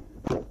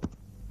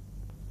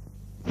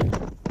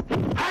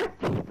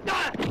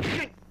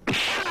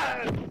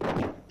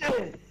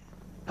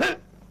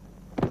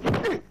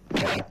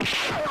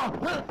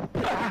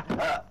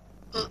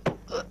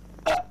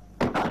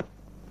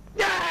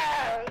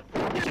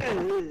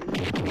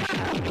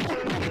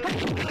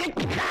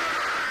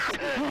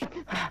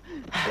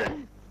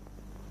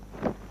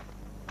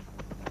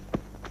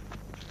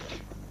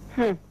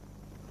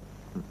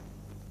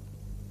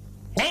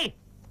 Hey,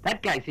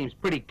 that guy seems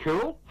pretty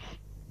cool.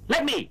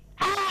 Let me.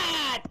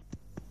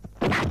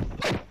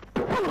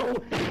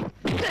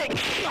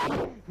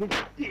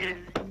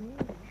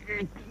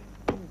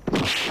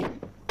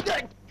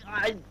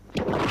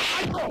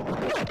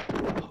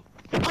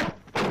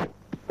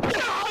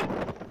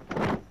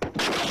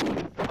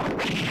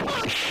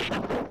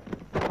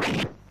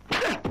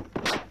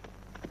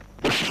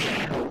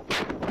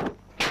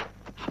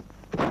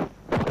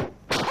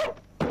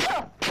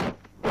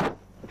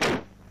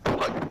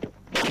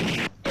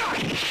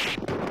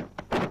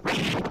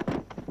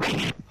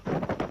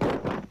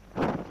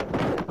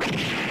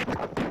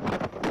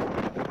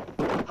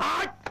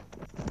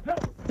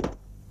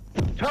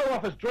 Toe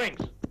off his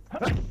drinks.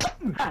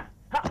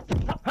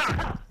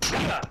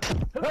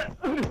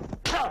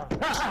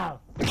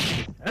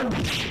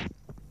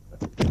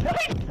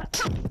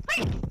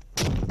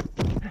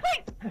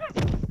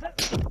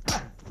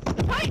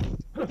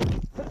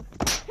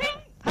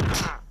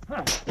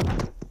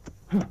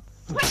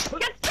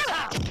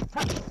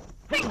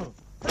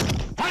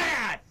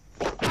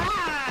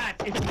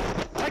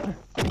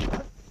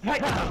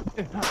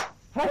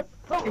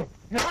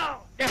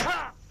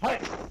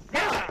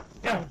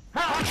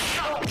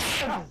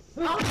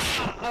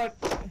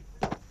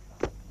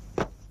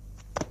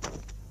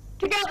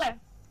 Together.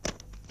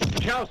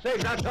 Shall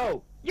save that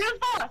toe. Use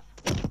force.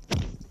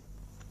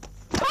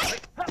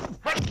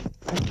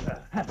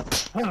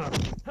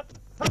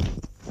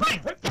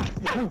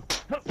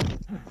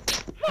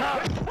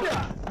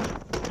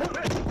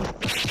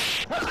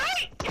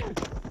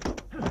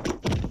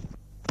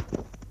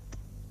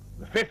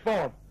 The fifth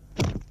form.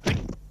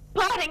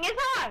 Plotting is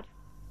hard.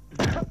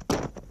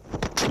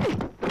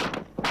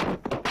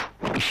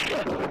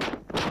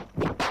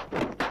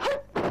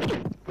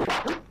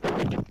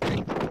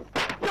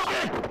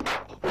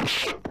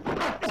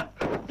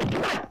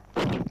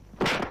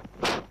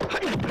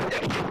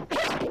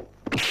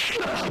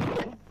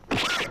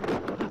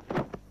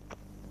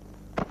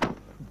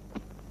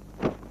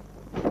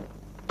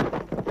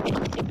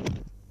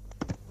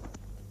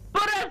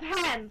 Buddha's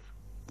hands.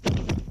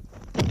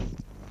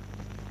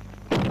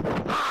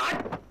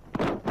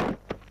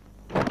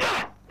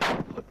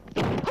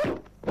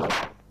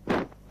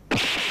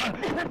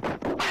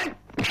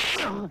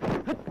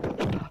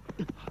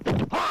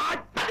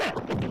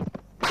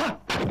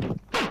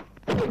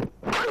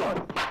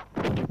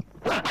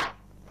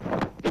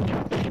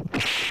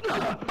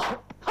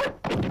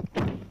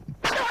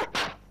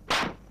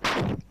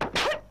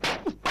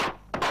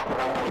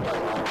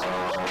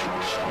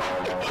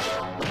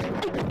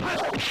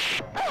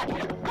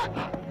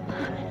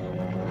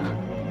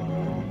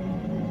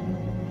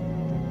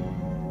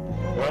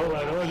 Well,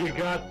 that all you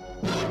got?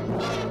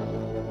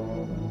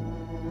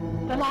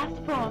 The last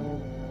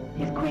form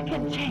is quick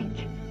and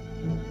change.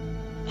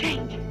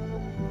 Change.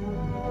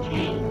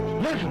 Change.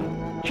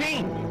 Listen!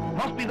 Change!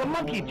 Must be the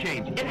monkey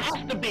change. It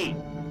has to be!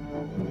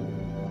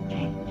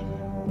 Change.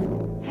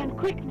 And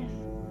quickness.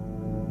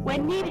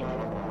 When needed.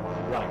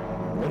 Right.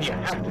 When you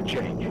have to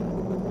change.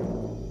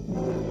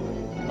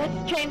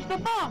 Let's change the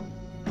form.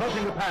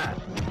 Crossing the pass.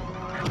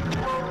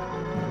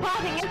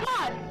 Plotting is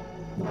hard.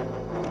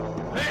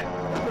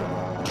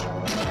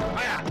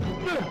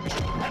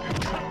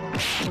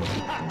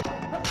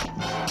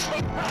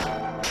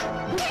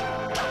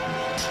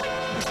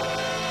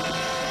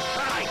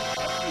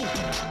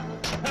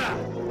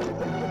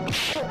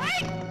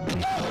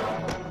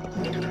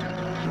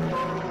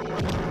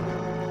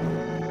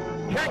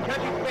 Can't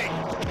catch his fish.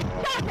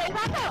 That's it,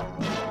 that's all.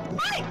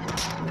 Right.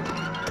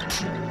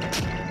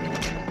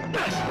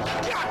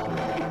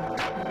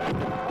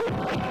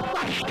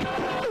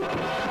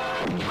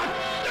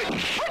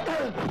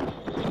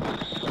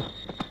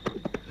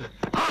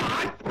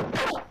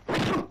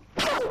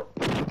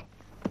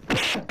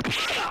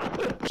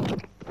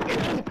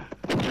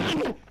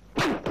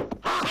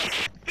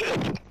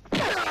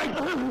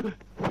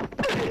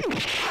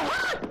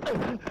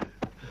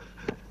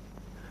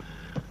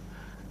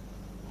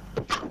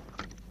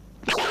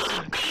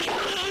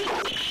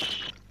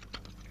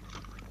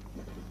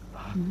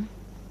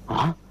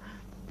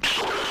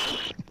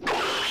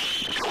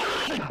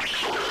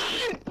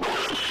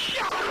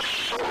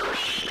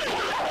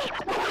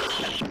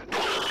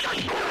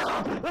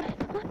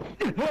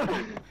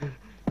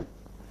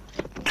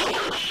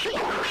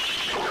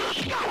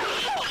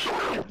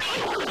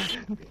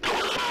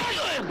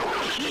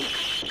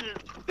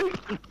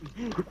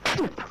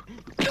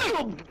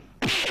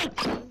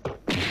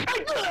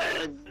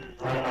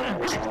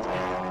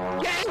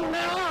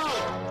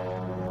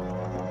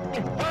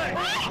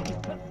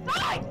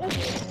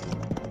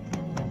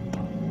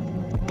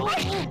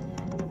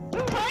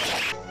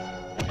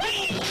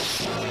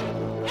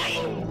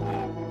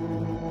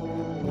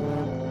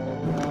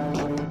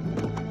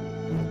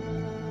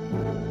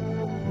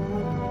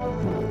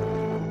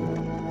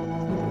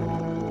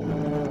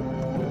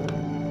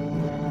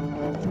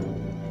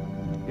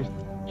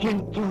 Chin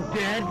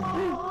dead?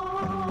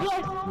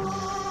 Yes.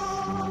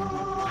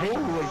 I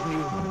always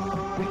knew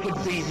we could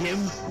beat him.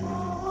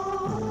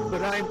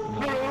 But I'm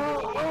through.